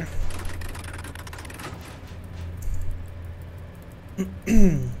dispatcher.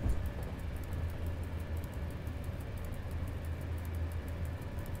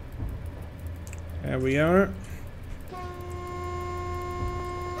 There we are.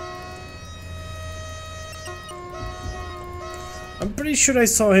 I'm pretty sure I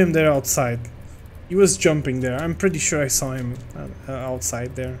saw him there outside. He was jumping there. I'm pretty sure I saw him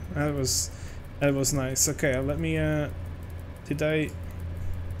outside there. That was nice. Okay, let me did I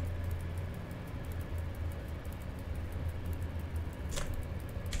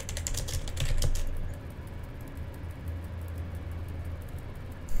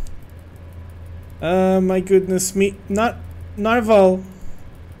my goodness me. Not Narval.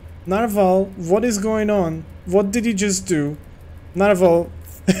 Narval, what is going on? What did you just do? Narval.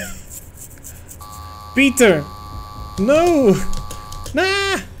 Peter! No!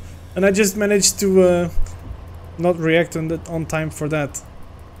 Nah! And I just managed to not react on time for that.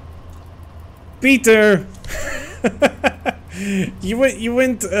 Peter! You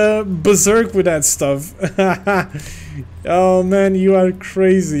went berserk with that stuff. Oh man, you are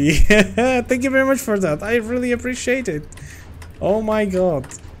crazy. Thank you very much for that. I really appreciate it. Oh my god.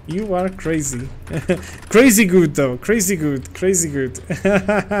 You are crazy. Crazy good though. Crazy good. Crazy good.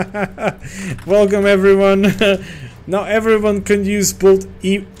 Welcome everyone. Now everyone can use both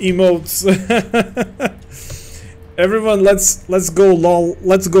emotes. Everyone, let's go lol.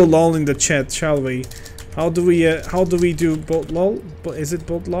 Let's go lol in the chat, shall we? How do we do both lol? But is it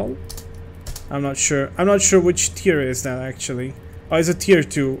both lol? I'm not sure. I'm not sure which tier is that actually. Oh, it's a tier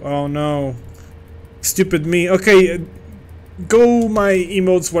 2. Oh no. Stupid me. Okay, go my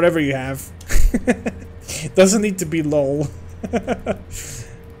emotes, whatever you have. Doesn't need to be lol.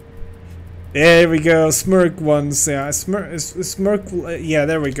 There we go. Smirk ones. Yeah, smirk. Yeah,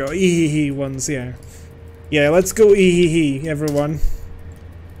 there we go. Ehehe ones. Yeah. Yeah, let's go ehehe, everyone.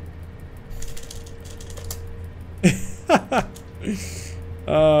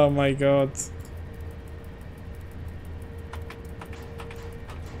 Oh my god.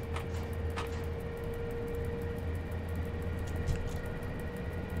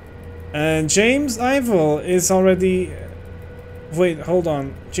 And James Ivel is already... Wait, hold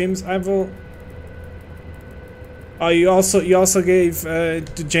on. James Ivel... Oh, you also gave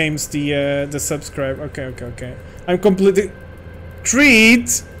to James the subscribe. Okay. I'm completely...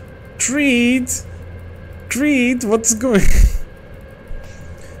 Creed, what's going...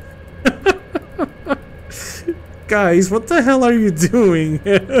 Guys, what the hell are you doing?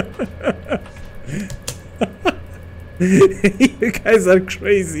 You guys are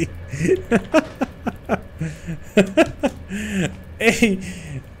crazy. Hey,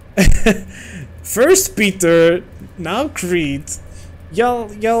 first Peter, now Creed.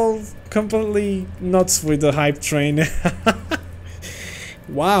 Y'all completely nuts with the hype train.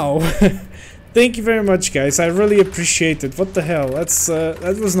 Wow. Thank you very much, guys. I really appreciate it. What the hell? That's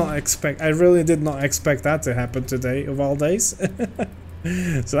that was not I really did not expect that to happen today, of all days.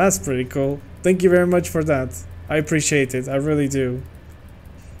 So that's pretty cool. Thank you very much for that. I appreciate it. I really do.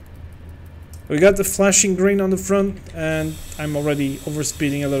 We got the flashing green on the front, and I'm already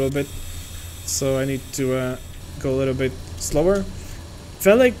overspeeding a little bit, so I need to go a little bit slower.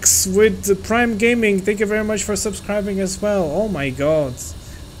 Felix with the Prime Gaming, thank you very much for subscribing as well. Oh my god.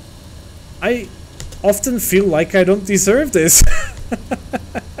 I often feel like I don't deserve this.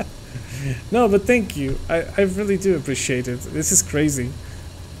 No, but thank you. I really do appreciate it. This is crazy.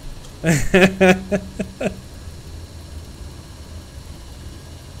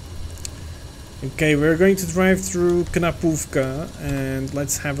 Okay, we're going to drive through Knapówka and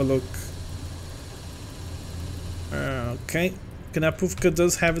let's have a look. Okay, Knapówka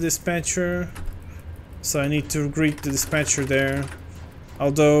does have a dispatcher, so I need to greet the dispatcher there.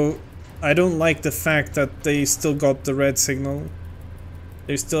 Although I don't like the fact that they still got the red signal.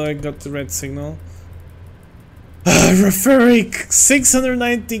 They still got the red signal. Referic,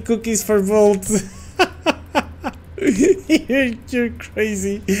 690 cookies for Volt. You're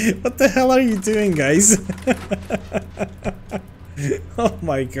crazy. What the hell are you doing, guys? Oh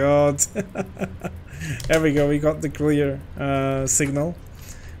my god. There we go, we got the clear signal.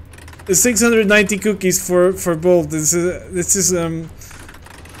 690 cookies for Bolt. This is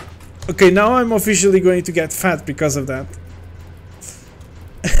okay, now I'm officially going to get fat because of that.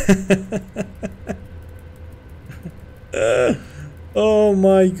 Oh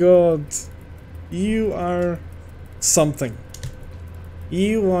my god. You are something.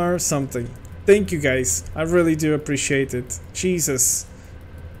 You are something. Thank you guys. I really do appreciate it. Jesus.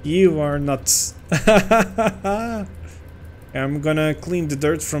 You are nuts. I'm gonna clean the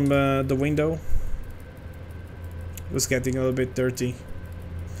dirt from the window. It was getting a little bit dirty.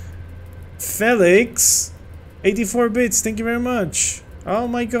 Felix, 84 bits, thank you very much. Oh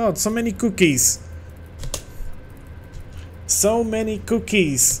my god, so many cookies. So many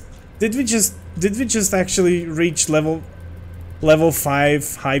cookies. Did we just actually reach level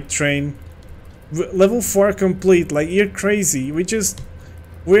 5 hype train? Level 4 complete, like you're crazy.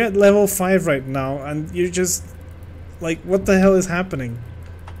 We're at level 5 right now and you're just like, what the hell is happening?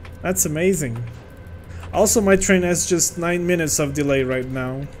 That's amazing. Also, my train has just 9 minutes of delay right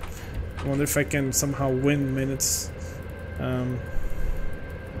now. I wonder if I can somehow win minutes.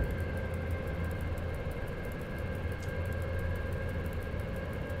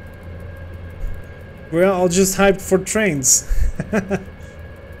 Well, I'll just hype for trains.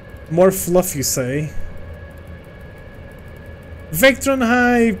 More fluff, you say? Vectron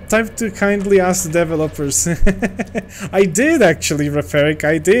Hype! Time to kindly ask the developers. I did actually, Referic,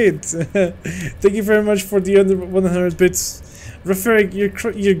 I did. Thank you very much for the under 100 bits. Referic,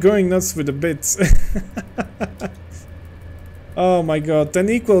 you're going nuts with the bits. Oh my god, 10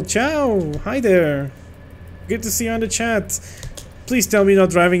 equal, ciao! Hi there! Good to see you on the chat. Please tell me you're not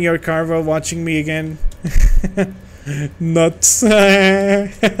driving your car while watching me again. Nuts.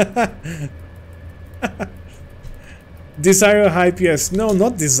 Desiro hype, yes. No,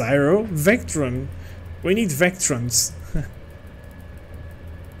 not Desiro. Vectron. We need Vectrons.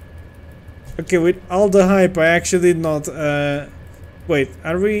 Okay, with all the hype, I actually did not. Wait,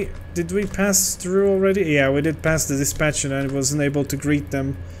 did we pass through already? Yeah, we did pass the dispatch and I wasn't able to greet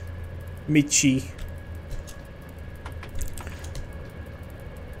them. Michi.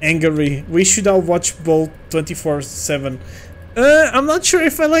 Angry. We should all watch Bolt 24/7. I'm not sure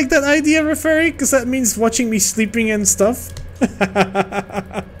if I like that idea, Referee, because that means watching me sleeping and stuff.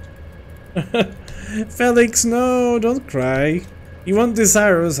 Felix, no, don't cry. You want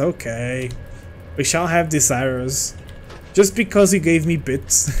Desiros? Okay. We shall have Desiros. Just because he gave me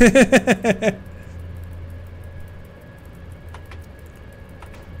bits.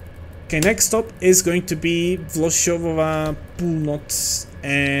 Okay, next stop is going to be Vlhosova Půlnoc,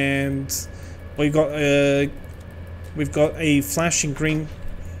 and we've got a flashing green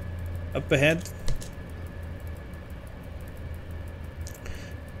up ahead.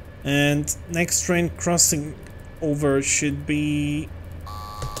 And next train crossing over should be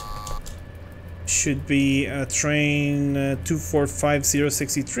a train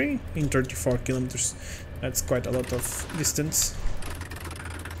 245063 in 34 kilometers. That's quite a lot of distance.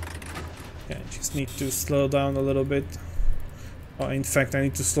 Okay, I just need to slow down a little bit. Oh, in fact, I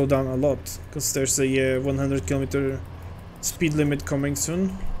need to slow down a lot because there's a 100 kilometer speed limit coming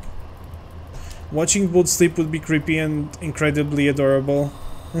soon. Watching Bolt sleep would be creepy and incredibly adorable.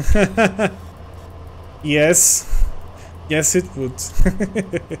 Yes. Yes, it would.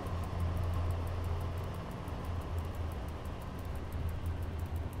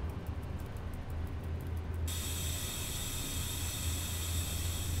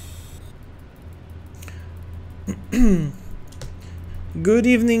 Good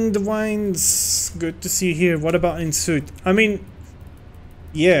evening, the wines. Good to see you here. What about in suit? I mean,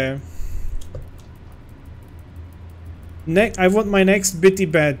 yeah. I want my next bitty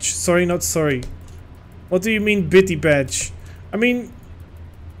badge. Sorry, not sorry. What do you mean bitty badge? I mean,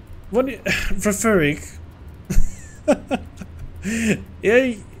 what? Rhetoric.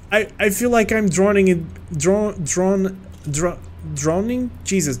 Yeah, I feel like I'm drowning.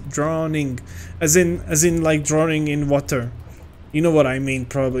 Jesus, drowning, as in like drowning in water. You know what I mean,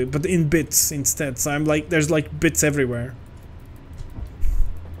 probably, but in bits instead. So I'm like, there's like bits everywhere.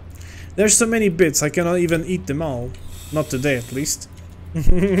 There's so many bits, I cannot even eat them all. Not today, at least.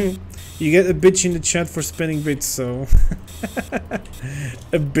 You get a bitch in the chat for spinning bits, so...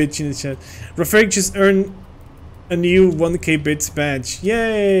 A bitch in the chat. Rafik just earned a new 1k bits badge.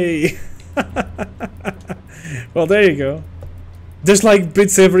 Yay! Well, there you go. There's like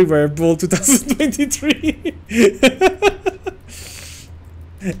bits everywhere, Bull 2023.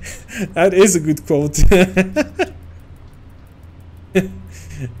 That is a good quote.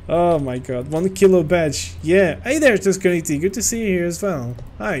 Oh my god, 1 kilo badge. Yeah. Hey there, Tuscanity. Good to see you here as well.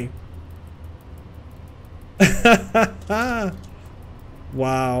 Hi.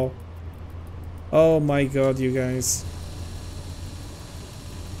 Wow. Oh my god, you guys.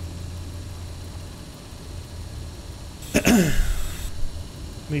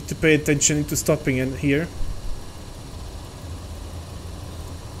 Need to pay attention to stopping in here.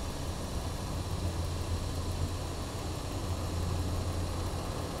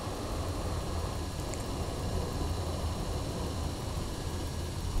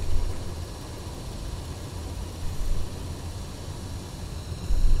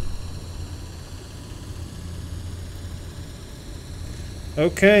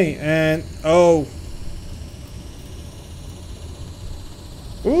 Okay, and oh.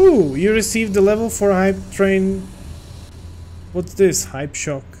 Ooh, you received the level 4 hype train. What's this? Hype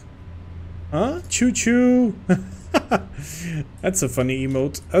shock. Huh? Choo choo. That's a funny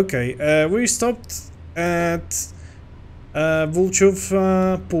emote. Okay, we stopped at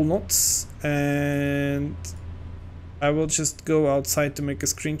Vlhosova Půlnoc, and I will just go outside to make a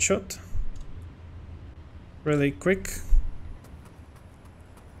screenshot. Really quick.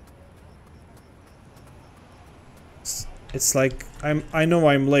 It's like I know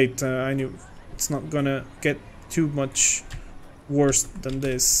I'm late. I knew it's not gonna get too much worse than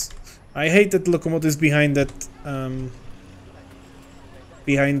this. I hate that locomotives behind that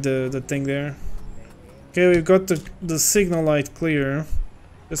behind the thing there. Okay, we've got the signal light clear.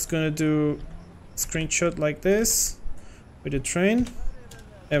 Just gonna do a screenshot like this with the train.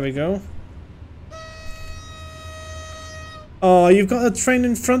 There we go. Oh, you've got a train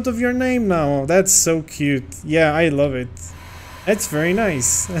in front of your name now. That's so cute. Yeah, I love it. That's very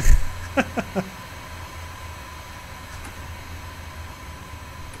nice.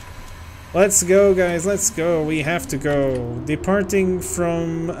 Let's go, guys, let's go. We have to go. Departing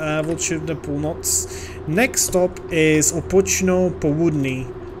from Volchivna Pulnoc. Next stop is Opochno Powudny.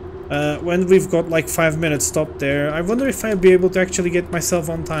 When we've got like 5 minutes stop there, I wonder if I'll be able to actually get myself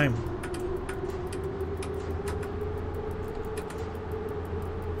on time.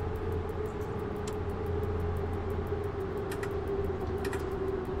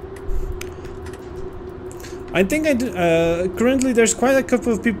 I think I do, currently there's quite a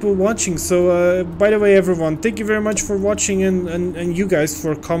couple of people watching, so by the way everyone, thank you very much for watching and you guys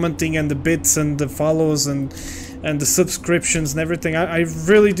for commenting and the bits and the follows and the subscriptions and everything. I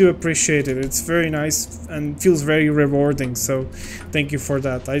really do appreciate it. It's very nice and feels very rewarding, so thank you for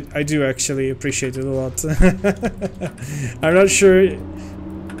that. I do actually appreciate it a lot. I'm not sure.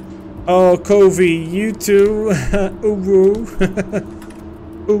 Oh, Covey, you too. Uwu.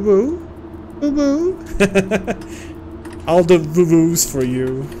 Uwu. Woo-woo. All the woo-woos for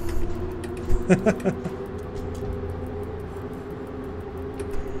you.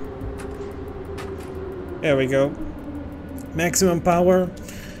 There we go. Maximum power.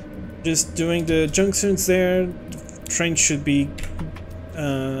 Just doing the junctions there. The train should be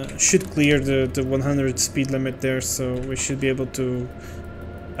should clear the 100 speed limit there, so we should be able to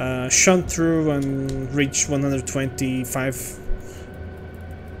shunt through and reach 125.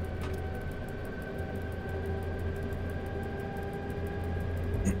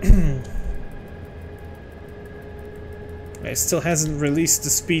 It still hasn't released the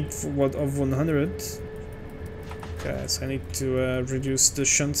speed for of 100. Okay, so I need to reduce the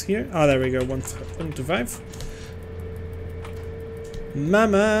shunts here. Oh, there we go, 125.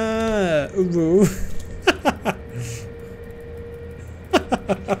 Mama! Ooh.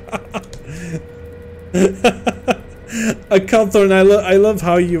 A Cawthorn, I love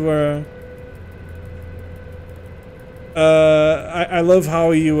how you were. I love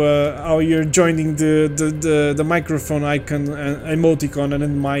how you're joining the microphone icon emoticon and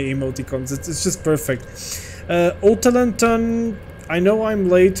then my emoticons. It's just perfect. Otalanton, I know I'm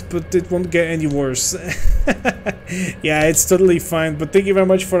late, but it won't get any worse. Yeah, it's totally fine. But thank you very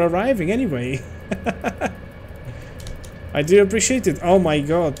much for arriving anyway. I do appreciate it. Oh my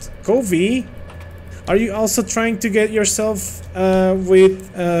God, Covey, are you also trying to get yourself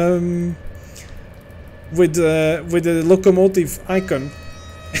with the locomotive icon?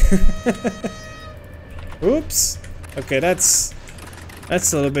 Oops. Okay, that's a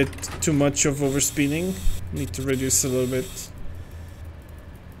little bit too much of overspeeding. Need to reduce a little bit.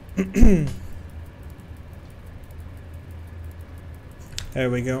 There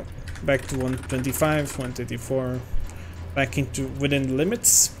we go. Back to 125, 124. Back into within the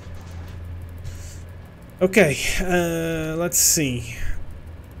limits. Okay, let's see.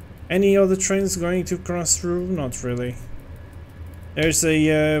 Any other trains going to cross through? Not really. There's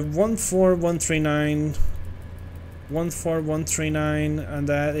a 14139, 14139, and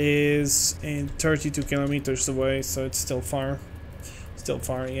that is in 32 kilometers away, so it's still far. Still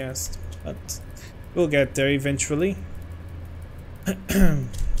far, yes, but we'll get there eventually. Can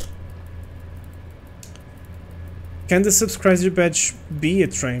the subscriber badge be a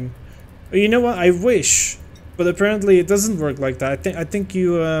train? You know what? I wish. But apparently it doesn't work like that. I think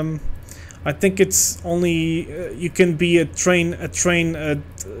you I think it's only you can be a train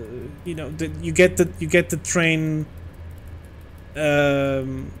you know, you get the train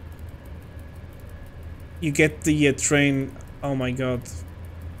you get the train. Oh my God,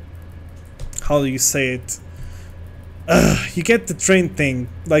 how do you say it? You get the train thing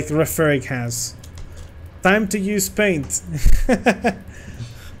like Referic has. Time to use paint.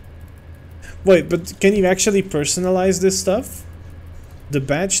 Wait, but can you actually personalize this stuff? The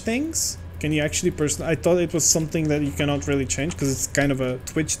badge things? Can you actually I thought it was something that you cannot really change because it's kind of a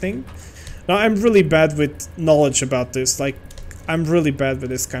Twitch thing. Now, I'm really bad with knowledge about this. Like, I'm really bad with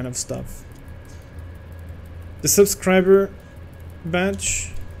this kind of stuff. The subscriber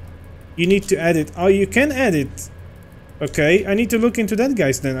badge. You need to add it. Oh, you can add it. Okay, I need to look into that,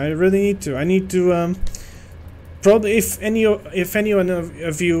 guys, then. I really need to. I need to, probably, if anyone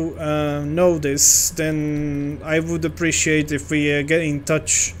of you know this, then I would appreciate if we get in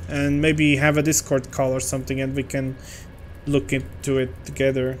touch and maybe have a Discord call or something, and we can look into it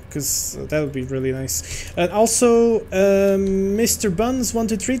together, because that would be really nice. And also, Mr.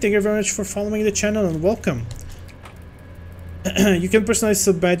 Buns123, thank you very much for following the channel and welcome. You can personalize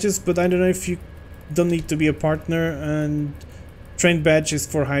sub badges, but I don't know if you don't need to be a partner, and train badges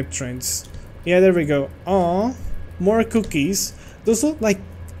for hype trains. Yeah, there we go. Aw. More cookies. Those look like...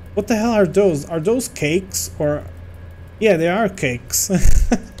 What the hell are those? Are those cakes? Or... Yeah, they are cakes.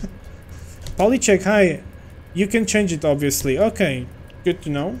 Polycheck, hi. You can change it, obviously. Okay. Good to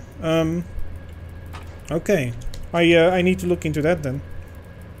know. Okay. I need to look into that then.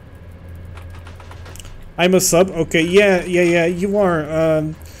 I'm a sub. Okay, yeah. You are.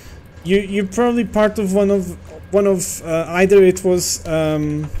 You're probably part of one of either it was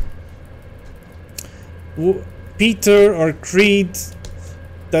Peter or Creed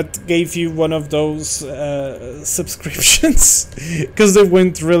that gave you one of those subscriptions, because they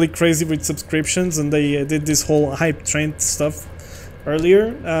went really crazy with subscriptions and they did this whole hype train stuff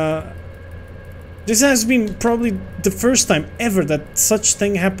earlier. This has been probably the first time ever that such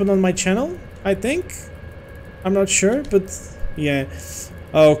thing happened on my channel, I think. I'm not sure, but yeah.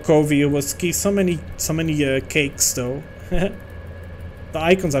 Oh, Kovi, it was key. So many cakes though. The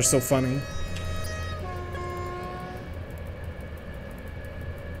icons are so funny.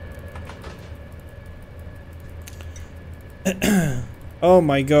 Oh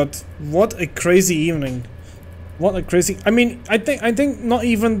my god, what a crazy evening. What a crazy... I mean, I think not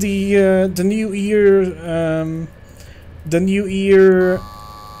even the New Year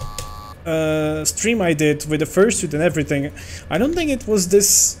stream I did with the fursuit and everything, I don't think it was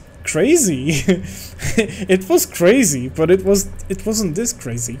this crazy. It was crazy, but it wasn't this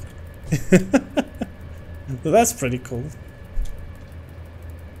crazy. So that's pretty cool.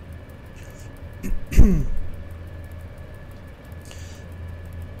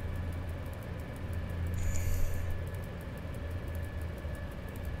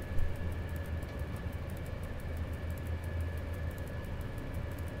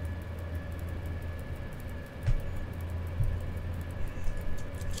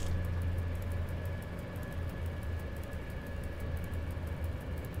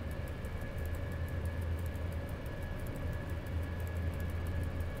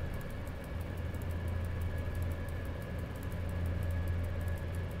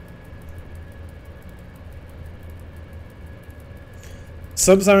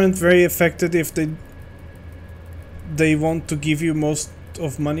 Subs aren't very affected if they want to give you most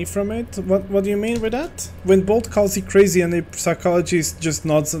of money from it. What do you mean with that? When Bolt calls you crazy and the psychologist just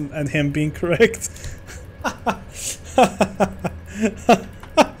nods at him being correct.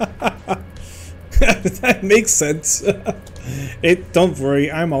 That makes sense. Don't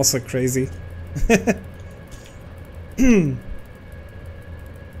worry, I'm also crazy.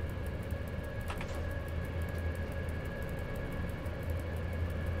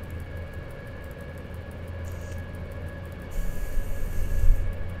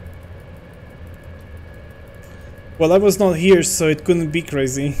 Well, I was not here, so it couldn't be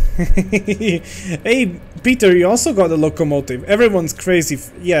crazy. Hey, Peter, you also got a locomotive. Everyone's crazy.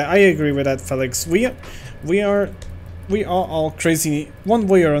 Yeah, I agree with that, Felix. We are all crazy one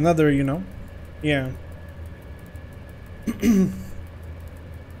way or another, you know. Yeah.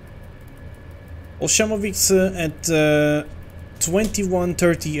 Olshamovic at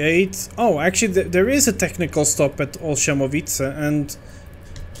 21:38. Oh, actually, there is a technical stop at Olshamovic, and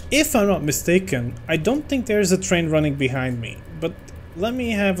if I'm not mistaken, I don't think there's a train running behind me, but let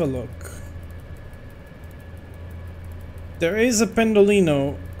me have a look. There is a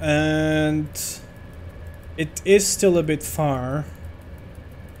Pendolino, and it is still a bit far.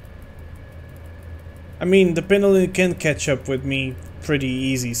 I mean, the Pendolino can catch up with me pretty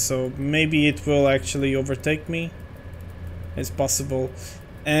easy, so maybe it will actually overtake me. It's possible.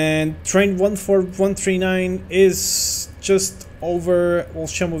 And train 14139 is just over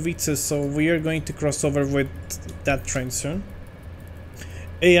Olshamovice, so we are going to cross over with that train soon.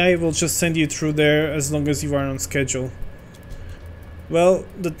 AI will just send you through there as long as you are on schedule. Well,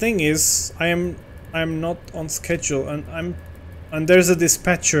 the thing is, I'm not on schedule, and there's a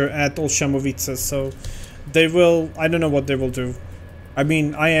dispatcher at Olshamovice, so they will... I don't know what they will do. I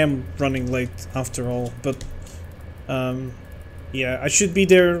mean, I am running late after all, but yeah, I should be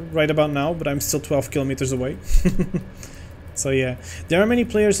there right about now, but I'm still 12 kilometers away. So yeah, there are many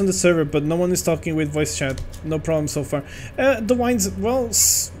players on the server, but no one is talking with voice chat. No problem so far. The wines, well,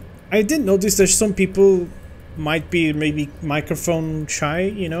 I did notice that some people might be maybe microphone shy,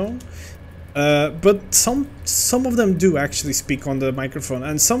 you know. But some of them do actually speak on the microphone,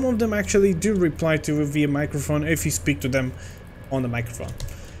 and some of them actually do reply to you via microphone if you speak to them on the microphone.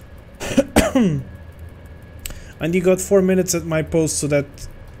 And you got 4 minutes at my post, so that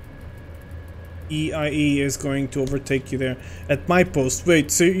EIE is going to overtake you there at my post.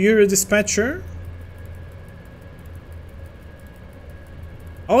 Wait, so you're a dispatcher?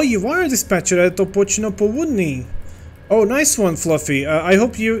 Oh, you are a dispatcher at Opochino Powudni. Oh, nice one, Fluffy. I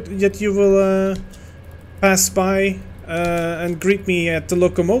hope you will pass by and greet me at the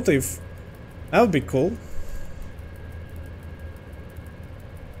locomotive. That would be cool.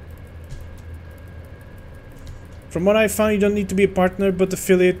 From what I found, you don't need to be a partner but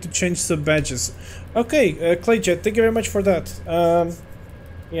affiliate to change sub badges. Okay, Clayjet, thank you very much for that.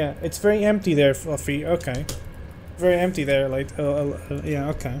 Yeah, it's very empty there, Fluffy. Okay, very empty there. Like, yeah,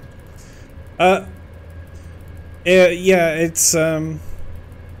 okay. Yeah, it's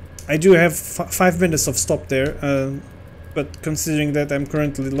I do have 5 minutes of stop there. But considering that I'm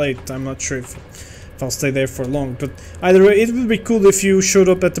currently late, I'm not sure if I'll stay there for long. But either way, it would be cool if you showed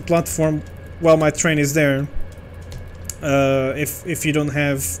up at the platform while my train is there. If you don't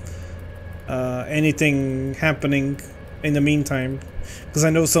have anything happening in the meantime, because I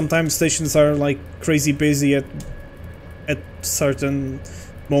know sometimes stations are like crazy busy at certain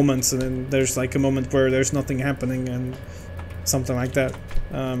moments, and then there's like a moment where there's nothing happening and something like that.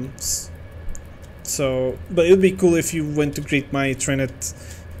 So, but it would be cool if you went to greet my train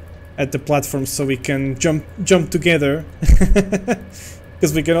at the platform so we can jump together,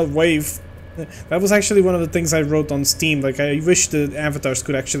 because we cannot wave. That was actually one of the things I wrote on Steam. Like, I wish the avatars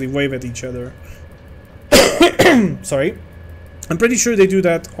could actually wave at each other. Sorry. I'm pretty sure they do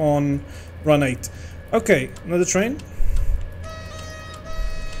that on Run 8. Okay, another train.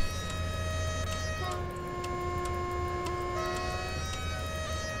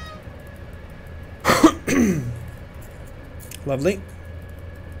 Lovely.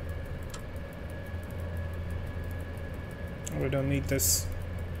 We don't need this.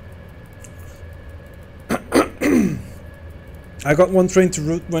 I got one train to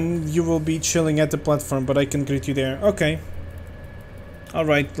route when you will be chilling at the platform, but I can greet you there. Okay.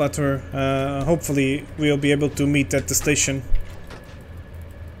 Alright, Latour. Hopefully we'll be able to meet at the station.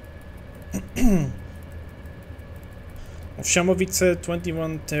 Shamovice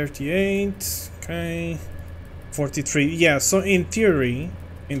 2138. Okay. 43. Yeah, so in theory,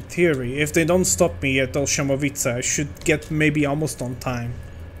 if they don't stop me at Olshamovice, I should get maybe almost on time.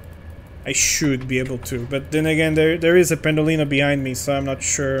 I should be able to, but then again, there is a Pendolino behind me, so I'm not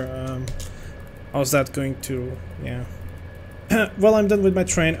sure how's that going to, yeah. Well, I'm done with my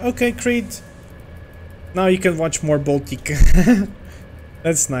train. Okay, Creed. Now you can watch more Baltic.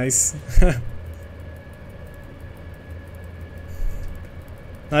 That's nice.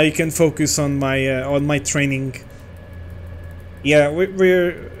 Now you can focus on my training. Yeah,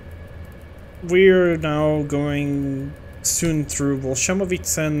 we're now going soon through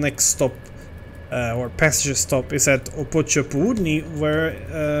Volshamovice, and next stop or passenger stop is at Opochopurni, where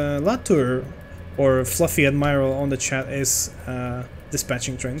Latour or Fluffy Admiral on the chat is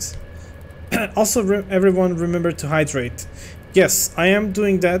dispatching trains. Also, everyone remember to hydrate. Yes, I am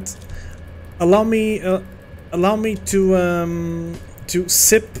doing that. Allow me to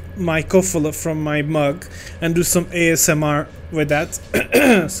sip my kofola from my mug and do some ASMR with that.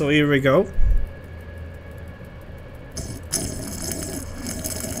 So here we go.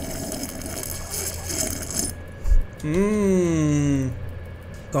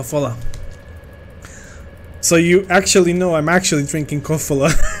 Kofola. So you actually know I'm actually drinking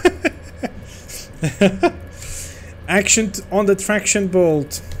kofola. Action on the traction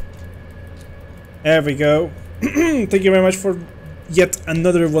bolt. There we go. Thank you very much for yet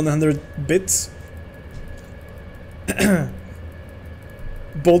another 100 bits.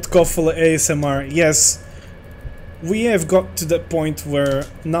 Bolt kofola ASMR. Yes. We have got to that point where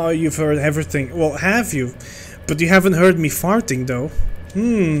now you've heard everything. Well, have you? But you haven't heard me farting, though.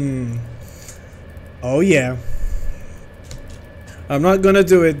 Oh, yeah. I'm not gonna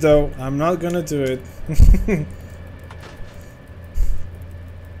do it, though. I'm not gonna do it.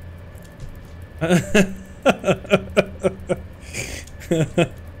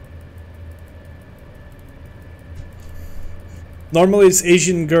 Normally it's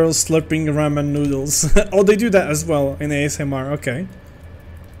Asian girls slurping ramen noodles. Oh, they do that as well in ASMR. Okay.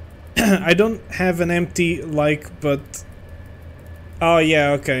 I don't have an empty like, but oh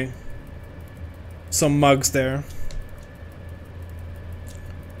yeah, okay. Some mugs there.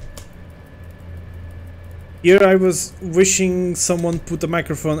 Here I was wishing someone put a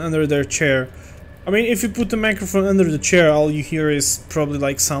microphone under their chair. I mean, if you put the microphone under the chair, all you hear is probably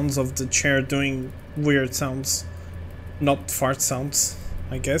like sounds of the chair doing weird sounds. Not fart sounds,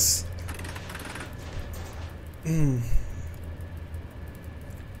 I guess.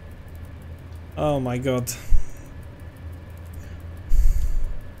 Oh my god.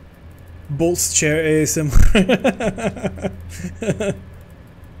 Bolt's chair ASMR.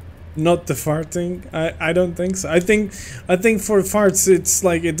 Not the farting. I don't think so. I think for farts it's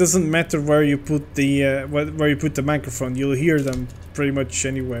like it doesn't matter where you put the where you put the microphone. You'll hear them pretty much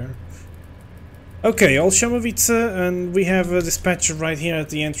anywhere. Okay, Olshamovice, and we have a dispatcher right here at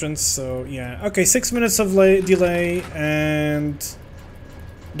the entrance. So yeah. Okay, 6 minutes of delay, and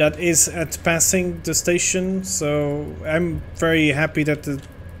that is at passing the station, so I'm very happy that the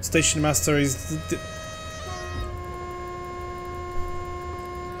station master is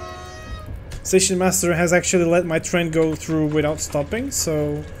station master has actually let my train go through without stopping,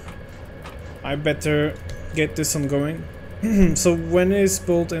 so I better get this on going. So when is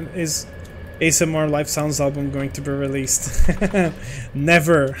Bolt and is ASMR Live Sounds album going to be released?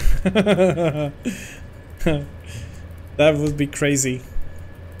 Never. That would be crazy.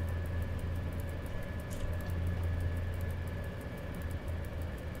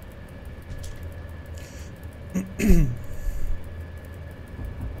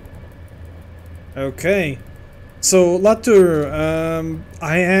 Okay, so Latour,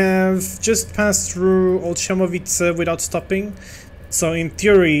 I have just passed through Olshamovice without stopping, so in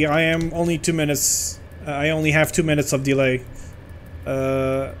theory I am only 2 minutes, I only have 2 minutes of delay.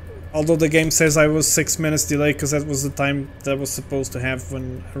 Although the game says I was 6 minutes delay because that was the time that I was supposed to have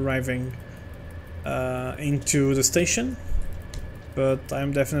when arriving into the station, but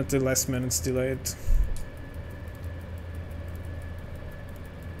I'm definitely less minutes delayed.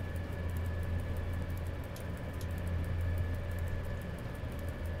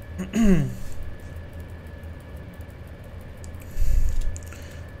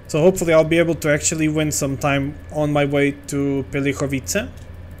 So hopefully I'll be able to actually win some time on my way to Pelichovice.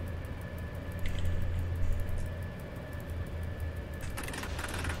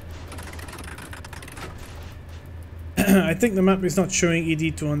 I think the map is not showing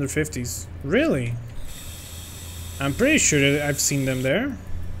ED 250s. Really? I'm pretty sure that I've seen them there.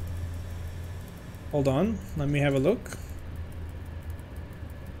 Hold on, let me have a look.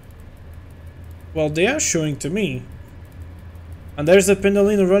 Well, they are showing to me. And there's a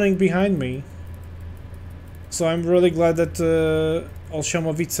Pendolino running behind me. So I'm really glad that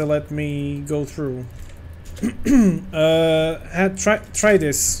Olshamovice let me go through. Try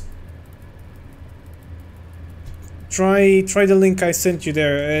this. Try the link I sent you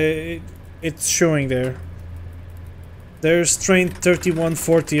there. It's showing there. There's train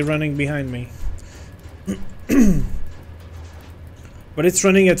 3140 running behind me. But it's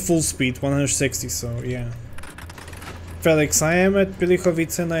running at full speed, 160, so yeah. Felix, I am at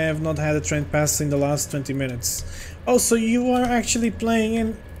Pelichovice and I have not had a train pass in the last 20 minutes. Oh, so you are actually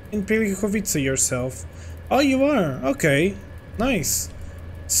playing in Pelichovice yourself? Oh, you are? Okay, nice.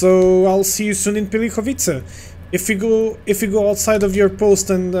 So I'll see you soon in Pelichovice. If you go outside of your post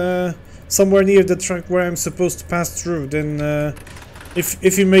and somewhere near the track where I'm supposed to pass through, then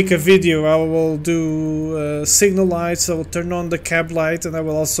if you make a video, I will do signal lights, I will turn on the cab light, and I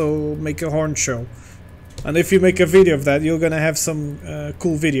will also make a horn show. And if you make a video of that, you're gonna have some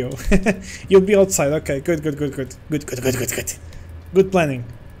cool video. You'll be outside. Okay, good. Good planning.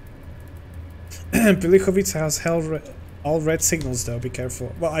 Pelichovice has all red signals though, be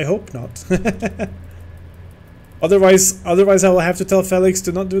careful. Well, I hope not. Otherwise I will have to tell Felix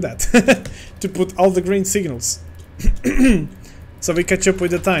to not do that. To put all the green signals. So we catch up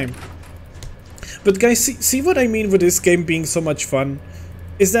with the time. But guys, see what I mean with this game being so much fun?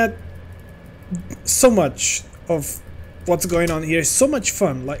 Is that so much of what's going on here is so much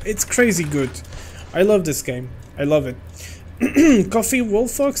fun. Like, it's crazy good. I love this game. I love it. Coffee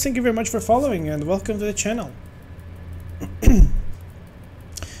Wolfox, thank you very much for following and welcome to the channel.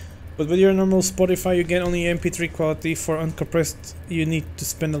 But with your normal Spotify you get only MP3 quality. For uncompressed you need to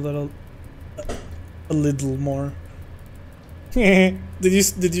spend a little more. Did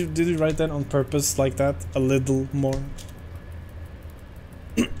you write that on purpose like that? A little more.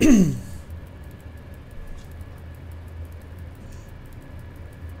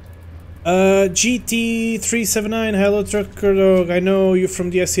 GT379, hello Trucker Dog. I know you from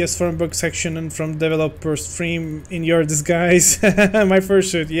the SES forum bug section and from developer stream in your disguise. My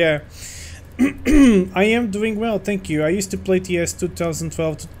first shoot, yeah. I am doing well, thank you. I used to play TS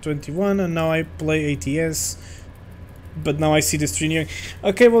 2012 to 21 and now I play ATS. But now I see the stream here.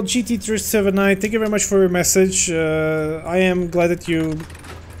 Okay, well, GT379, thank you very much for your message. I am glad that you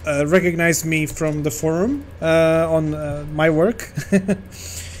recognized me from the forum on my work.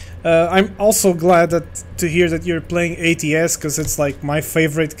 I'm also glad to hear that you're playing ATS, because it's like my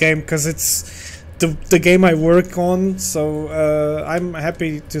favorite game, because it's the game I work on. So I'm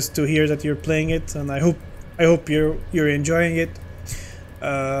happy just to hear that you're playing it, and I hope you're enjoying it.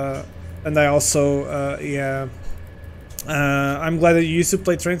 And I also yeah. I'm glad that you used to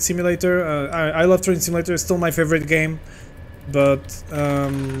play Train Simulator. I love Train Simulator, it's still my favorite game. But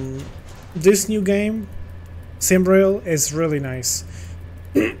this new game, SimRail, is really nice.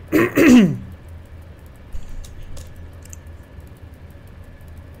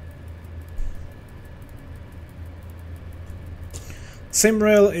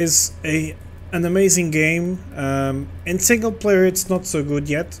 SimRail is an amazing game. In single player it's not so good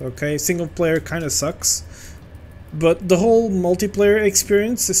yet, okay? Single player kind of sucks. But the whole multiplayer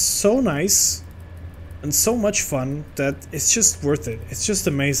experience is so nice and so much fun that it's just worth it. It's just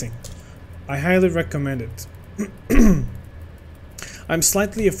amazing. I highly recommend it. I'm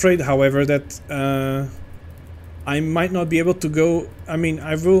slightly afraid, however, that I might not be able to go. I mean,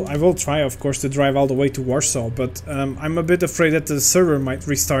 I will try, of course, to drive all the way to Warsaw, but I'm a bit afraid that the server might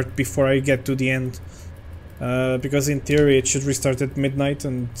restart before I get to the end. Because in theory it should restart at midnight,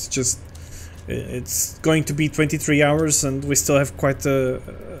 and it's going to be 23 hours, and we still have quite a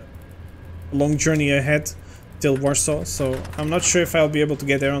long journey ahead till Warsaw, so I'm not sure if I'll be able to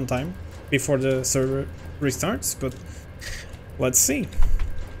get there on time before the server restarts, but let's see.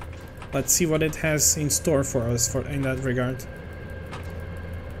 Let's see what it has in store for us in that regard.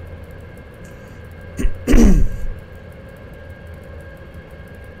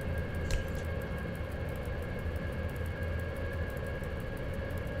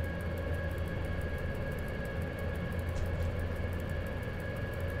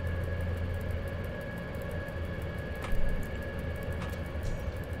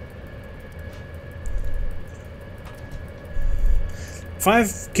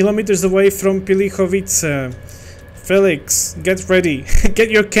 5 kilometers away from Pilichovice. Felix, get ready. Get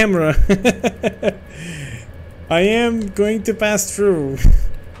your camera. I am going to pass through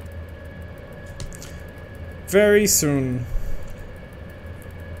very soon.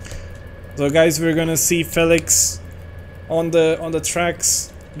 So guys, we're gonna see Felix on the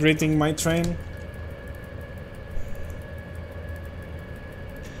tracks greeting my train.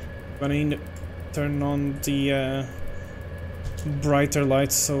 Gonna turn on the brighter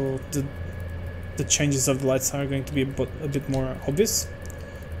lights, so the changes of the lights are going to be a bit more obvious.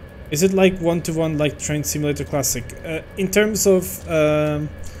 Is it like one-to-one like Train Simulator Classic? In terms of,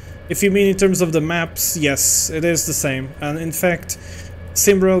 if you mean in terms of the maps, yes, it is the same. And in fact,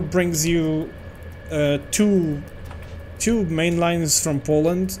 SimRail brings you two main lines from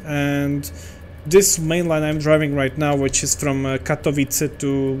Poland, and this main line I'm driving right now, which is from Katowice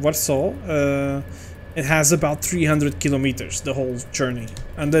to Warsaw, it has about 300 kilometers, the whole journey.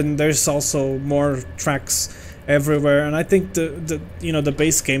 And then there's also more tracks everywhere, and I think the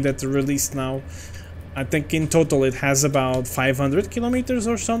base game that they released now, I think in total it has about 500 kilometers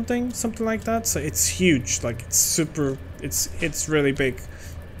or something like that. So it's huge, like it's super, it's really big,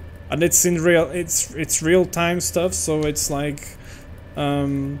 and it's in it's real time stuff. So it's like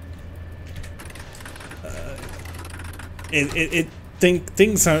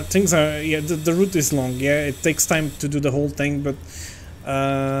things are yeah, the route is long, yeah, it takes time to do the whole thing, but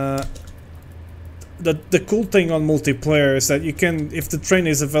the cool thing on multiplayer is that you can, if the train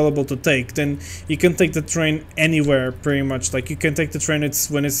is available to take, then you can take the train anywhere pretty much. Like you can take the train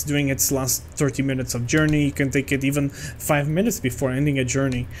when it's doing its last 30 minutes of journey, you can take it even 5 minutes before ending a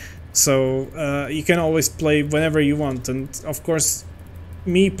journey. So you can always play whenever you want, and of course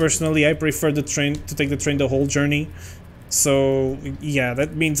me personally, I prefer to take the train the whole journey. So yeah,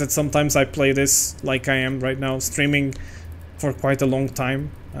 that means that sometimes I play this like I am right now, streaming for quite a long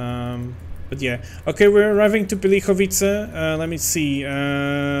time. But yeah, okay, we're arriving to Pilichovice. Let me see.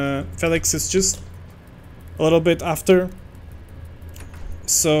 Felix is just a little bit after,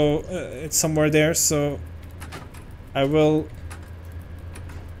 so it's somewhere there. So I will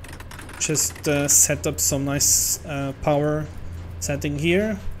just set up some nice power setting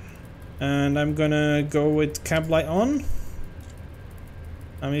here, and I'm gonna go with cab light on.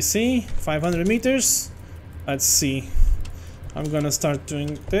 Let me see, 500 meters. Let's see. I'm gonna start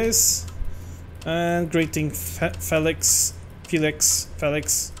doing this and greeting Felix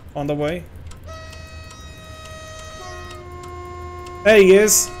on the way. There he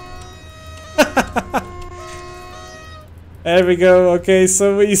is. There we go. Okay,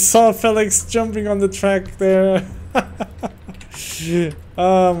 so we saw Felix jumping on the track there.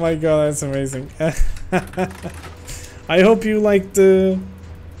 Oh my god, that's amazing. I hope you liked the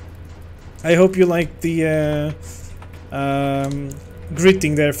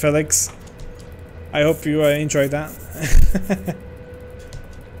greeting there, Felix. I hope you enjoyed that.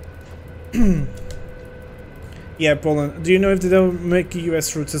 Yeah, Poland. Do you know if they'll make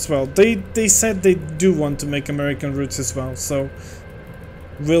US routes as well? They said they do want to make American routes as well, so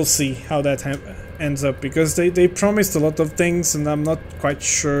we'll see how that ends up, because they promised a lot of things and I'm not quite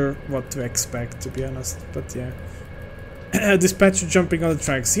sure what to expect, to be honest. But yeah. Dispatcher jumping on the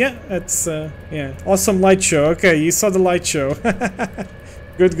tracks. Yeah, it's yeah, awesome light show. Okay, you saw the light show.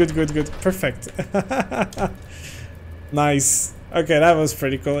 Good. Perfect. Nice. Okay, that was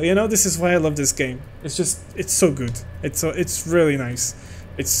pretty cool. You know, this is why I love this game. It's so good. It's really nice.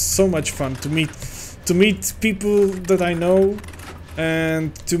 It's so much fun to meet people that I know,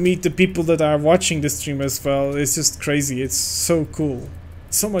 and to meet the people that are watching the stream as well. It's just crazy. It's so cool.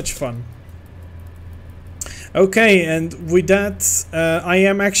 So much fun. Okay, and with that, I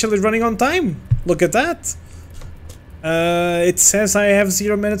am actually running on time. Look at that. It says I have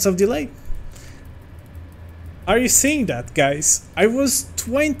 0 minutes of delay. Are you seeing that, guys? I was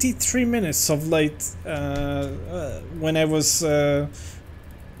 23 minutes of late when I was,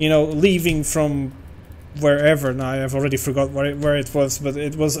 you know, leaving from wherever. Now I've already forgot where it was, but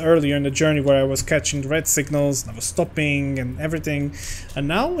it was earlier in the journey where I was catching the red signals, and I was stopping and everything. And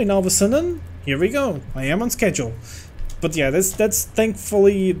now, all of a sudden, here we go. I am on schedule. But yeah, that's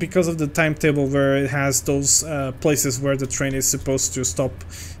thankfully because of the timetable where it has those places where the train is supposed to stop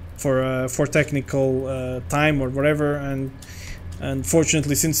for technical time or whatever, and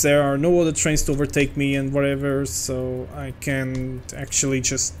unfortunately, since there are no other trains to overtake me and whatever, so I can actually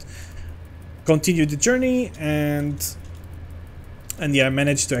just continue the journey, and yeah, I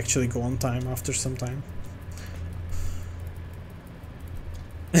managed to actually go on time after some time.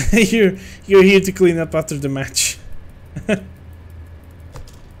 you're here to clean up after the match.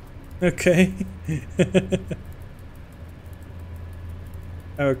 Okay.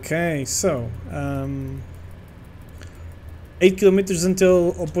 Okay, so 8 kilometers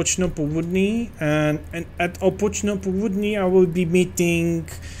until Opočno Południe, and at Opočno Południe I will be meeting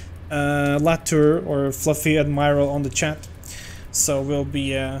Latour or Fluffy Admiral on the chat, so we'll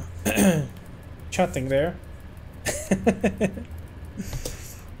be chatting there.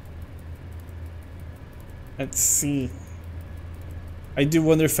 Let's see. I do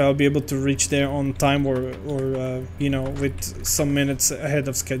wonder if I'll be able to reach there on time, or you know, with some minutes ahead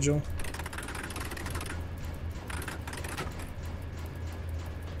of schedule.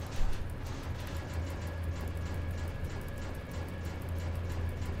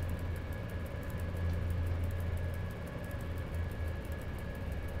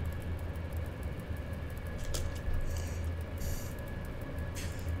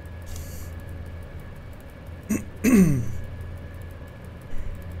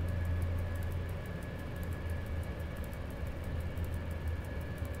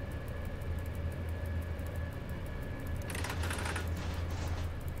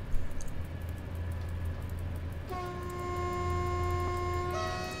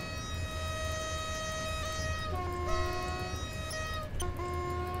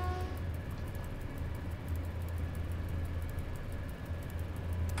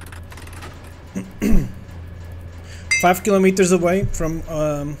 Five kilometers away from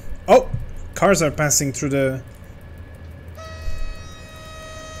oh, cars are passing through the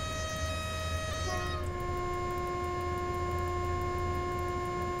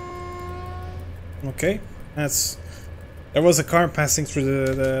okay, there was a car passing through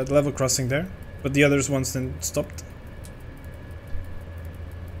the level crossing there, but the others ones then stopped.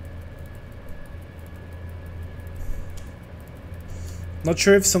 Not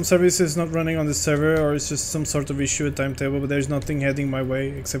sure if some service is not running on the server or it's just some sort of issue with timetable, but there's nothing heading my way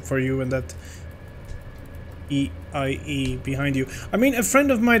except for you and that EIE behind you. I mean, a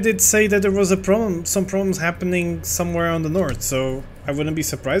friend of mine did say that there was a problem, some problems happening somewhere on the north, so I wouldn't be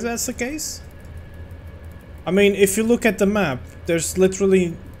surprised that's the case. I mean, if you look at the map, there's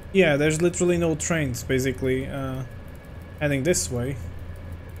literally, yeah, there's literally no trains basically heading this way.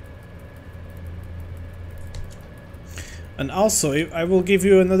 And also, I will give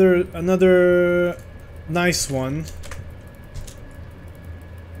you another nice one.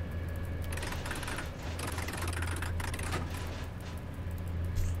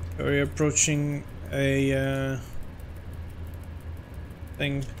 We're approaching a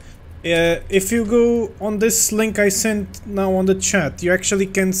thing. If you go on this link I sent now on the chat, you actually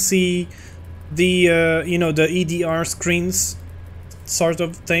can see the you know, the EDR screens sort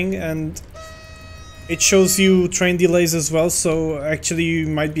of thing, and it shows you train delays as well, so actually you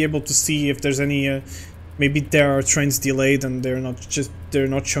might be able to see if there's any maybe there are trains delayed and they're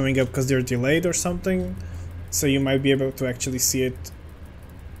not showing up because they're delayed or something, so you might be able to actually see it.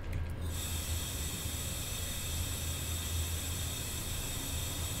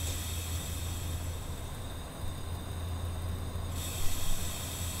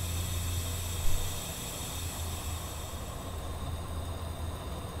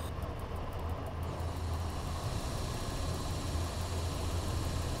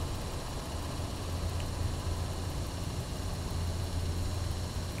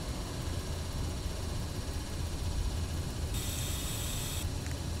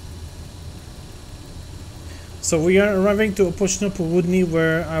 So we are arriving to Opochno Powodny,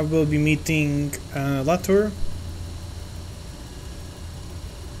 where I will be meeting Latour.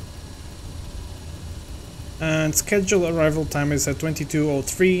 And scheduled arrival time is at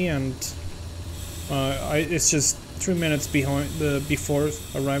 22:03, and it's just 3 minutes before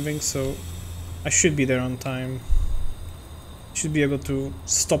arriving, so I should be there on time. Should be able to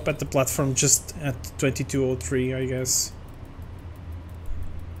stop at the platform just at 22:03, I guess.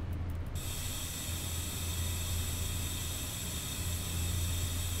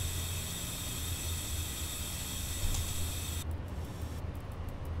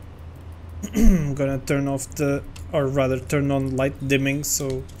 I'm gonna turn off or rather turn on light dimming,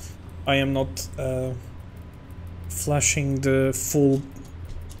 so I am not flashing the full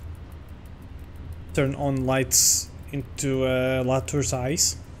turn on lights into Latour's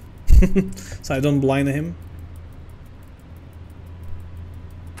eyes, so I don't blind him.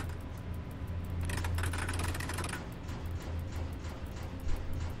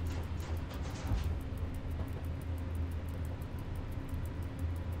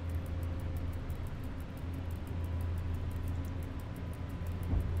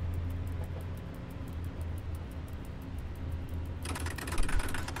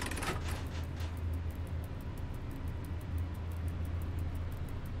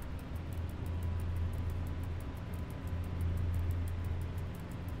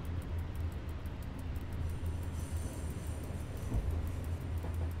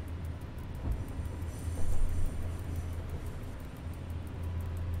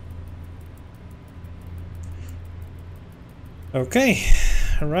 Okay,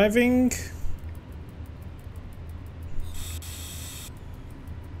 arriving.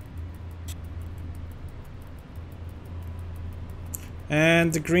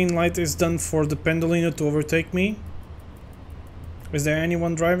 And the green light is done for the Pendolino to overtake me. Is there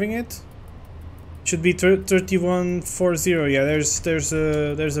anyone driving it? Should be 3140. Yeah,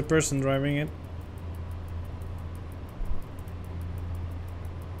 there's a person driving it.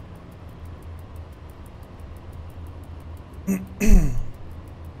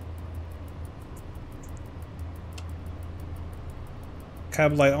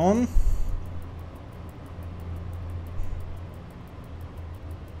 Cab light on.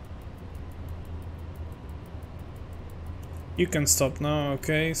 You can stop now.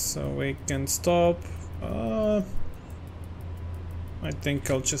 Okay, so we can stop. I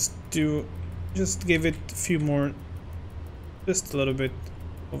think I'll just give it a few more, just a little bit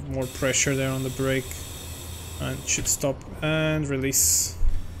of more pressure there on the brake, and it should stop and release.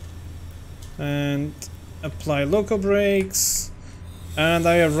 And apply local brakes. And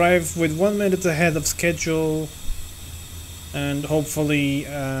I arrive with 1 minute ahead of schedule, and hopefully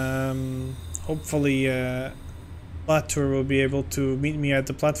Latour will be able to meet me at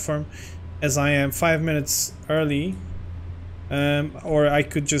the platform, as I am 5 minutes early, or I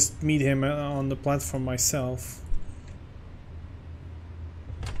could just meet him on the platform myself.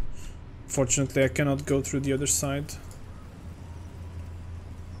 Fortunately, I cannot go through the other side.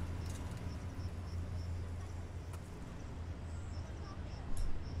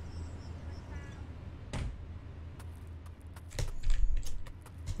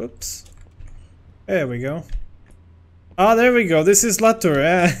 Whoops. There we go. Ah, there we go. This is Latour.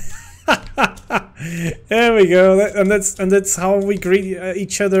 There we go. And that's how we greet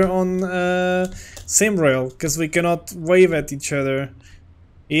each other on SimRail, because we cannot wave at each other.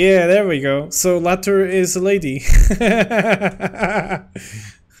 Yeah, there we go. So Latour is a lady.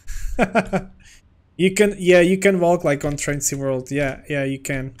 You can walk like on Train Sim World. Yeah, you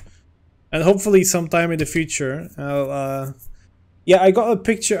can. And hopefully sometime in the future, I'll yeah, I got a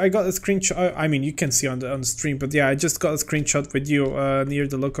picture. I got a screenshot. I mean, you can see on the stream, but yeah, I just got a screenshot with you near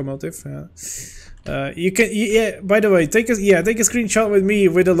the locomotive. You can, yeah. By the way, take a screenshot with me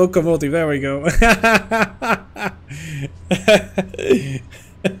with the locomotive. There we go.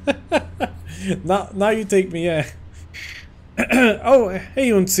 now you take me. Yeah. Oh,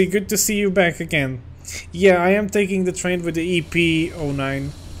 hey Unsi, good to see you back again. Yeah, I am taking the train with the EP09.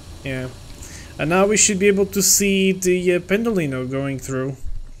 Yeah. And now we should be able to see the Pendolino going through.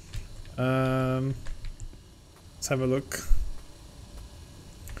 Let's have a look.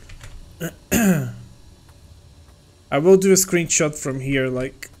 I will do a screenshot from here,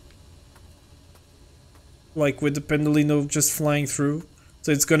 like with the Pendolino just flying through.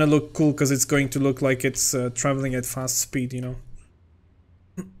 So it's gonna look cool, because it's going to look like it's traveling at fast speed, you know.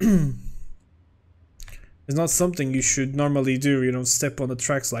 It's not something you should normally do, you know, step on the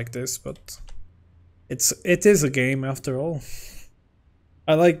tracks like this, but it is a game after all.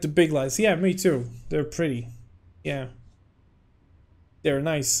 I like the big lights. Yeah, me too. They're pretty. Yeah. They're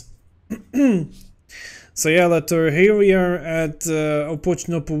nice. So yeah, Latour, here we are at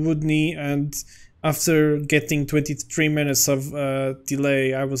Opochno Powodny, and after getting 23 minutes of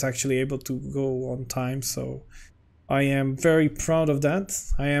delay, I was actually able to go on time, so I am very proud of that.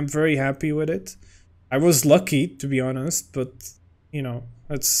 I am very happy with it. I was lucky, to be honest, but you know,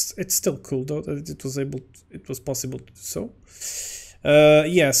 it's still cool though that it was possible to do so.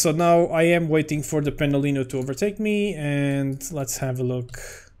 Yeah, so now I am waiting for the Pendolino to overtake me, and let's have a look.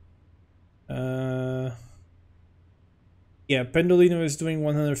 Yeah, Pendolino is doing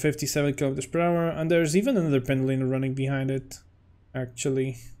 157 kilometers per hour, and there's even another Pendolino running behind it,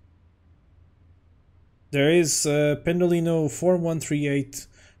 actually. There is Pendolino 4138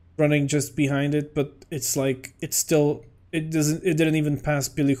 running just behind it, but it's like, it didn't even pass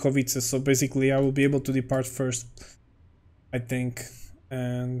Pilikovice, so basically I will be able to depart first, I think.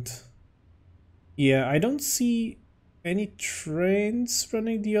 And yeah, I don't see any trains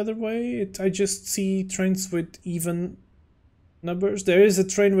running the other way. I just see trains with even numbers. There is a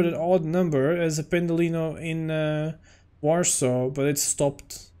train with an odd number as a Pendolino in Warsaw, but it's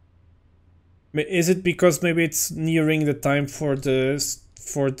stopped. Is it because maybe it's nearing the time for the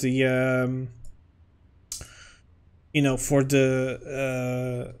you know, for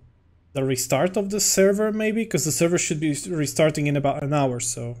the restart of the server, maybe? Because the server should be restarting in about an hour,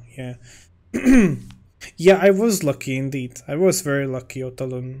 so yeah. Yeah, I was lucky indeed. I was very lucky,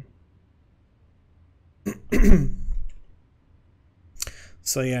 Otalun.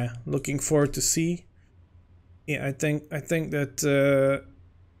 So yeah, looking forward to see. Yeah, I think that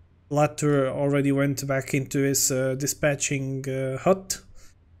Latour already went back into his dispatching hut,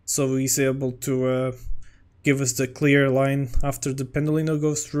 so he's able to give us the clear line after the Pendolino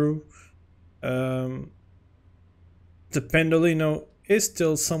goes through. The Pendolino is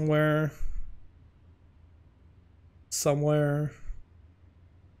still somewhere.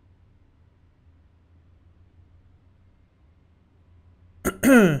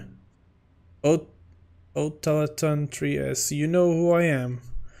 Otalaton 3S, you know who I am.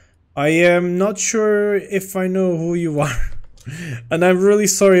 I am not sure if I know who you are. And I'm really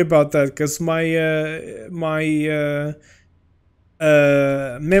sorry about that, because my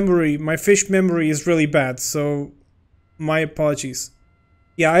memory, my fish memory is really bad, so my apologies.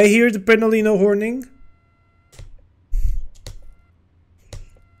 Yeah, I hear the Pendolino horning.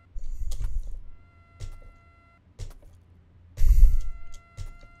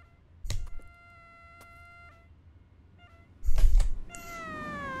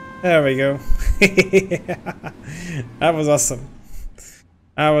 There we go. That was awesome.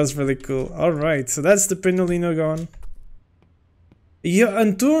 That was really cool. Alright, so that's the Pendolino gone. E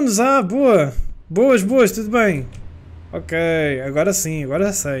Antunes, boa! Boas, tudo bem? Ok, agora sim,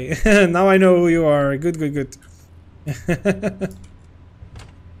 agora sei. Now I know who you are. Good.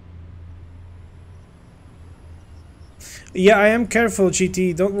 Yeah, I am careful,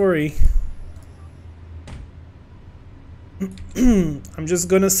 GT, don't worry. I'm just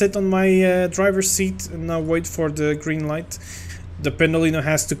gonna sit on my driver's seat and now wait for the green light. The Pendolino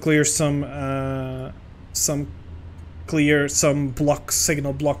has to clear some blocks,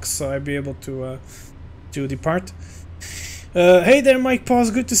 signal blocks, so I'll be able to depart. Hey there, Mike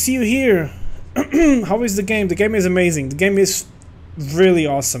Paws, good to see you here. How is the game? The game is amazing. The game is really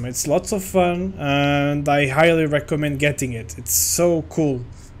awesome. It's lots of fun, and I highly recommend getting it. It's so cool.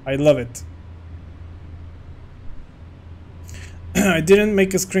 I love it. I didn't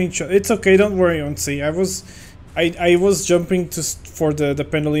make a screenshot. It's okay, don't worry, Onsi. I was jumping for the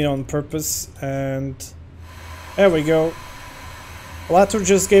Pendolino on purpose, and there we go. Latour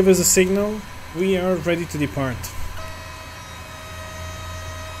just gave us a signal. We are ready to depart.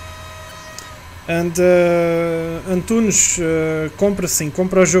 And Antunes, compra sim,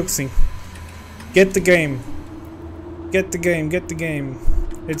 compra o jogo sim. Get the game. Get the game.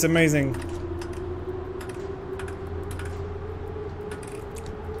 It's amazing.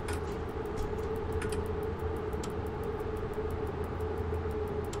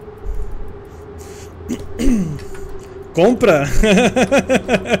 Compra!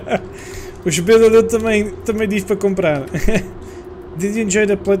 O Esbedador também diz para comprar. Did you enjoy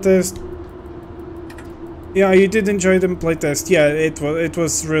the playtest? Yeah, you did enjoy the playtest. Yeah, it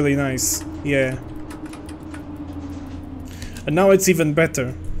was really nice. Yeah. And now it's even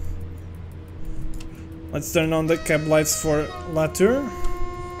better. Let's turn on the cab lights for Latour.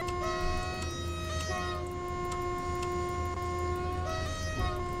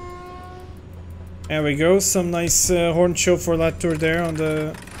 There we go, some nice horn show for Latour there on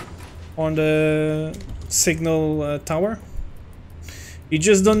the signal tower. You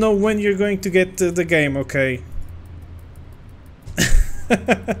just don't know when you're going to get the game, okay?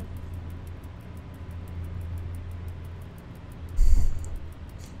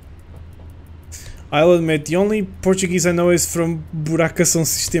 I'll admit, the only Portuguese I know is from Buraca São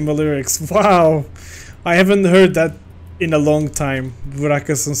Sistema lyrics. Wow! I haven't heard that in a long time.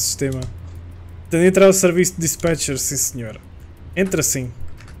 Buraca São Sistema. Tem de entrar ao serviço de dispatcher, sim senhora. Entra sim.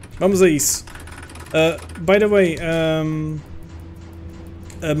 Vamos a isso. By the way,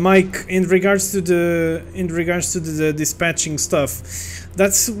 Mike, in regards to the dispatching stuff,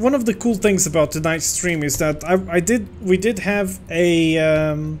 that's one of the cool things about tonight's stream is that we did have a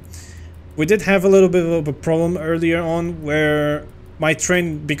little bit of a problem earlier on where my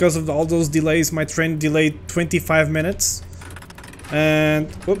train, because of all those delays, my train delayed 25 minutes,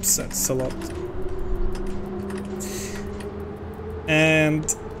 and whoops, that's a lot. And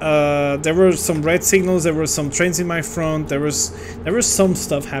there were some red signals, there were some trains in my front, there was some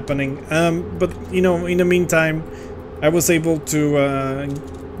stuff happening, but you know, in the meantime I was able to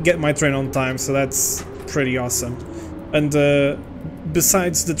get my train on time, so that's pretty awesome. And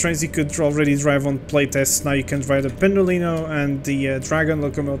besides the trains you could already drive on playtests, now you can drive the Pendolino and the Dragon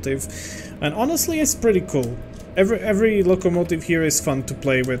locomotive, and honestly it's pretty cool. Every locomotive here is fun to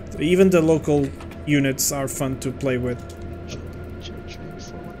play with, even the local units are fun to play with.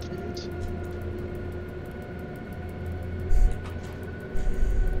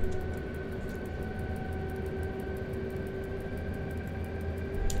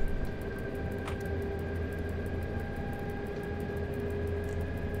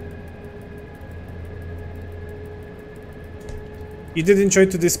 You did enjoy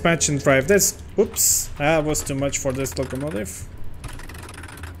to dispatch and drive. That's... Oops. That was too much for this locomotive.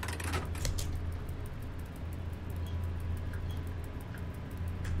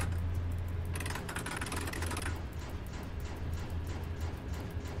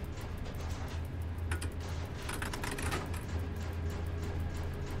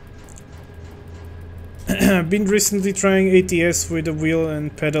 Been recently trying ATS with the wheel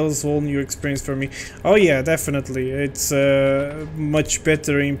and pedals, whole new experience for me. Oh yeah, definitely. It's a much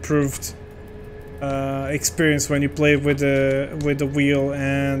better improved experience when you play with the wheel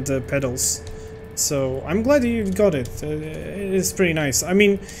and the pedals. So I'm glad you got it. It's pretty nice. I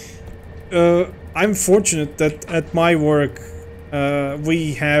mean, I'm fortunate that at my work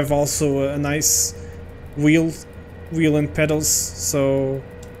we have also a nice wheel and pedals. So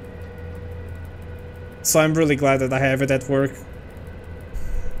I'm really glad that I have it at work.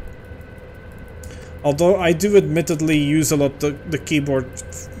 Although I do admittedly use a lot the keyboard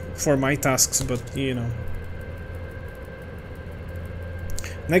for my tasks, but you know.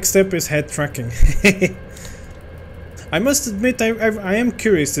 Next step is head tracking. I must admit I am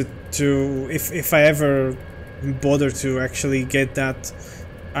curious to if I ever bother to actually get that.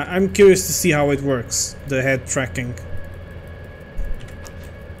 I'm curious to see how it works, the head tracking.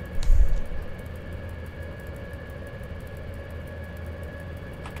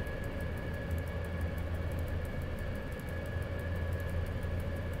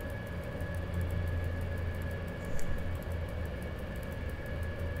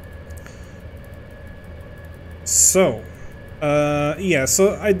 So, yeah,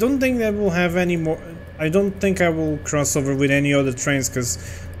 so I don't think that we'll have any more. I don't think I will cross over with any other trains because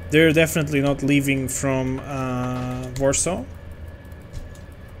they're definitely not leaving from Warsaw.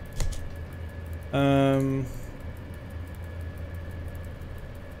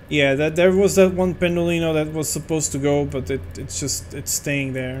 Yeah, there was that one Pendolino that was supposed to go, but it's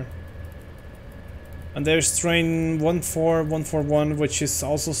staying there. And there's train 14141, which is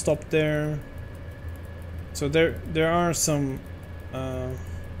also stopped there. So there are some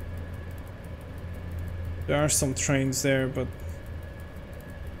trains there, but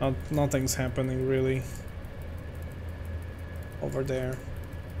nothing's happening really over there.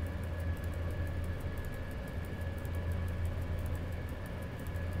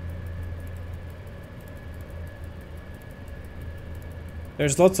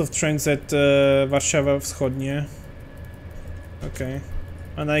 There's lots of trains at Warszawa Wschodnie. Okay.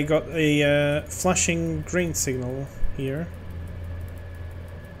 And I got a flashing green signal here.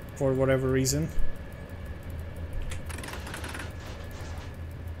 For whatever reason.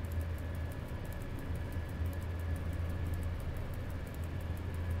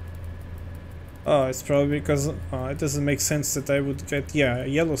 Oh, it's probably because it doesn't make sense that I would get, yeah, a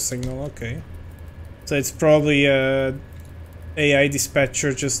yellow signal, okay. So it's probably AI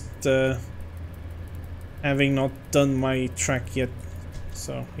dispatcher just having not done my track yet.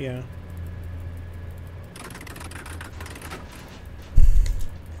 So, yeah.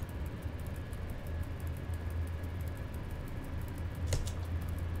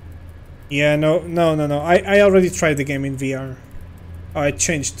 Yeah, no. I already tried the game in VR. Oh, I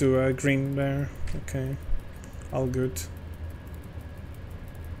changed to green there. Okay. All good.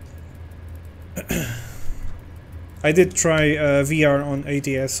 I did try VR on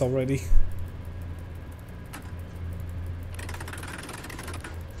ATS already.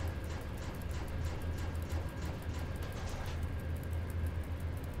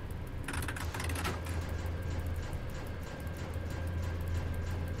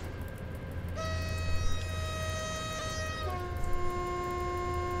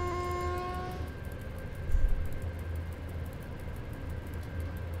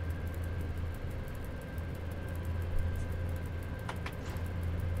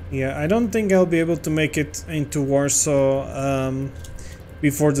 Yeah, I don't think I'll be able to make it into Warsaw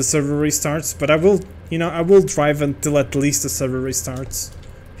before the server restarts, but I will, you know, I will drive until at least the server restarts.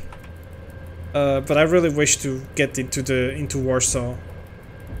 But I really wish to get into Warsaw,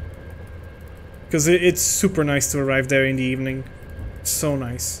 because it's super nice to arrive there in the evening. So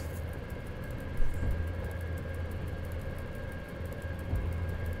nice.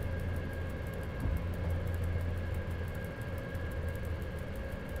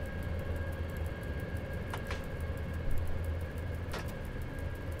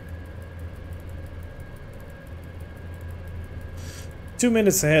 Two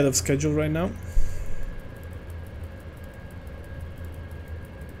minutes ahead of schedule right now.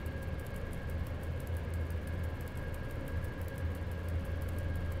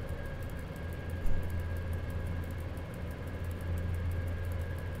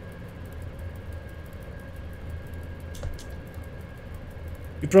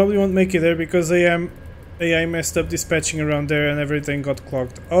 You probably won't make it there because AI messed up dispatching around there and everything got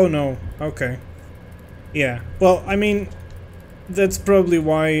clogged. Oh no, okay. Yeah, well, I mean, that's probably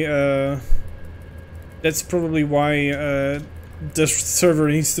why the server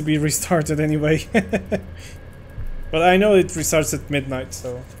needs to be restarted anyway. But I know it restarts at midnight,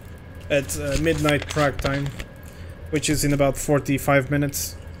 so at midnight Prague time, which is in about 45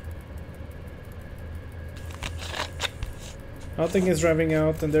 minutes. Nothing is driving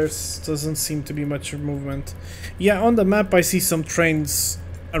out and there doesn't seem to be much movement. Yeah, on the map I see some trains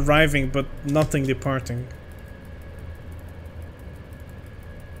arriving but nothing departing.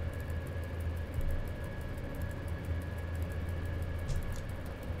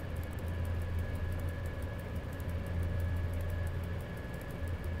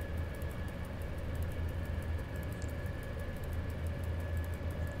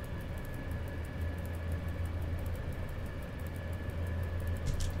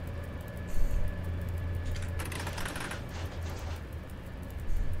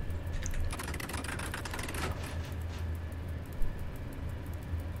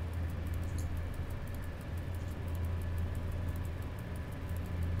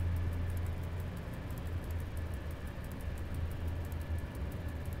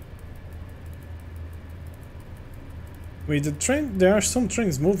 Wait, there are some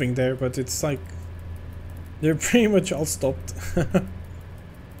trains moving there, but it's like they're pretty much all stopped.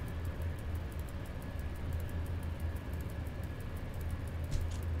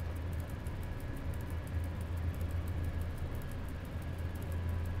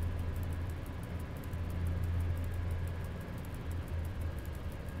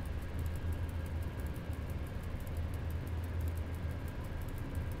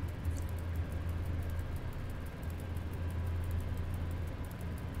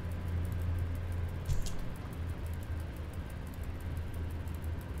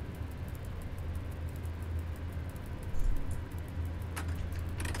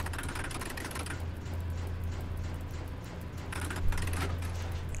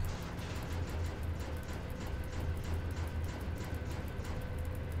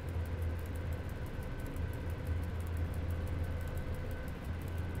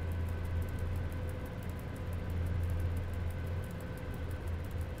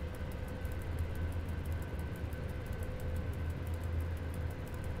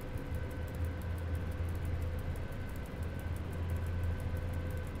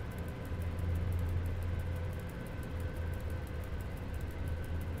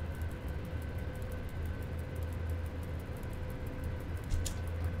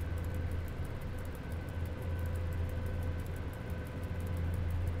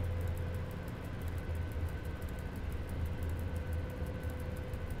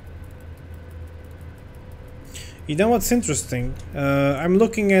 You know what's interesting? I'm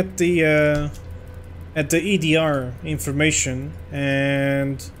looking at the EDR information,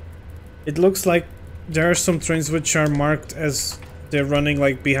 and it looks like there are some trains which are marked as they're running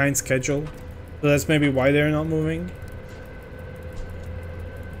like behind schedule. So that's maybe why they're not moving.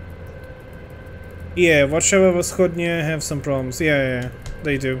 Yeah, Warszawa Wschodnia have some problems. Yeah,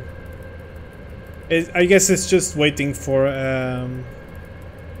 they do. I guess it's just waiting for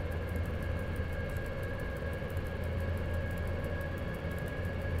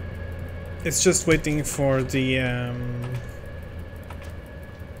it's just waiting for the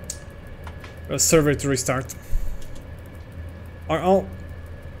server to restart. Are all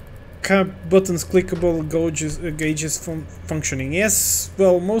cab buttons clickable gauges functioning? Yes,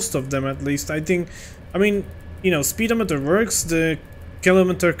 well, most of them at least. I mean, you know, speedometer works, the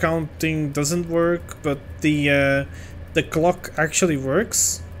kilometer counting doesn't work, but the clock actually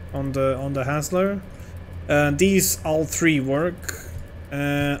works on the Hasler. These all three work.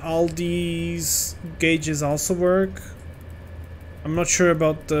 All these gauges also work. I'm not sure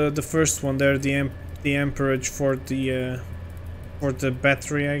about the first one there, the amperage for the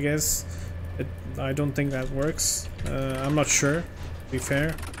battery, I guess. I don't think that works. I'm not sure, to be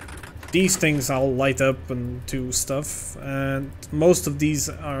fair. These things all light up and do stuff, and most of these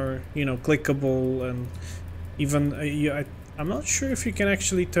are, you know, clickable, and even I'm not sure if you can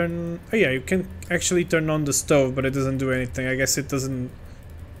actually turn. Oh yeah, you can actually turn on the stove, but it doesn't do anything. I guess it doesn't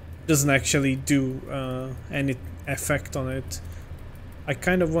actually do any effect on it. I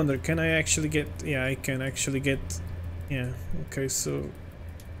kind of wonder, can I actually get? Yeah, I can actually get. Yeah. Okay, so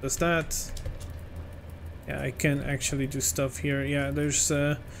does that? Yeah, I can actually do stuff here. Yeah, there's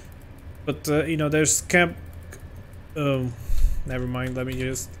but you know, there's cab. Never mind. Let me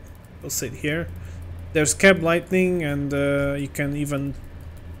just. I'll sit here. There's cab lighting, and you can even.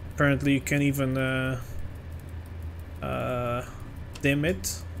 Apparently, you can even dim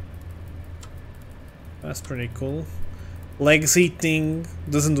it. That's pretty cool. Legs heating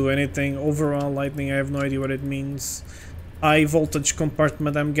doesn't do anything. Overall lighting, I have no idea what it means. High voltage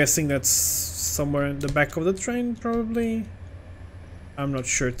compartment, I'm guessing that's somewhere in the back of the train, probably. I'm not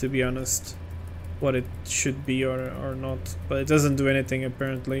sure, to be honest, what it should be or not, but it doesn't do anything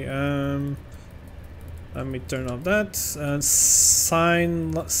apparently. Let me turn off that.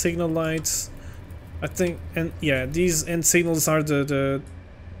 Signal lights, I think, and yeah, these end signals are the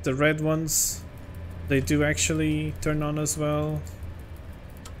red ones. They do actually turn on as well,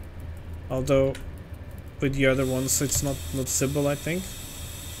 although with the other ones it's not noticeable, I think.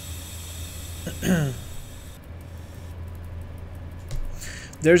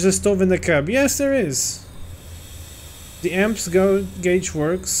 There's a stove in the cab. Yes, there is. The amps gauge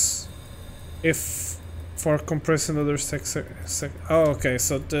works if for compressing other oh, okay,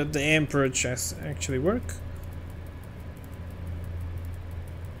 so the amperage actually work.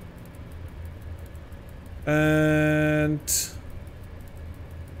 And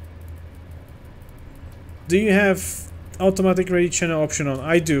do you have automatic radio channel option on?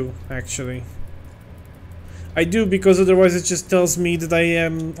 I do, actually. I do, because otherwise it just tells me that I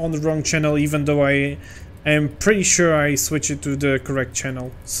am on the wrong channel, even though I am pretty sure I switch it to the correct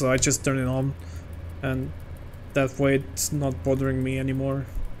channel. So I just turn it on, and that way it's not bothering me anymore.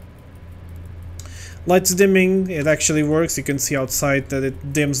 Lights dimming, it actually works. You can see outside that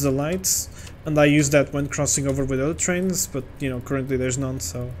it dims the lights, and I use that when crossing over with other trains, but you know, currently there's none,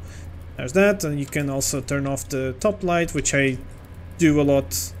 so there's that. And you can also turn off the top light, which I do a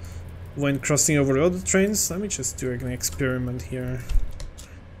lot when crossing over other trains. Let me just do an experiment here.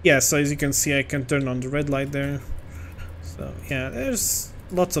 Yeah, so as you can see, I can turn on the red light there. So yeah, there's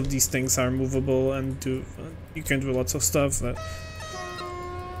lots of these things are movable, and you can do lots of stuff. That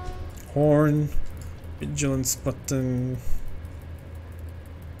horn, vigilance button,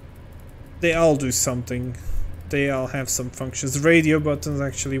 they all do something. They all have some functions. Radio buttons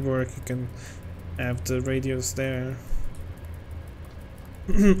actually work. You can have the radios there.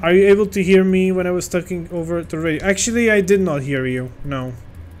 Are you able to hear me when I was talking over the radio? Actually, I did not hear you. No.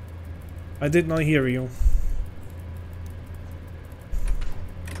 I did not hear you.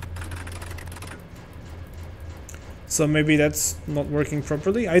 So maybe that's not working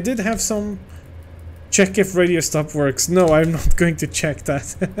properly. I did have some... Check if radio stop works. No, I'm not going to check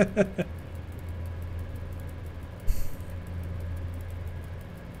that.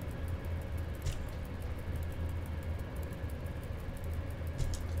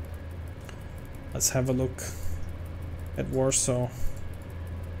 Let's have a look at Warsaw.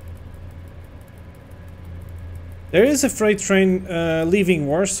 There is a freight train leaving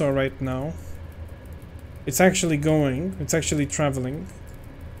Warsaw right now. It's actually going, it's actually traveling.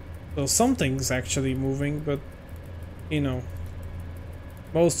 So something's actually moving, but you know,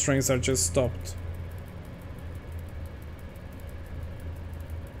 most trains are just stopped.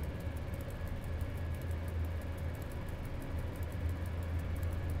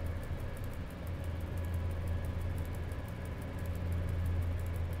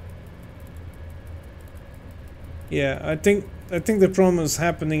 Yeah, I think the problem is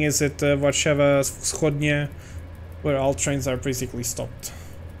happening is at Warszawa Wschodnie, where all trains are basically stopped.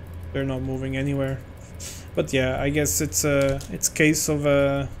 They're not moving anywhere. But yeah, I guess it's a case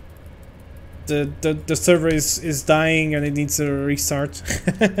of the server is dying and it needs a restart.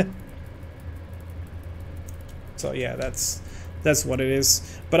 So yeah, that's what it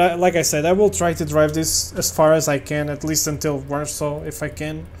is. But like I said, I will try to drive this as far as I can, at least until Warsaw if I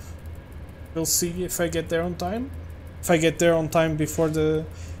can. We'll see if I get there on time. If I get there on time before the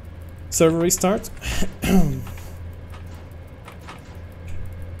server restart.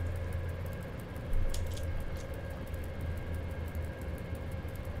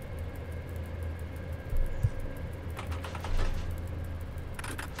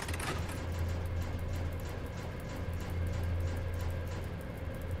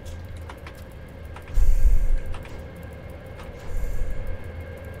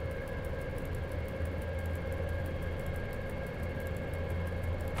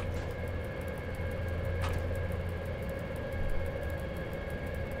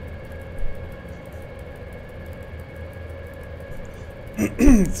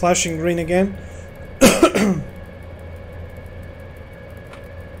 Flashing green again.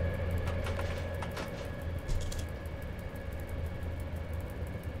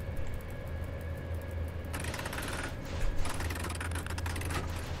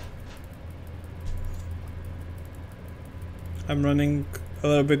 I'm running a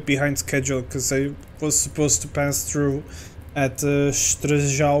little bit behind schedule because I was supposed to pass through at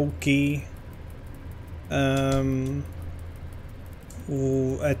Strzeżałki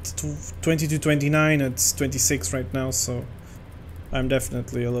at 20 to 29. It's 26 right now, so I'm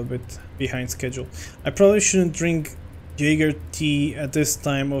definitely a little bit behind schedule. I probably shouldn't drink Jaeger tea at this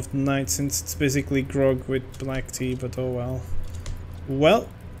time of the night since it's basically grog with black tea, but oh well. Well,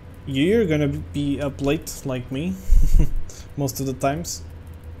 you're gonna be up late like me most of the times.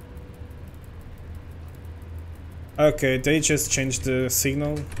 Okay, they just changed the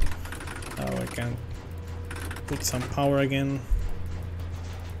signal. Oh, I can put some power again.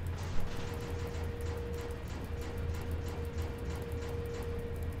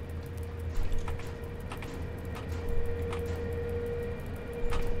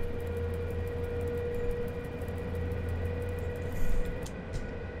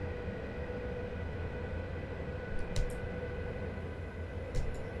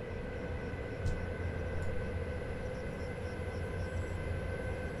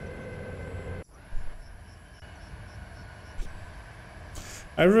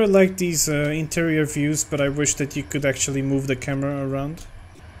 I really like these interior views, but I wish that you could actually move the camera around.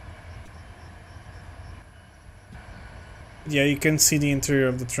 Yeah, you can see the interior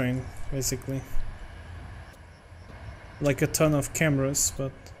of the train, basically. Like a ton of cameras,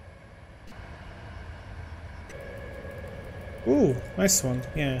 but... Ooh, nice one,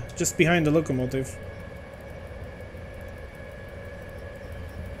 yeah, just behind the locomotive.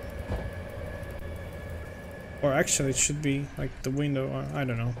 Or actually it should be like the window, or I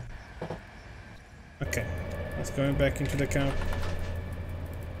don't know. Okay, let's go back into the camp.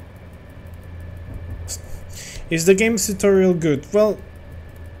 Is the game's tutorial good? Well,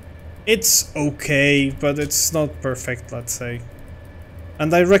 it's okay, but it's not perfect, let's say.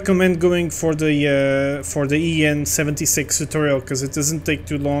 And I recommend going for the EN76 tutorial because it doesn't take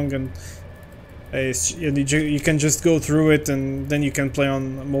too long, and you can just go through it and then you can play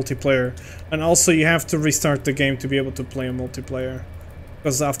on multiplayer. And also you have to restart the game to be able to play on multiplayer,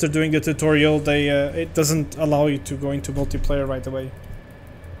 because after doing the tutorial it doesn't allow you to go into multiplayer right away.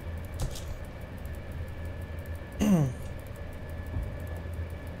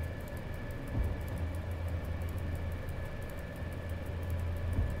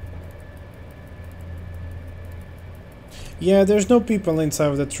 Yeah, there's no people inside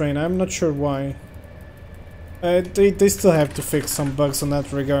of the train. I'm not sure why. They still have to fix some bugs on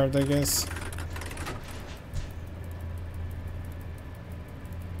that regard, I guess.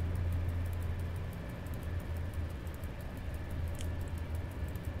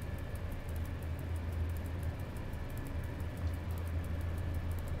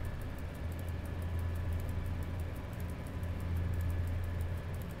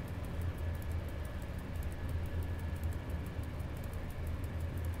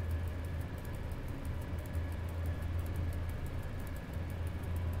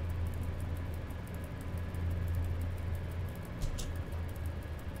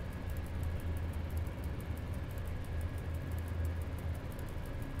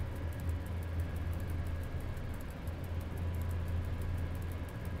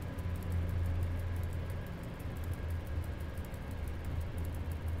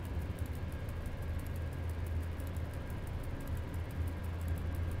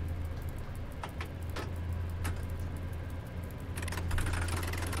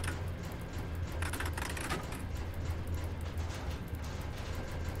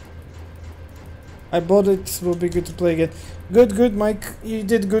 I bought it. Will be good to play again. Good, good, Mike. You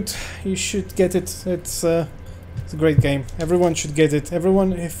did good. You should get it. It's a great game. Everyone should get it.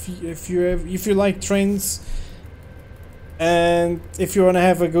 Everyone, if you like trains, and if you want to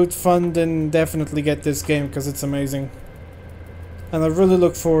have a good fun, then definitely get this game because it's amazing. And I really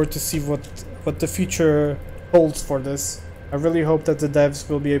look forward to see what the future holds for this. I really hope that the devs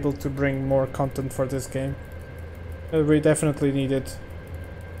will be able to bring more content for this game. We definitely need it.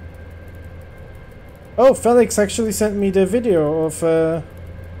 Oh, Felix actually sent me the video of the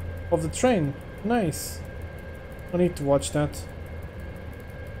train. Nice. I need to watch that.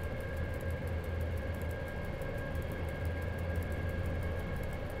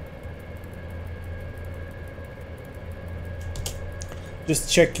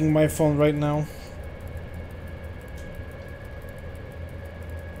 Just checking my phone right now.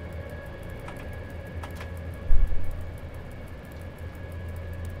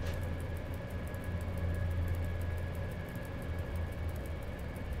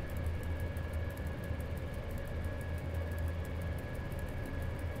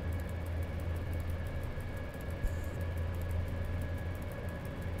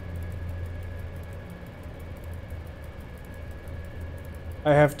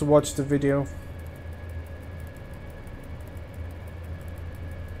 I have to watch the video.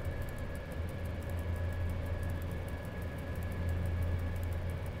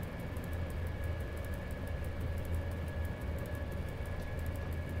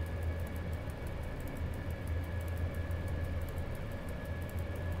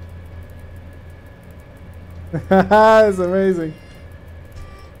 It's amazing.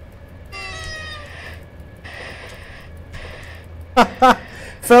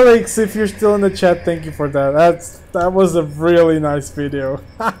 Felix, if you're still in the chat, thank you for that. That was a really nice video.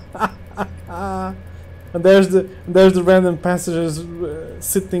 And there's the random passengers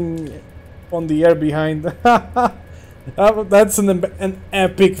sitting on the air behind. That's an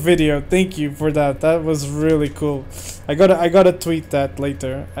epic video. Thank you for that. That was really cool. I gotta tweet that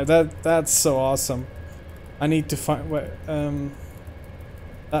later. That's so awesome. I need to find what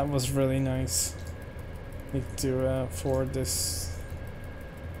that was really nice. Need to forward this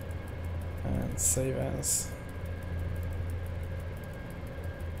and save as.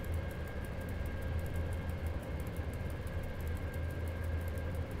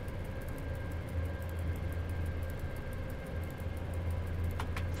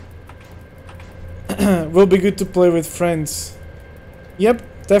 Will be good to play with friends. Yep,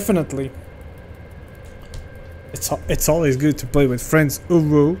 definitely. It's always good to play with friends.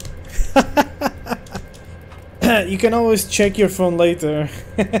 Ooh. You can always check your phone later.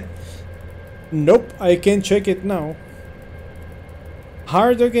 Nope, I can check it now.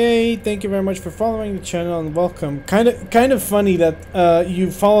 Hard okay, thank you very much for following the channel and welcome. Kind of funny that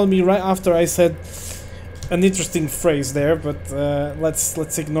you followed me right after I said an interesting phrase there, but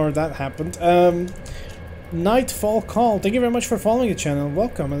let's ignore that happened. Nightfall Call, thank you very much for following the channel.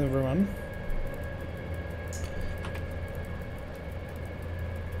 Welcome everyone.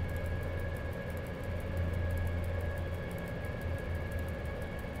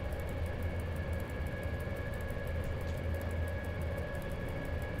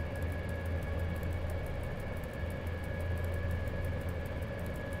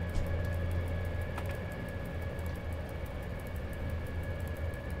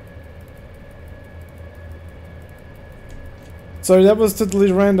 Sorry, that was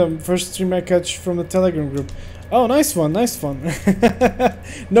totally random. First stream I catch from the Telegram group. Oh, nice one, nice one.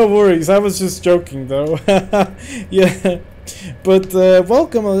 No worries, I was just joking though. Yeah, but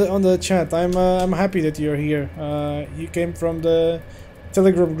welcome on the chat. I'm happy that you're here. You came from the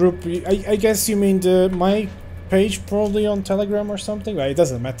Telegram group. I guess you mean my page probably on Telegram or something. Well, it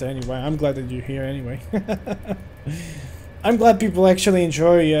doesn't matter anyway. I'm glad that you're here anyway. I'm glad people actually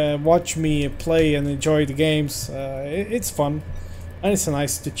enjoy, watch me play and enjoy the games. It's fun, and it's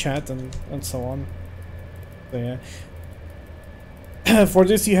nice to chat and so on. So, yeah. For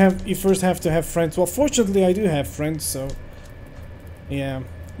this, you first have to have friends. Well, fortunately, I do have friends, so yeah.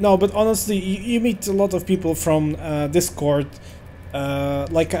 No, but honestly, you meet a lot of people from Discord.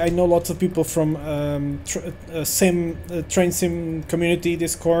 Like I know lots of people from train sim community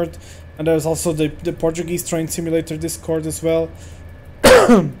Discord. And there's also the Portuguese train simulator Discord as well.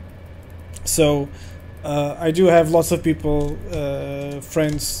 So I do have lots of people,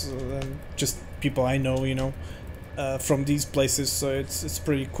 friends, just people I know, you know, from these places. So it's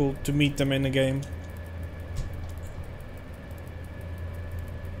pretty cool to meet them in the game.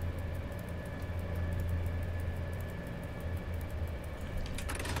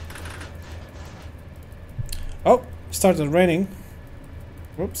 Oh, started raining.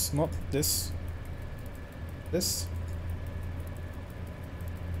 Whoops, not this. this.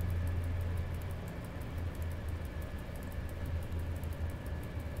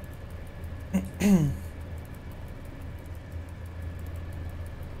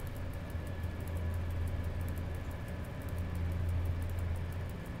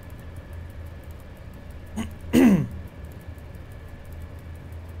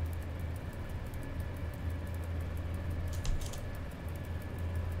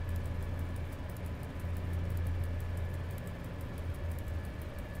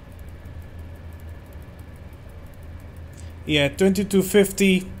 Yeah,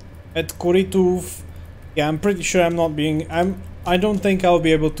 2250 at Korytów. Yeah, I'm pretty sure I don't think I'll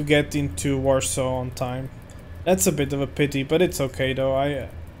be able to get into Warsaw on time. That's a bit of a pity, but it's okay though.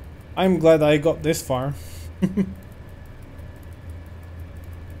 I'm glad I got this far.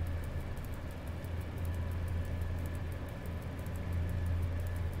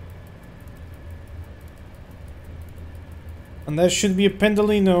 And there should be a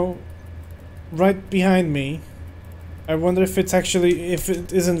Pendolino right behind me. I wonder if it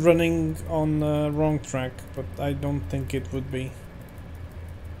isn't running on the wrong track, but I don't think it would be.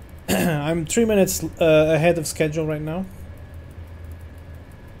 I'm 3 minutes ahead of schedule right now.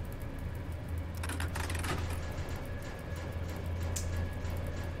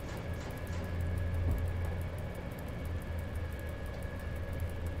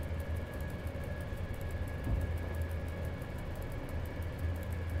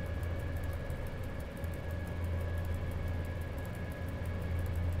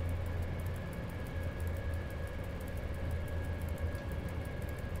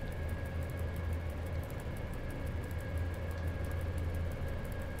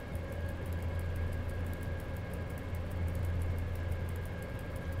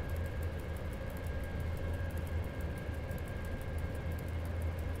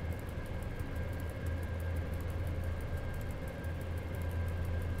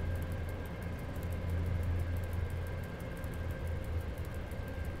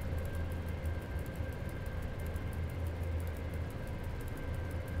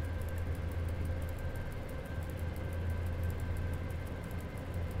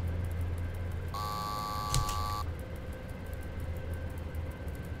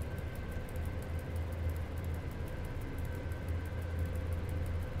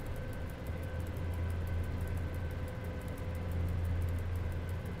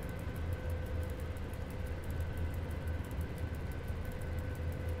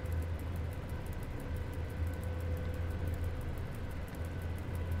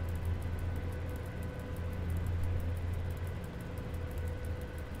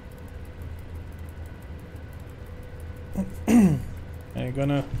 I'm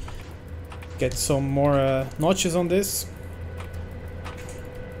gonna get some more notches on this.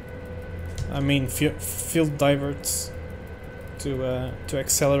 I mean field diverts to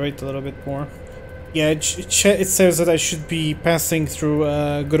accelerate a little bit more. Yeah, it says that I should be passing through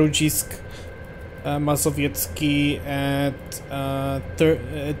Grodzisk, Mazowiecki at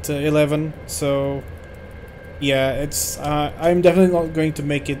 11. So yeah, it's I'm definitely not going to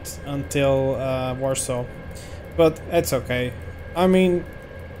make it until Warsaw, but it's okay. I mean,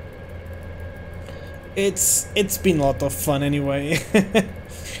 it's been a lot of fun anyway.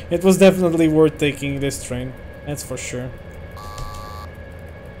 It was definitely worth taking this train, that's for sure.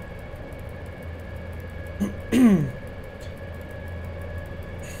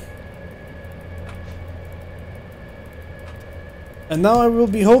 And now I will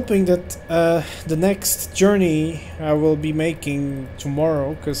be hoping that the next journey I will be making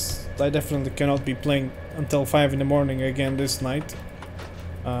tomorrow, because I definitely cannot be playing until 5 in the morning again this night,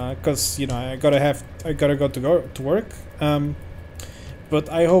 because you know I gotta go to work. But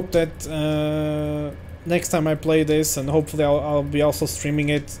I hope that next time I play this, and hopefully I'll be also streaming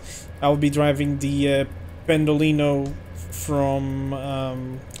it, I'll be driving the Pendolino from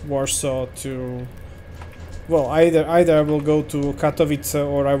Warsaw to, well, either I will go to Katowice,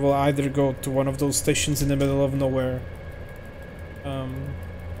 or I will either go to one of those stations in the middle of nowhere.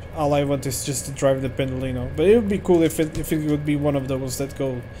 All I want is just to drive the Pendolino, but it would be cool if it would be one of those that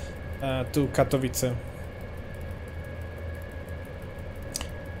go to Katowice.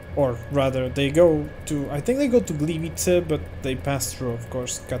 Or rather, they go to, I think they go to Gliwice, but they pass through, of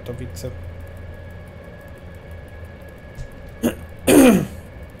course, Katowice.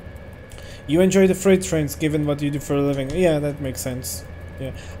 You enjoy the freight trains, given what you do for a living. Yeah, that makes sense.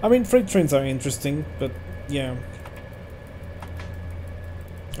 Yeah, I mean, freight trains are interesting, but yeah,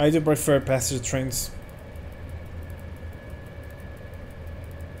 I do prefer passenger trains.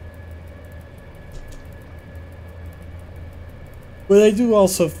 But I do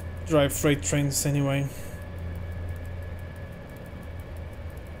also drive freight trains anyway.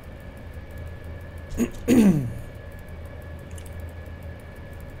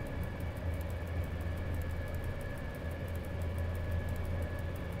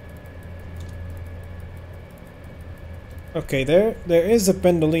 Okay, there is a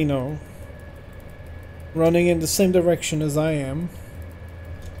Pendolino running in the same direction as I am.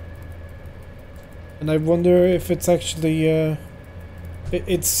 And I wonder if it's actually,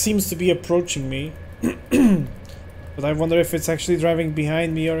 it seems to be approaching me. But I wonder if it's actually driving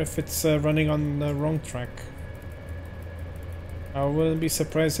behind me or if it's running on the wrong track. I wouldn't be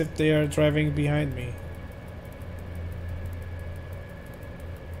surprised if they are driving behind me.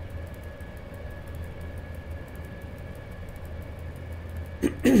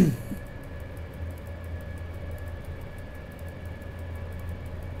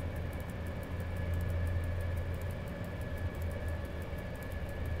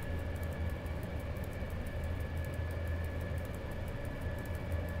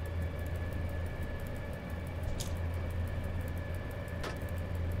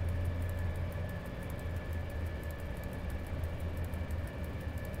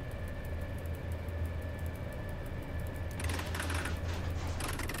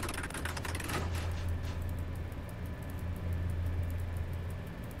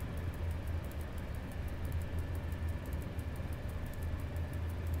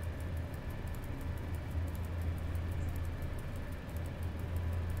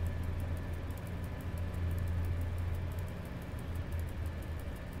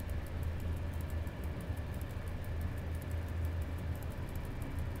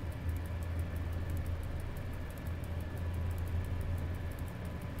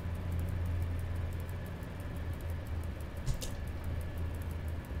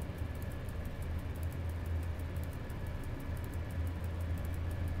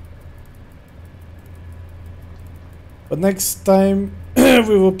 But next time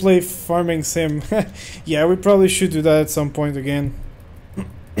we will play Farming Sim. Yeah, we probably should do that at some point again.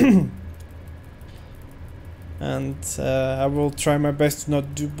 And I will try my best to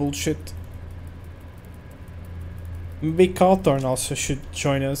not do bullshit. Maybe Cawthorn also should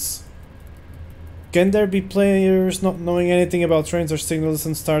join us. Can there be players not knowing anything about trains or signals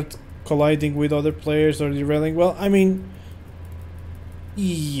and start colliding with other players or derailing? Well, I mean,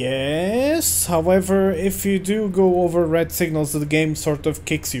 yes. However, if you do go over red signals, the game sort of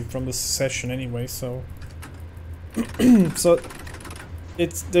kicks you from the session anyway, so so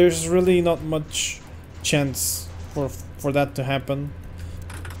there's really not much chance for that to happen.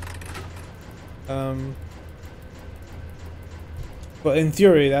 But in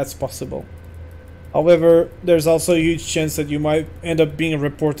theory, that's possible. However, there's also a huge chance that you might end up being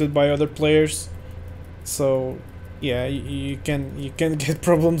reported by other players. So, yeah, you can get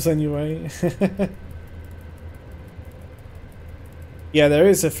problems anyway. Yeah, there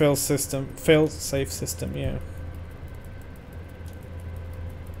is a fail-safe system, yeah.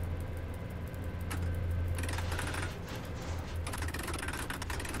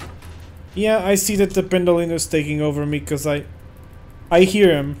 Yeah, I see that the Pendolino is taking over me because I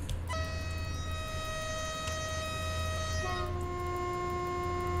hear him.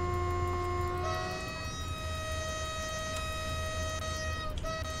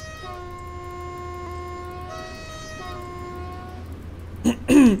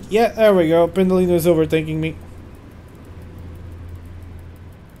 Yeah, there we go. Pendolino is overtaking me.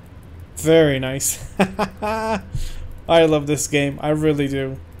 Very nice. I love this game. I really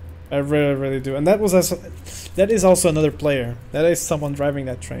do. I really, really do. And that is also another player. That is someone driving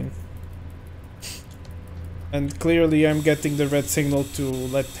that train. And clearly I'm getting the red signal to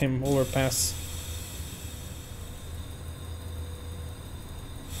let him overpass.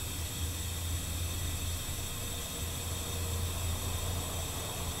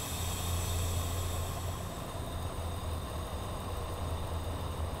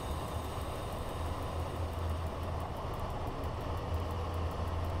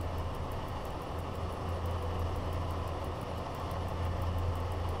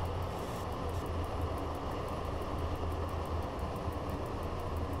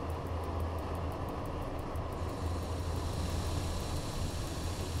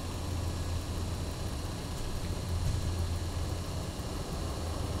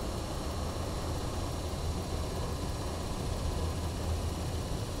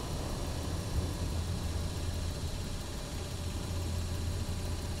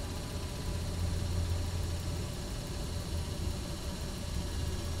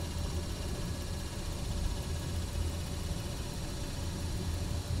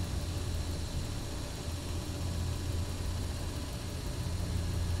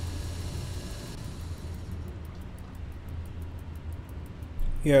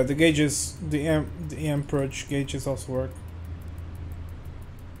 Yeah, the gauges, the amperage gauges also work.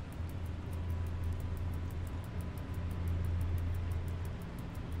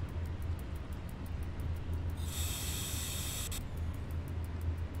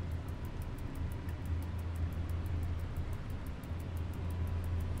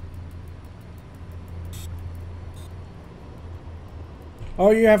 Oh,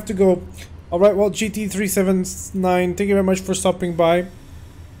 you have to go. Alright, well, GT379, thank you very much for stopping by.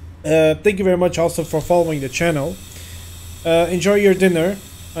 Thank you very much also for following the channel. Enjoy your dinner,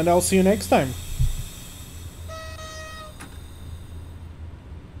 and I'll see you next time.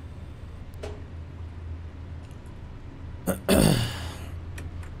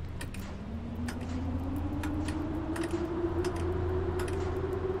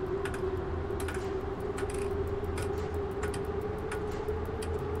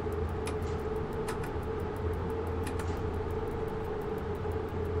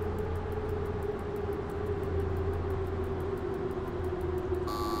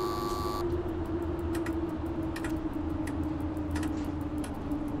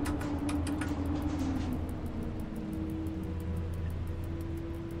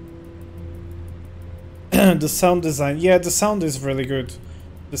 The sound design, yeah, the sound is really good.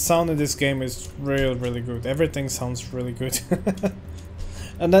 The sound in this game is really good. Everything sounds really good.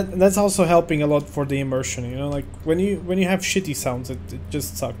 And that's also helping a lot for the immersion, you know, like when you have shitty sounds it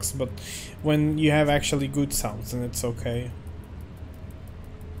just sucks, but when you have actually good sounds then it's okay.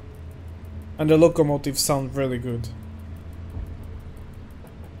 And the locomotives sound really good.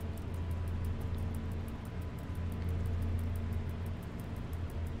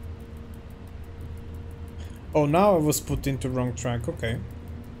 Oh, now I was put into wrong track. Okay.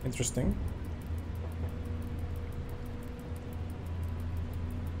 Interesting.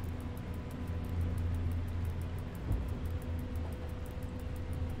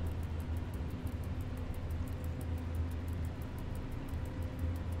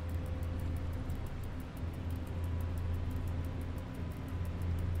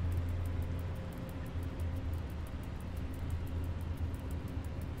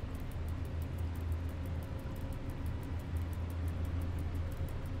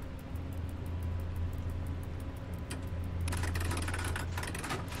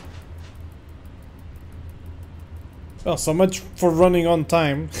 Well, so much for running on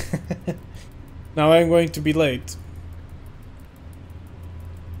time. Now I'm going to be late.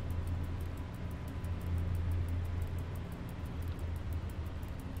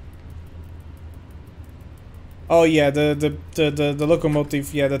 Oh yeah, the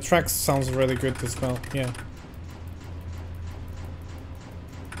locomotive, yeah, the track sounds really good as well, yeah.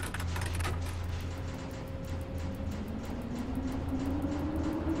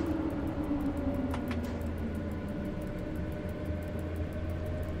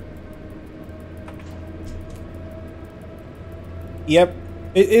 Yep,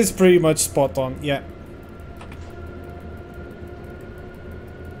 it is pretty much spot on, yeah.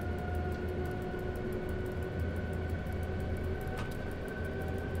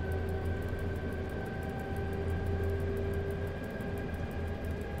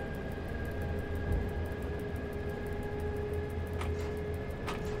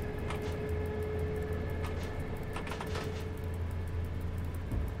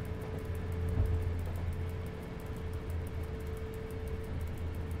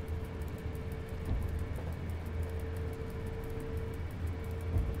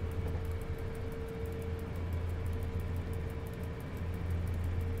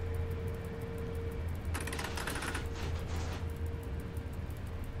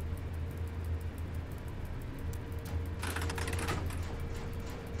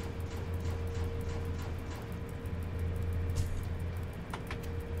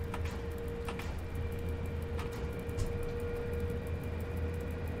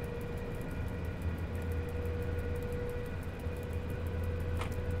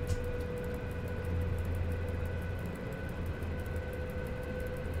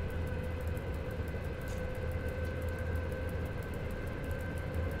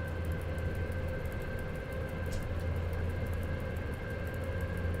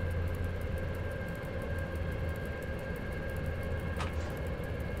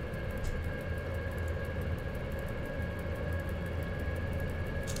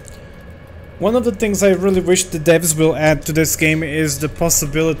 One of the things I really wish the devs will add to this game is the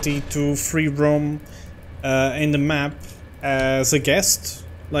possibility to free roam in the map as a guest,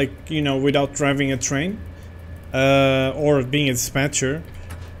 like, you know, without driving a train or being a dispatcher,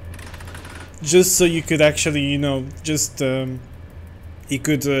 just so you could actually, you know, just you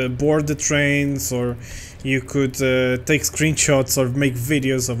could board the trains, or you could take screenshots or make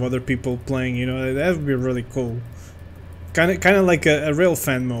videos of other people playing. You know, that would be really cool. Kind of like a real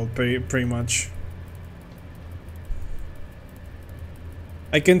fan mode, pretty much.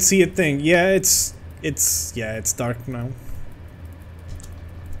 I can see a thing. Yeah, it's dark now.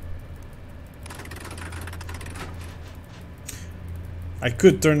 I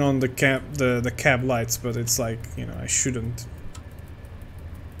could turn on the cab lights, but it's like, you know, I shouldn't.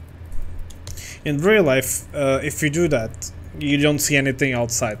 In real life, if you do that, you don't see anything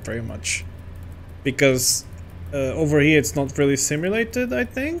outside pretty much, because over here it's not really simulated, I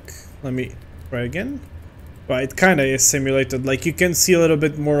think. Let me try again. But it kind of is simulated. Like, you can see a little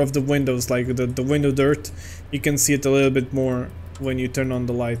bit more of the windows, like the window dirt. You can see it a little bit more when you turn on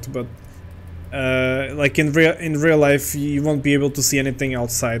the light, but like in real life, you won't be able to see anything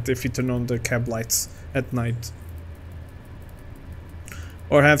outside if you turn on the cab lights at night.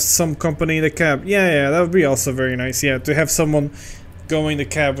 Or have some company in the cab. Yeah, that would be also very nice. Yeah, to have someone go in the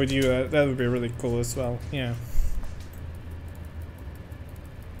cab with you, that would be really cool as well. Yeah.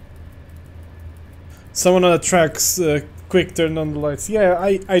 Someone on the tracks, quick turn on the lights. Yeah,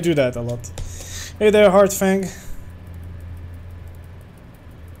 I do that a lot. Hey there, Heartfang.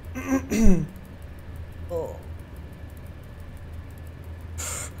 Oh.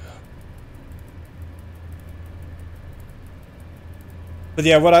 But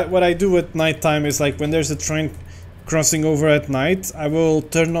yeah, what I do at nighttime is, like, when there's a train crossing over at night, I will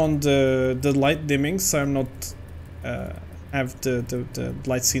turn on the light dimming, so I'm not have the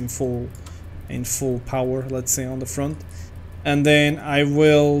lights in full power, let's say, on the front, and then I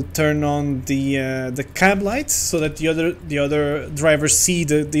will turn on the cab lights so that the other drivers see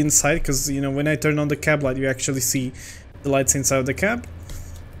the inside, because, you know, when I turn on the cab light, you actually see the lights inside of the cab,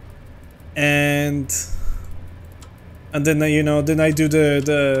 and then you know, then I do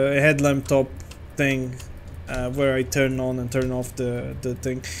the headlamp top thing, where I turn on and turn off the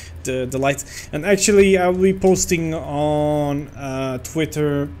lights. And actually, I'll be posting on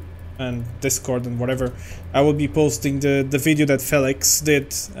Twitter and Discord and whatever. I will be posting the video that Felix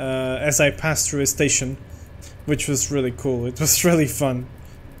did as I passed through a station, which was really cool. It was really fun.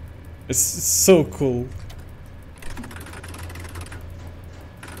 It's so cool.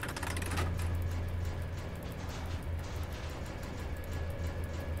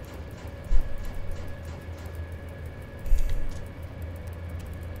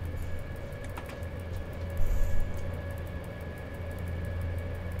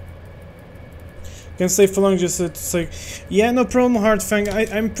 Can stay for long, just to say, yeah, no problem, Hardfang.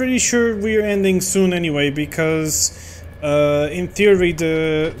 I'm pretty sure we're ending soon anyway, because in theory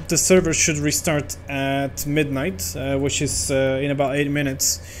the server should restart at midnight, which is in about 8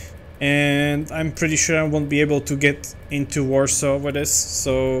 minutes, and I'm pretty sure I won't be able to get into Warsaw with this,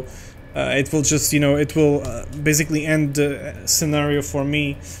 so it will just, you know, it will basically end the scenario for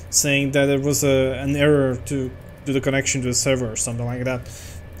me, saying that there was an error to the connection to the server or something like that.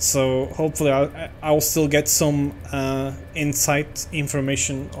 So hopefully I'll still get some insight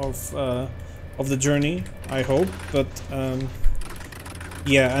information of the journey, I hope. But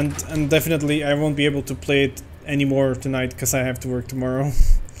yeah, and definitely I won't be able to play it anymore tonight because I have to work tomorrow.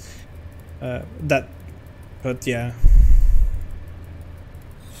 But yeah.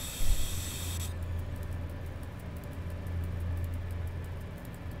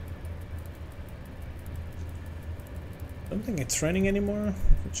 I don't think it's raining anymore.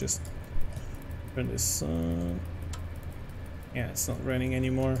 Just turn this on. Yeah, it's not raining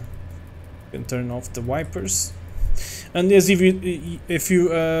anymore. You can turn off the wipers. And as if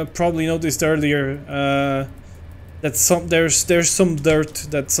you probably noticed earlier, that there's some dirt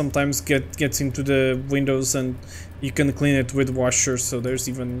that sometimes gets into the windows, and you can clean it with washer. So there's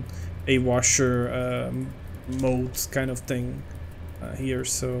even a washer mode kind of thing here.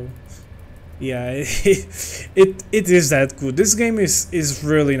 So. Yeah, it is that good. This game is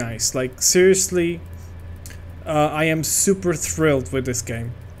really nice. Like, seriously, I am super thrilled with this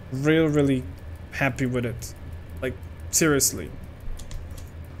game. Really happy with it. Like, seriously.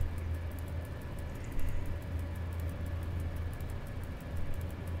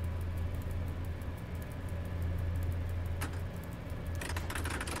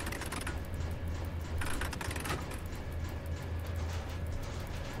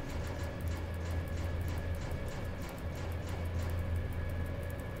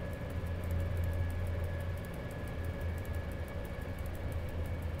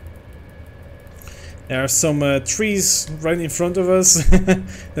 There are some trees right in front of us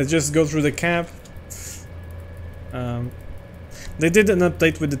that just go through the cab. They did an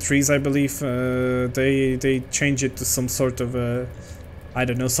update with the trees, I believe. They changed it to some sort of I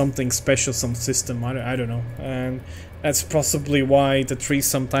don't know, something special, some system, I don't know. And that's possibly why the trees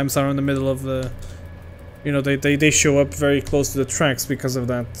sometimes are in the middle of the, you know, they show up very close to the tracks because of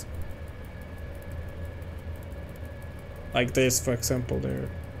that. Like this, for example, there,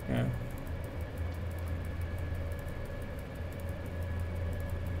 yeah.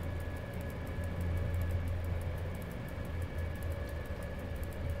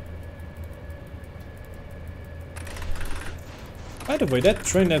 By the way, that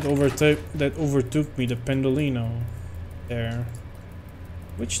train that overtook me, the Pendolino, there.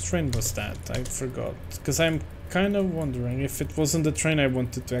 Which train was that? I forgot. Because I'm kind of wondering if it wasn't the train I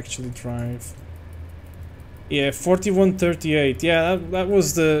wanted to actually drive. Yeah, 4138. Yeah, that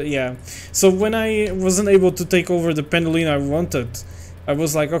was the... yeah. So when I wasn't able to take over the Pendolino I wanted, I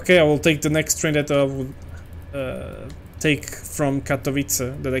was like, okay, I will take the next train that I would take from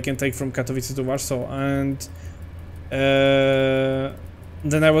Katowice, that I can take from Katowice to Warsaw. And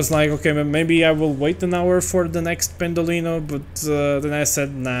then I was like, okay, maybe I will wait an hour for the next Pendolino, but then I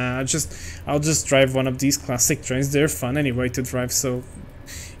said, nah, I'll just drive one of these classic trains. They're fun anyway to drive, so,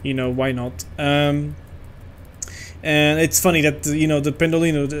 you know, why not? And it's funny that, you know, the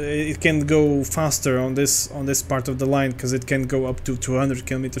Pendolino, it can go faster on this part of the line, because it can go up to 200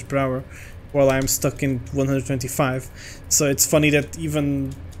 kilometers per hour, while I'm stuck in 125. So it's funny that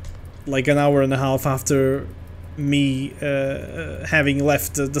even like an hour and a half after me having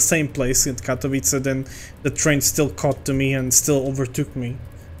left the same place in Katowice, then the train still caught to me and still overtook me,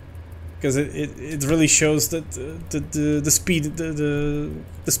 because it really shows that the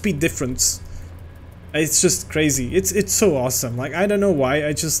speed difference. It's just crazy. It's so awesome. Like, I don't know why,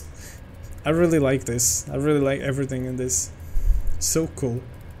 I really like this. I really like everything in this. So cool.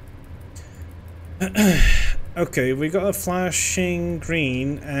 Okay, we got a flashing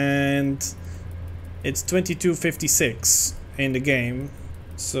green and it's 22:56 in the game,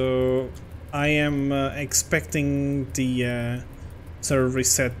 so I am expecting the server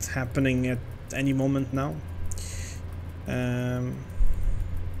reset happening at any moment now.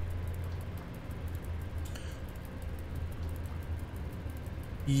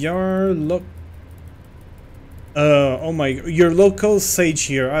 Your your local sage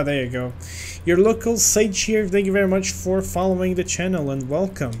here. Ah, there you go. Your local sage here. Thank you very much for following the channel and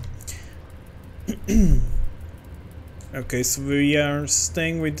welcome. Okay, so we are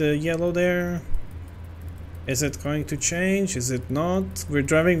staying with the yellow there. Is it going to change? Is it not? We're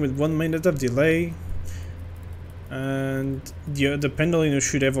driving with 1 minute of delay. And the Pendolino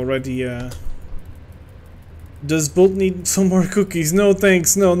should have already... Does Bolt need some more cookies? No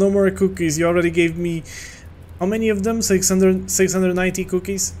thanks, no more cookies. You already gave me... How many of them? 690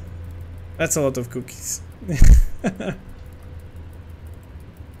 cookies? That's a lot of cookies.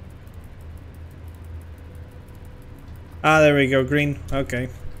 Ah, there we go, green. Okay,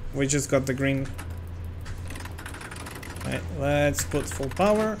 we just got the green. Right, let's put full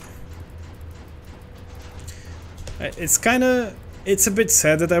power. It's a bit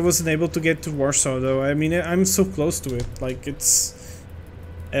sad that I wasn't able to get to Warsaw, though. I mean, I'm so close to it. Like, it's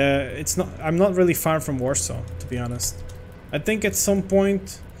not. I'm not really far from Warsaw, to be honest. I think at some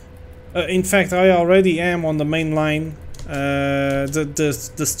point, in fact, I already am on the main line,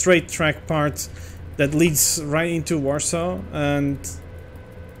 the straight track part that leads right into Warsaw, and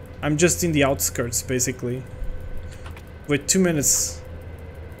I'm just in the outskirts, basically, with 2 minutes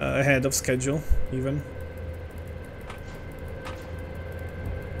ahead of schedule, even.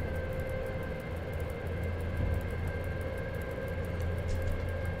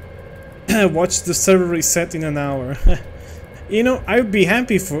 Watch the server reset in an hour. You know, I would be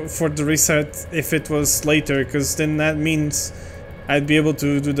happy for the reset if it was later, because then that means I'd be able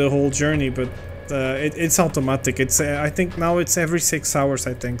to do the whole journey, but it's automatic. It's I think now it's every 6 hours,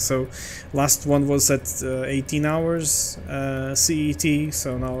 I think. So last one was at 18 hours CET,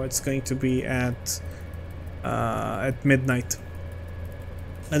 so now it's going to be at midnight,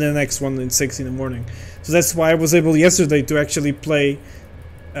 and the next one at 6 in the morning. So that's why I was able yesterday to actually play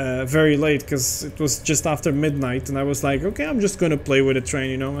very late, because it was just after midnight, and I was like, okay, I'm just gonna play with a train,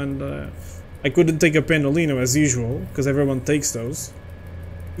 you know, and I couldn't take a Pendolino as usual, because everyone takes those.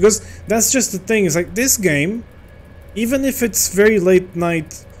 Because that's just the thing, is like, this game, even if it's very late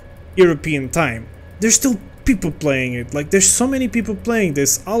night European time, there's still people playing it. Like, there's so many people playing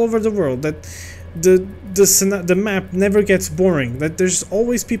this all over the world that the map never gets boring, that there's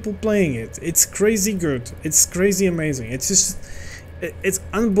always people playing it. It's crazy good, it's crazy amazing, it's just... It's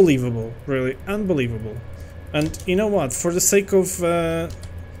unbelievable, really unbelievable. And you know what? For the sake of the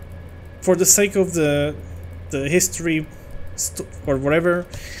history or whatever,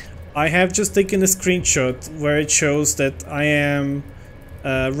 I have just taken a screenshot where it shows that I am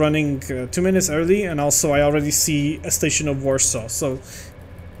running 2 minutes early, and also I already see a station of Warsaw, so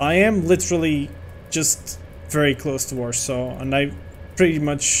I am literally just very close to Warsaw, and I pretty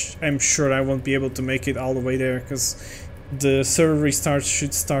much am sure I won't be able to make it all the way there because the server restart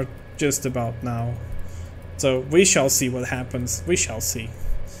should start just about now. So we shall see what happens. We shall see.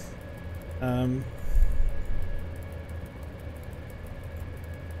 I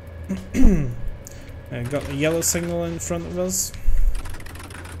got a yellow signal in front of us.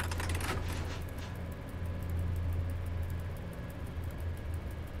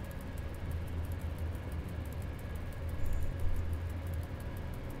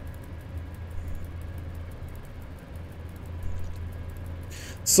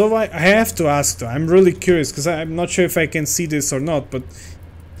 So I have to ask though, I'm really curious because I'm not sure if I can see this or not, but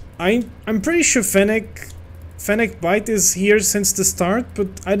I'm pretty sure Fennec Byte is here since the start, but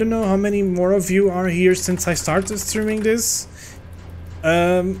I don't know how many more of you are here since I started streaming this.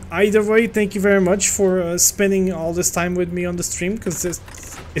 Either way, thank you very much for spending all this time with me on the stream, because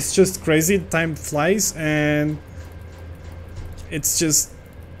it's just crazy, the time flies, and it's just,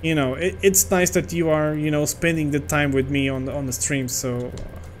 you know, it's nice that you are, you know, spending the time with me on the stream. So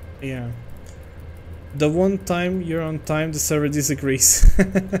yeah, the one time you're on time the server disagrees.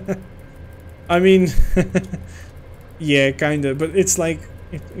 I mean, yeah, kinda, but it's like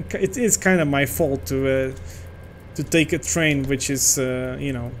it is kind of my fault to take a train which is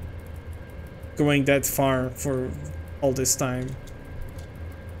you know, going that far for all this time.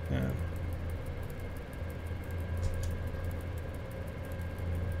 Yeah.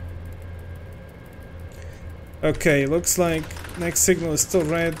 Okay, looks like next signal is still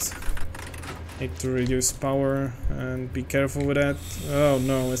red. Need to reduce power and be careful with that. Oh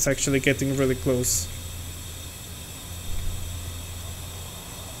no, it's actually getting really close.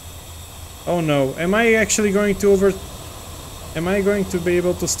 Oh no, am I actually going to am I going to be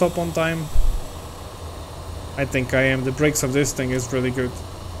able to stop on time? I think I am. The brakes of this thing is really good.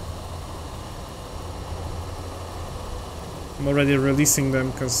 I'm already releasing them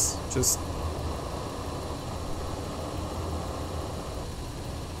because just...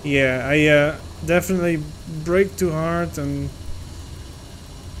 Yeah, I definitely brake too hard and...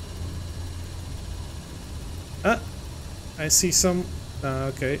 I see some...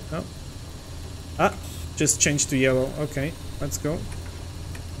 okay, oh. Just changed to yellow. Okay, let's go.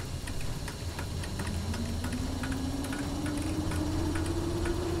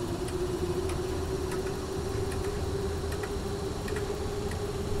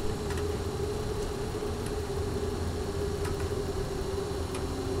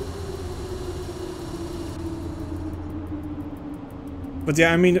 But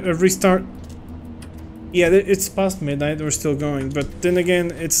yeah, I mean, a restart... Yeah, it's past midnight, we're still going, but then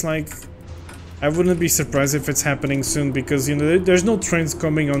again, it's like... I wouldn't be surprised if it's happening soon, because, you know, there's no trains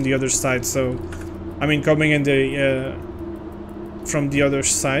coming on the other side, so... I mean, coming in the... from the other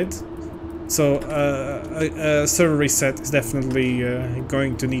side. So, a server reset is definitely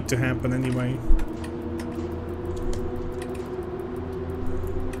going to need to happen anyway.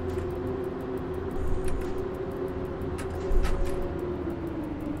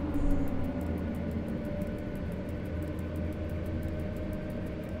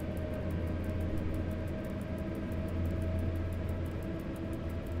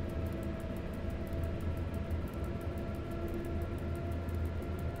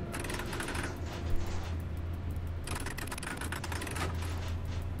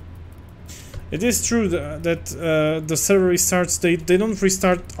 It is true that the server restarts, they don't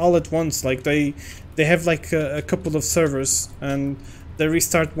restart all at once. Like they have like a couple of servers and they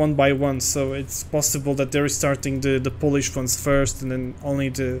restart one by one. So it's possible that they're restarting the Polish ones first and then only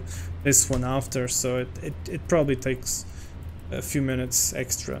this one after. So it probably takes a few minutes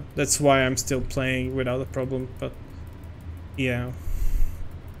extra. That's why I'm still playing without a problem. But yeah,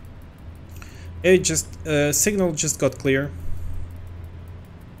 it just signal just got clear.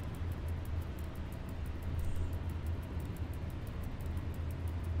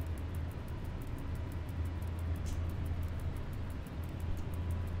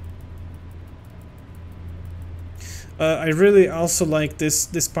 I really also like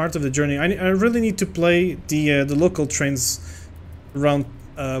this part of the journey. I really need to play the local trains around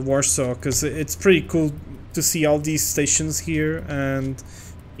Warsaw, because it's pretty cool to see all these stations here and,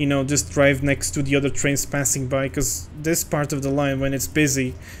 you know, just drive next to the other trains passing by, because this part of the line, when it's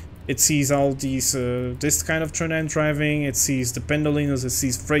busy, it sees all these this kind of train I'm driving, it sees the Pendolinos, it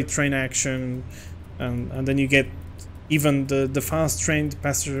sees freight train action, and then you get even the fast train, the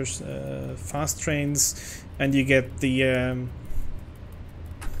passengers fast trains, and you get the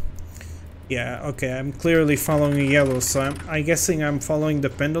Yeah, okay, I'm clearly following yellow, so I'm guessing I'm following the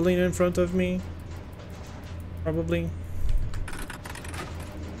Pendolino in front of me. Probably.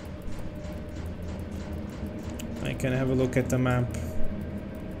 I can have a look at the map.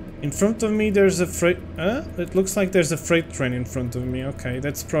 In front of me there's a freight... It looks like there's a freight train in front of me. Okay,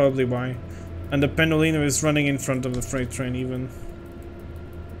 that's probably why. And the Pendolino is running in front of the freight train even.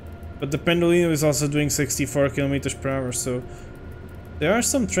 But the Pendolino is also doing 64 kilometers per hour, so... There are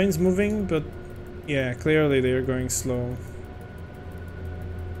some trains moving, but... Yeah, clearly they are going slow.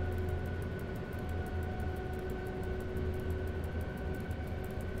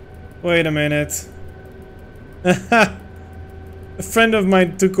 Wait a minute. A friend of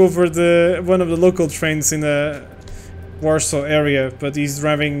mine took over one of the local trains in the Warsaw area, but he's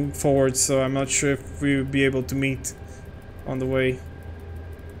driving forward, so I'm not sure if we'll be able to meet on the way.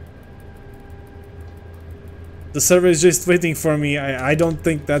 The server is just waiting for me. I don't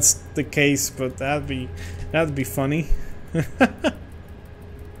think that's the case, but that'd be funny.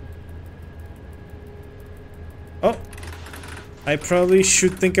 Oh, I probably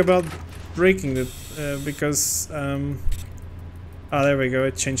should think about breaking it because oh, there we go.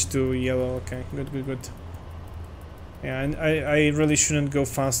 It changed to yellow. Okay, good. Yeah, and I really shouldn't go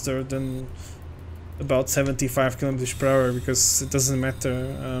faster than about 75 kilometers per hour because it doesn't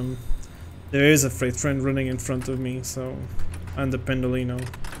matter. There is a freight train running in front of me, so... And the Pendolino.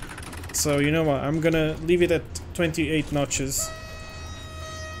 So, you know what, I'm gonna leave it at 28 notches.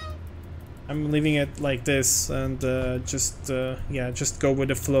 I'm leaving it like this, and yeah, just go with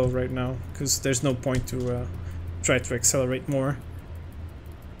the flow right now, because there's no point to try to accelerate more.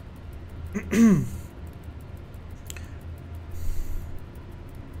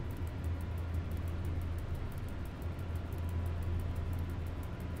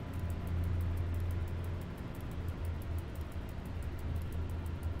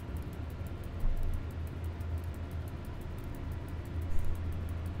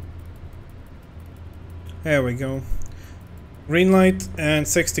 There we go. Green light and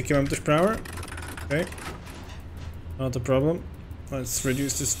 60 kilometers per hour. Okay. Not a problem. Let's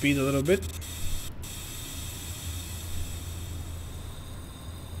reduce the speed a little bit.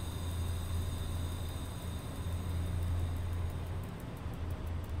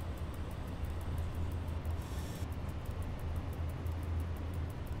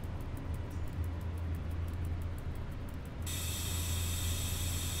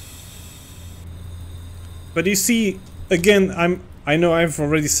 But you see, again, I know I've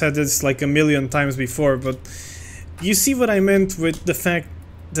already said this like a million times before, but you see what I meant with the fact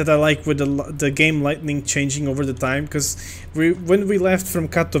that I like with the game lightning changing over the time, because when we left from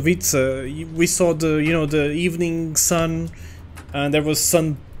Katowice, we saw the evening sun, and there was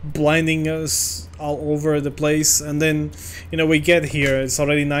sun blinding us all over the place, and then we get here, it's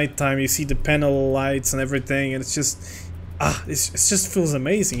already nighttime, you see the panel lights and everything, and it's just it just feels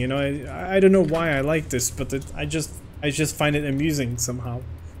amazing, I don't know why I like this, but I just find it amusing somehow.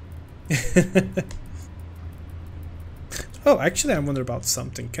 Oh, actually I wonder about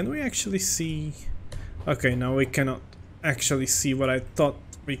something. Can we actually see... Okay, now we cannot actually see what I thought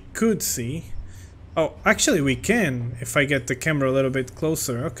we could see. Oh, actually we can, if I get the camera a little bit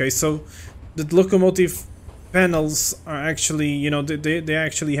closer. Okay, so the locomotive panels are actually, they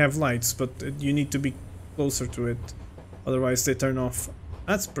actually have lights, but you need to be closer to it. Otherwise they turn off.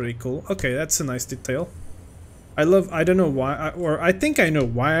 That's pretty cool. Okay, that's a nice detail. I don't know why, I think I know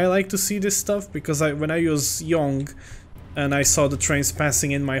why I like to see this stuff, because when I was young and I saw the trains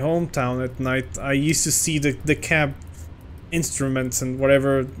passing in my hometown at night, I used to see the cab instruments and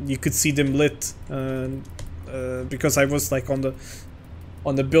whatever, you could see them lit, because I was like on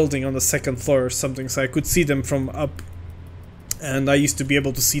the building on the second floor or something, so I could see them from up, and I used to be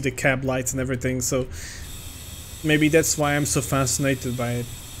able to see the cab lights and everything, so maybe that's why I'm so fascinated by it.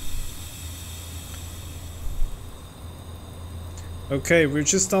 Okay, we're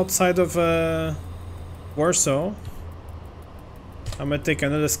just outside of Warsaw. I'm gonna take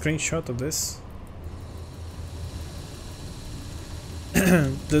another screenshot of this.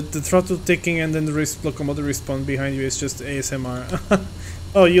 the throttle ticking and then the locomotive respawn behind you is just ASMR.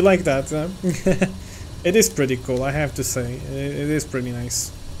 Oh, you like that, huh? It is pretty cool, I have to say. It is pretty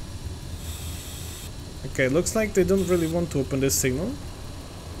nice. Okay, looks like they don't really want to open this signal.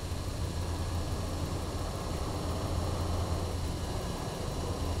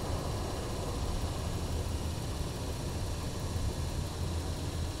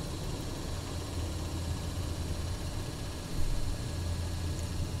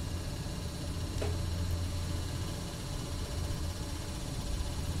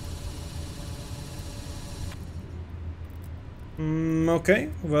 Okay,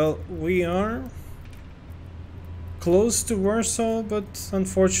 well, we are close to Warsaw, but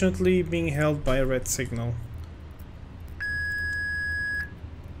unfortunately being held by a red signal.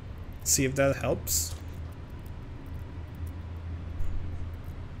 See if that helps.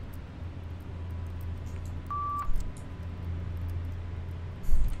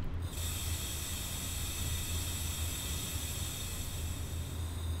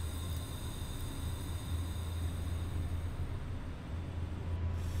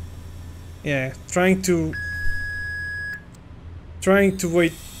 Yeah, trying to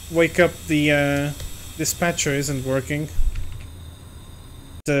wake up the dispatcher isn't working.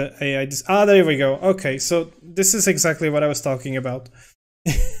 The AI there we go. Okay, so this is exactly what I was talking about.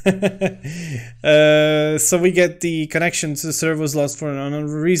 So we get the connection to the server was lost for an unknown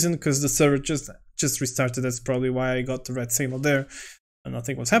reason because the server just restarted. That's probably why I got the red signal there. And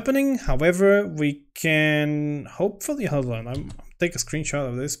nothing was happening. However, we can hopefully hold on. I'll take a screenshot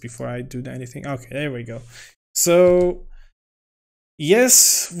of this before I do anything. Okay, there we go. So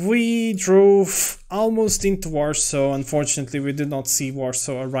yes, we drove almost into Warsaw. Unfortunately, we did not see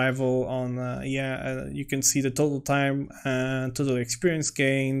Warsaw arrival on. You can see the total time and total experience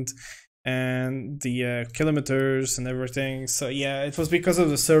gained, and the kilometers and everything. So yeah, it was because of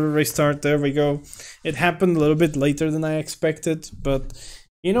the server restart. There we go. It happened a little bit later than I expected, but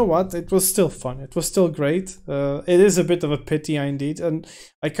you know what? It was still fun. It was still great. It is a bit of a pity indeed, and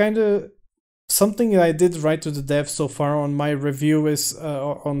I kind of something that I did write to the devs so far on my review is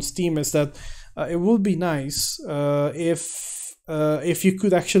on Steam is that it would be nice if you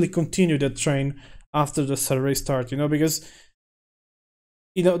could actually continue the train after the server restart. You know, because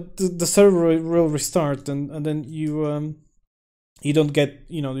the server will restart and then you don't get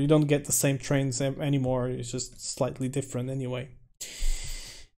the same trains anymore. It's just slightly different anyway.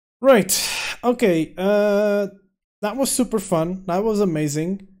 Right, okay, that was super fun. That was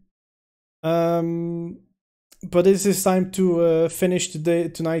amazing. But it is time to finish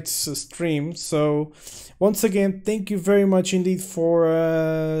tonight's stream. So once again, thank you very much indeed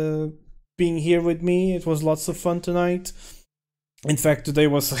for being here with me. It was lots of fun tonight. In fact, today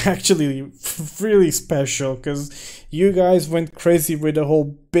was actually really special because you guys went crazy with the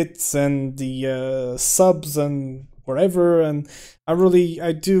whole bits and the subs and whatever, and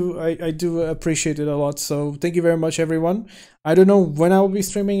I do appreciate it a lot. So thank you very much, everyone. I don't know when I will be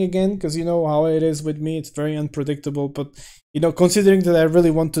streaming again because you know how it is with me; it's very unpredictable. But considering that I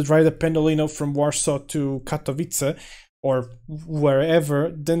really want to drive the Pendolino from Warsaw to Katowice or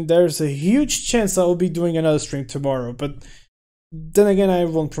wherever, then there's a huge chance I will be doing another stream tomorrow. But then again, I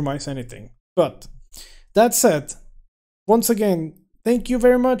won't promise anything. But that said, once again, thank you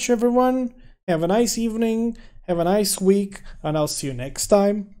very much, everyone. Have a nice evening, have a nice week, and I'll see you next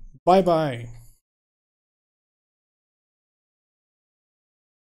time. Bye bye.